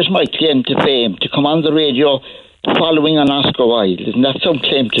 now, here's my claim to fame, to come on the radio following on Oscar Wilde. Isn't that some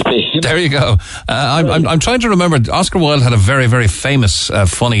claim to fame? There you go. I'm trying to remember, Oscar Wilde had a very, very famous,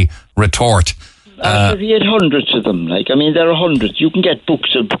 funny retort. He had hundreds of them. There are hundreds. You can get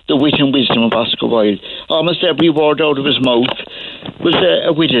books of the wit and wisdom of Oscar Wilde. Almost every word out of his mouth was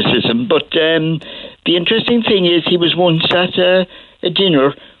a witticism. But the interesting thing is, he was once at a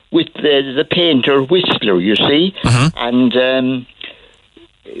dinner with the painter Whistler, you see, and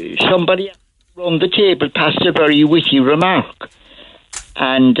somebody around the table passed a very witty remark,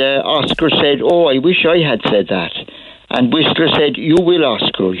 and Oscar said, "Oh, I wish I had said that." And Whistler said, "You will,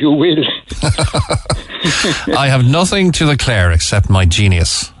 Oscar, you will." I have nothing to declare except my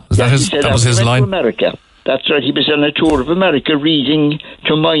genius. That was his line? America. That's right. He was on a tour of America, reading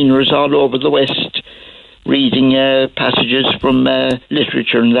to miners all over the West, reading passages from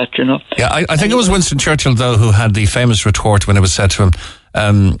literature and that, Yeah, I think it was Winston Churchill, though, who had the famous retort when it was said to him,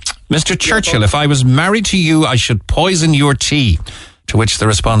 Mr. Churchill, if I was married to you, I should poison your tea. To which the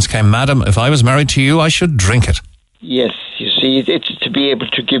response came, Madam, if I was married to you, I should drink it. Yes, you see. It's to be able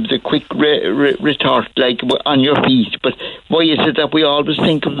to give the quick retort, like on your feet. But why is it that we always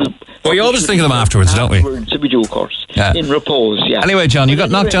think of them? We always think of them afterwards, don't we? Afterwards, we do, of course. Yeah. In repose, yeah. Anyway, John, you got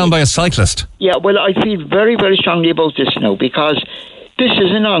knocked down by a cyclist. Yeah, well, I feel very, very strongly about this now because this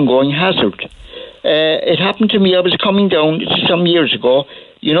is an ongoing hazard. It happened to me. I was coming down some years ago.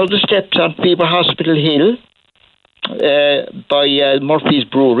 You know the steps on Faber Hospital Hill by Murphy's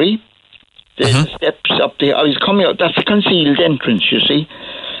Brewery? The steps up there. I was coming out. That's a concealed entrance, you see.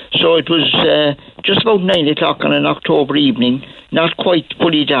 So it was just about 9 o'clock on an October evening, not quite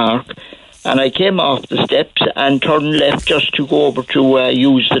fully dark, and I came off the steps and turned left just to go over to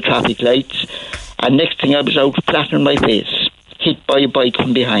use the traffic lights, and next thing I was out flat on my face, hit by a bike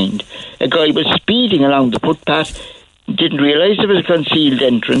from behind. A guy was speeding along the footpath, didn't realise there was a concealed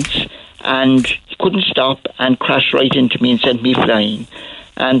entrance, and he couldn't stop and crashed right into me and sent me flying.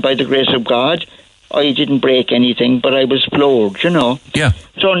 And by the grace of God, I didn't break anything, but I was floored, you know. Yeah.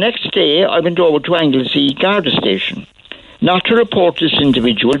 So next day, I went over to Anglesey Garda Station. Not to report this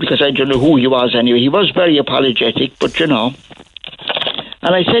individual, because I don't know who he was anyway. He was very apologetic, but you know.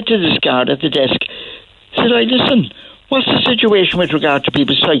 And I said to this guard at the desk, said I, listen, what's the situation with regard to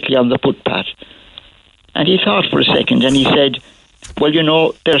people cycling on the footpath? And he thought for a second, and he said, well, you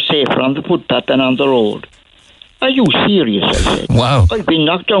know, they're safer on the footpath than on the road. Are you serious? I said. Wow. I've been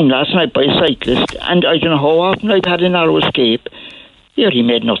knocked down last night by a cyclist, and I don't know how often I've had a narrow escape. Here he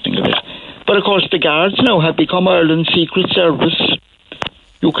made nothing of it. But of course the guards now have become Ireland's Secret Service.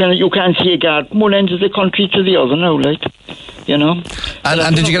 You can't see a guard from one end of the country to the other now, like, you know.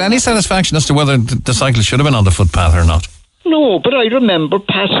 And did you get any satisfaction as to whether the cyclist should have been on the footpath or not? No, but I remember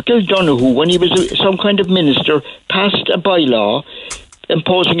Pascal Donoghue, when he was some kind of minister, passed a bylaw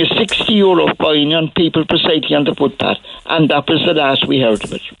imposing a €60 fine on people for cycling on the footpath, and that was the last we heard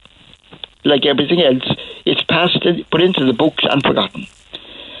of it. Like everything else, it's passed and put into the books and forgotten.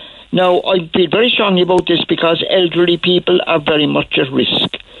 Now, I feel very strongly about this because elderly people are very much at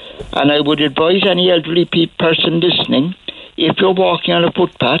risk, and I would advise any elderly person listening, if you're walking on a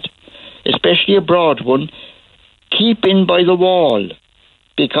footpath, especially a broad one, keep in by the wall,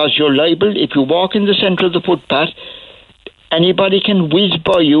 because you're liable, if you walk in the centre of the footpath, anybody can whiz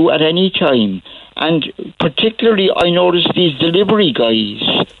by you at any time. And particularly, I notice these delivery guys,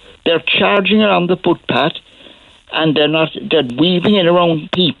 they're charging around the footpath, and they're weaving in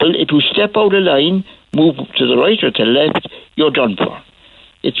around people. If you step out of line, move to the right or to the left, you're done for.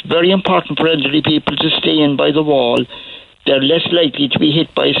 It's very important for elderly people to stay in by the wall. They're less likely to be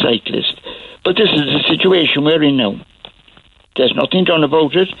hit by a cyclist. But this is the situation we're in now. There's nothing done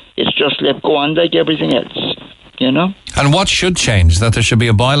about it. It's just let go on like everything else, you know? And what should change? That there should be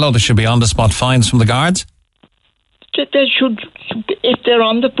a bylaw? There should be on-the-spot fines from the guards? They should, if they're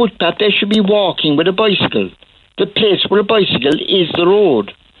on the footpath, they should be walking with a bicycle. The place where a bicycle is the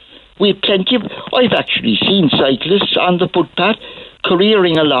road. I've actually seen cyclists on the footpath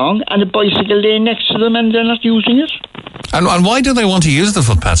careering along and a bicycle lane next to them, and they're not using it. And why do they want to use the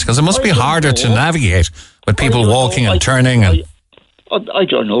footpaths? Because it must be harder to navigate with people walking and turning. I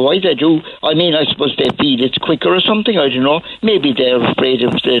don't know why they do. I mean, I suppose they feel it's quicker or something. I don't know. Maybe they're afraid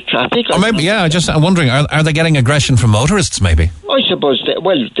of the traffic. Or maybe, I'm wondering, are they getting aggression from motorists, maybe? I suppose, they're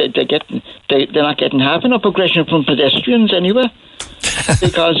not getting half enough aggression from pedestrians anyway.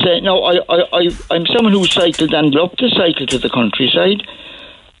 Because, I'm someone who cycled and loved to cycle to the countryside,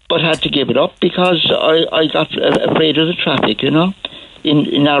 but had to give it up because I got afraid of the traffic, you know,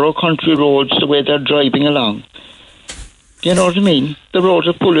 in narrow country roads, the way they're driving along. You know what I mean? The roads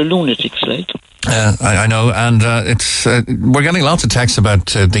are full of lunatics, like. I know, and we're getting lots of texts about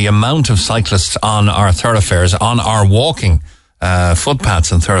the amount of cyclists on our thoroughfares, on our walking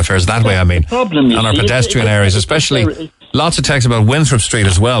footpaths and thoroughfares. That way, I mean, on our pedestrian areas, especially. Lots of texts about Winthrop Street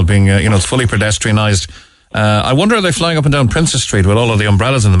as well, being it's fully pedestrianised. I wonder, are they flying up and down Princess Street with all of the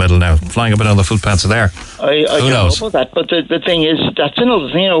umbrellas in the middle now, flying up and down the footpaths there? I don't know about that, but the thing is, that's another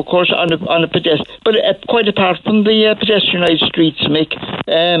thing, of course, on a pedestrian. But quite apart from the pedestrianised streets, Mick,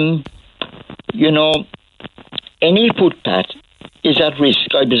 any footpath is at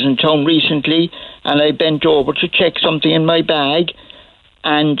risk. I was in town recently, and I bent over to check something in my bag,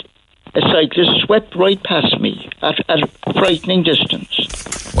 and a cyclist swept right past me at a frightening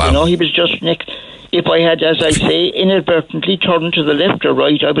distance. Wow. You know, he was just next. If I had, as I say, inadvertently turned to the left or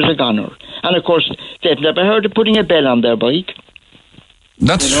right, I was a goner. And of course, they've never heard of putting a bell on their bike.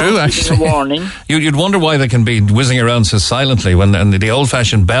 That's true, actually. A warning. You'd wonder why they can be whizzing around so silently when the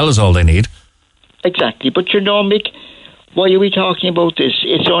old-fashioned bell is all they need. Exactly. But Mick, why are we talking about this?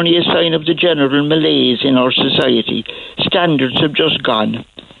 It's only a sign of the general malaise in our society. Standards have just gone.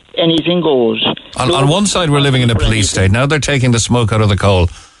 anything goes. On one side, we're living in a police state. Now they're taking the smoke out of the coal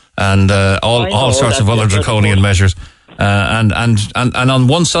and all sorts of other draconian measures. And on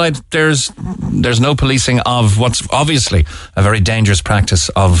one side, there's no policing of what's obviously a very dangerous practice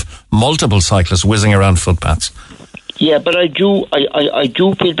of multiple cyclists whizzing around footpaths. Yeah, but I do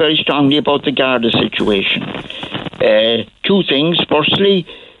feel very strongly about the Garda situation. Two things. Firstly,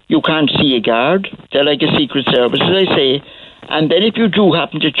 you can't see a guard. They're like a secret service, as I say. And then if you do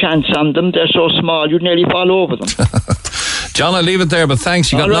happen to chance on them, they're so small you'd nearly fall over them. John, I'll leave it there, but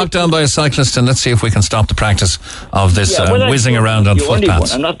thanks. You got knocked down by a cyclist, and let's see if we can stop the practice of this whizzing around on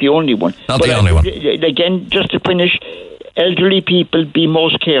footpaths. I'm not the only one. Not the only one. Again, just to finish, elderly people, be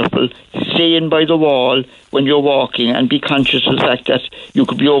most careful. Stay in by the wall when you're walking and be conscious of the fact that you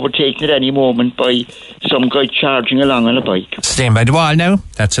could be overtaken at any moment by some guy charging along on a bike. Staying by the wall now?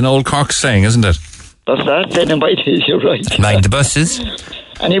 That's an old Cork saying, isn't it? That's that. Staying by it, you're right. Mind the buses.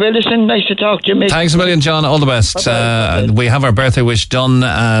 Anyway, listen, nice to talk to you, mate. Thanks a million, John. All the best. We have our birthday wish done.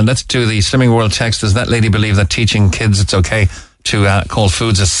 Let's do the Slimming World text. Does that lady believe that teaching kids it's okay to call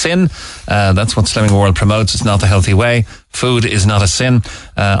foods a sin? That's what Slimming World promotes. It's not the healthy way. Food is not a sin.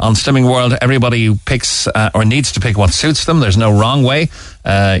 On Slimming World, everybody picks or needs to pick what suits them. There's no wrong way.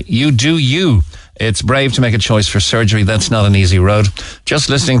 You do you. It's brave to make a choice for surgery. That's not an easy road. Just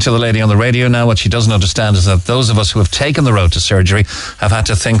listening to the lady on the radio now, what she doesn't understand is that those of us who have taken the road to surgery have had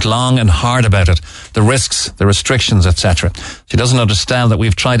to think long and hard about it. The risks, the restrictions, etc. She doesn't understand that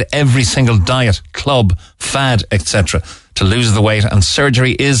we've tried every single diet, club, fad, etc. to lose the weight, and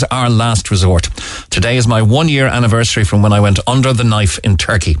surgery is our last resort. Today is my 1 year anniversary from when I went under the knife in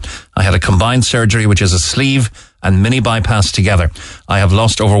Turkey. I had a combined surgery, which is a sleeve and mini bypass together. I have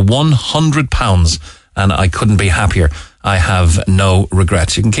lost over 100 pounds and I couldn't be happier. I have no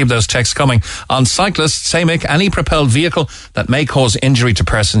regrets. You can keep those texts coming. On cyclists, say, Mick, any propelled vehicle that may cause injury to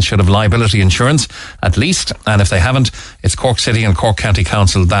persons should have liability insurance, at least. And if they haven't, it's Cork City and Cork County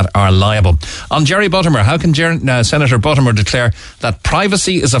Council that are liable. On Jerry Buttimer, how can Senator Buttimer declare that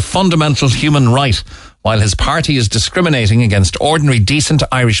privacy is a fundamental human right, while his party is discriminating against ordinary, decent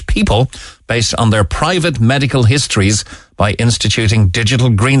Irish people based on their private medical histories by instituting digital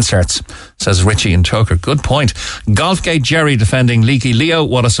green certs, says Richie in Toker. Good point. Golfgate Jerry defending Leaky Leo.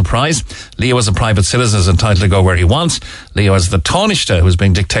 What a surprise. Leo is a private citizen, is entitled to go where he wants. Leo is the Taoiseach who's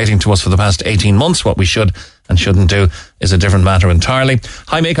been dictating to us for the past 18 months what we should and shouldn't do is a different matter entirely.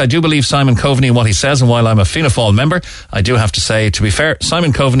 Hi, Mick, I do believe Simon Coveney and what he says, and while I'm a Fianna Fáil member, I do have to say, to be fair,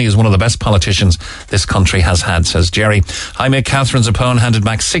 Simon Coveney is one of the best politicians this country has had, says Jerry. Hi, Mick, Catherine Zappone handed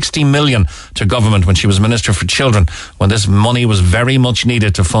back 60 million to government when she was Minister for Children, when this money was very much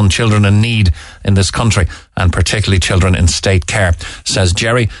needed to fund children in need in this country, and particularly children in state care, says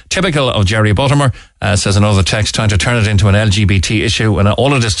Jerry. Typical of Jerry Buttimer, says another text, trying to turn it into an LGBT issue, and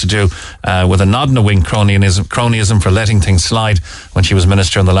all it is to do with a nod and a wink cronyism for letting things slide when she was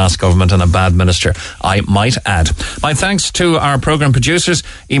minister in the last government, and a bad minister, I might add. My thanks to our programme producers,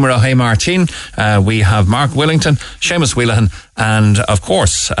 Emer O'Hay Martin, we have Mark Willington, Seamus Wheelahan, and of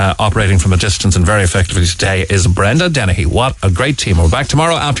course, operating from a distance and very effectively today is Brenda Dennehy. What a great team. We're back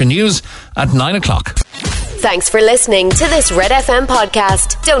tomorrow after news at 9 o'clock. Thanks for listening to this Red FM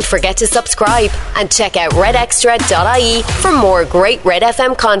podcast. Don't forget to subscribe and check out redextra.ie for more great Red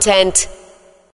FM content.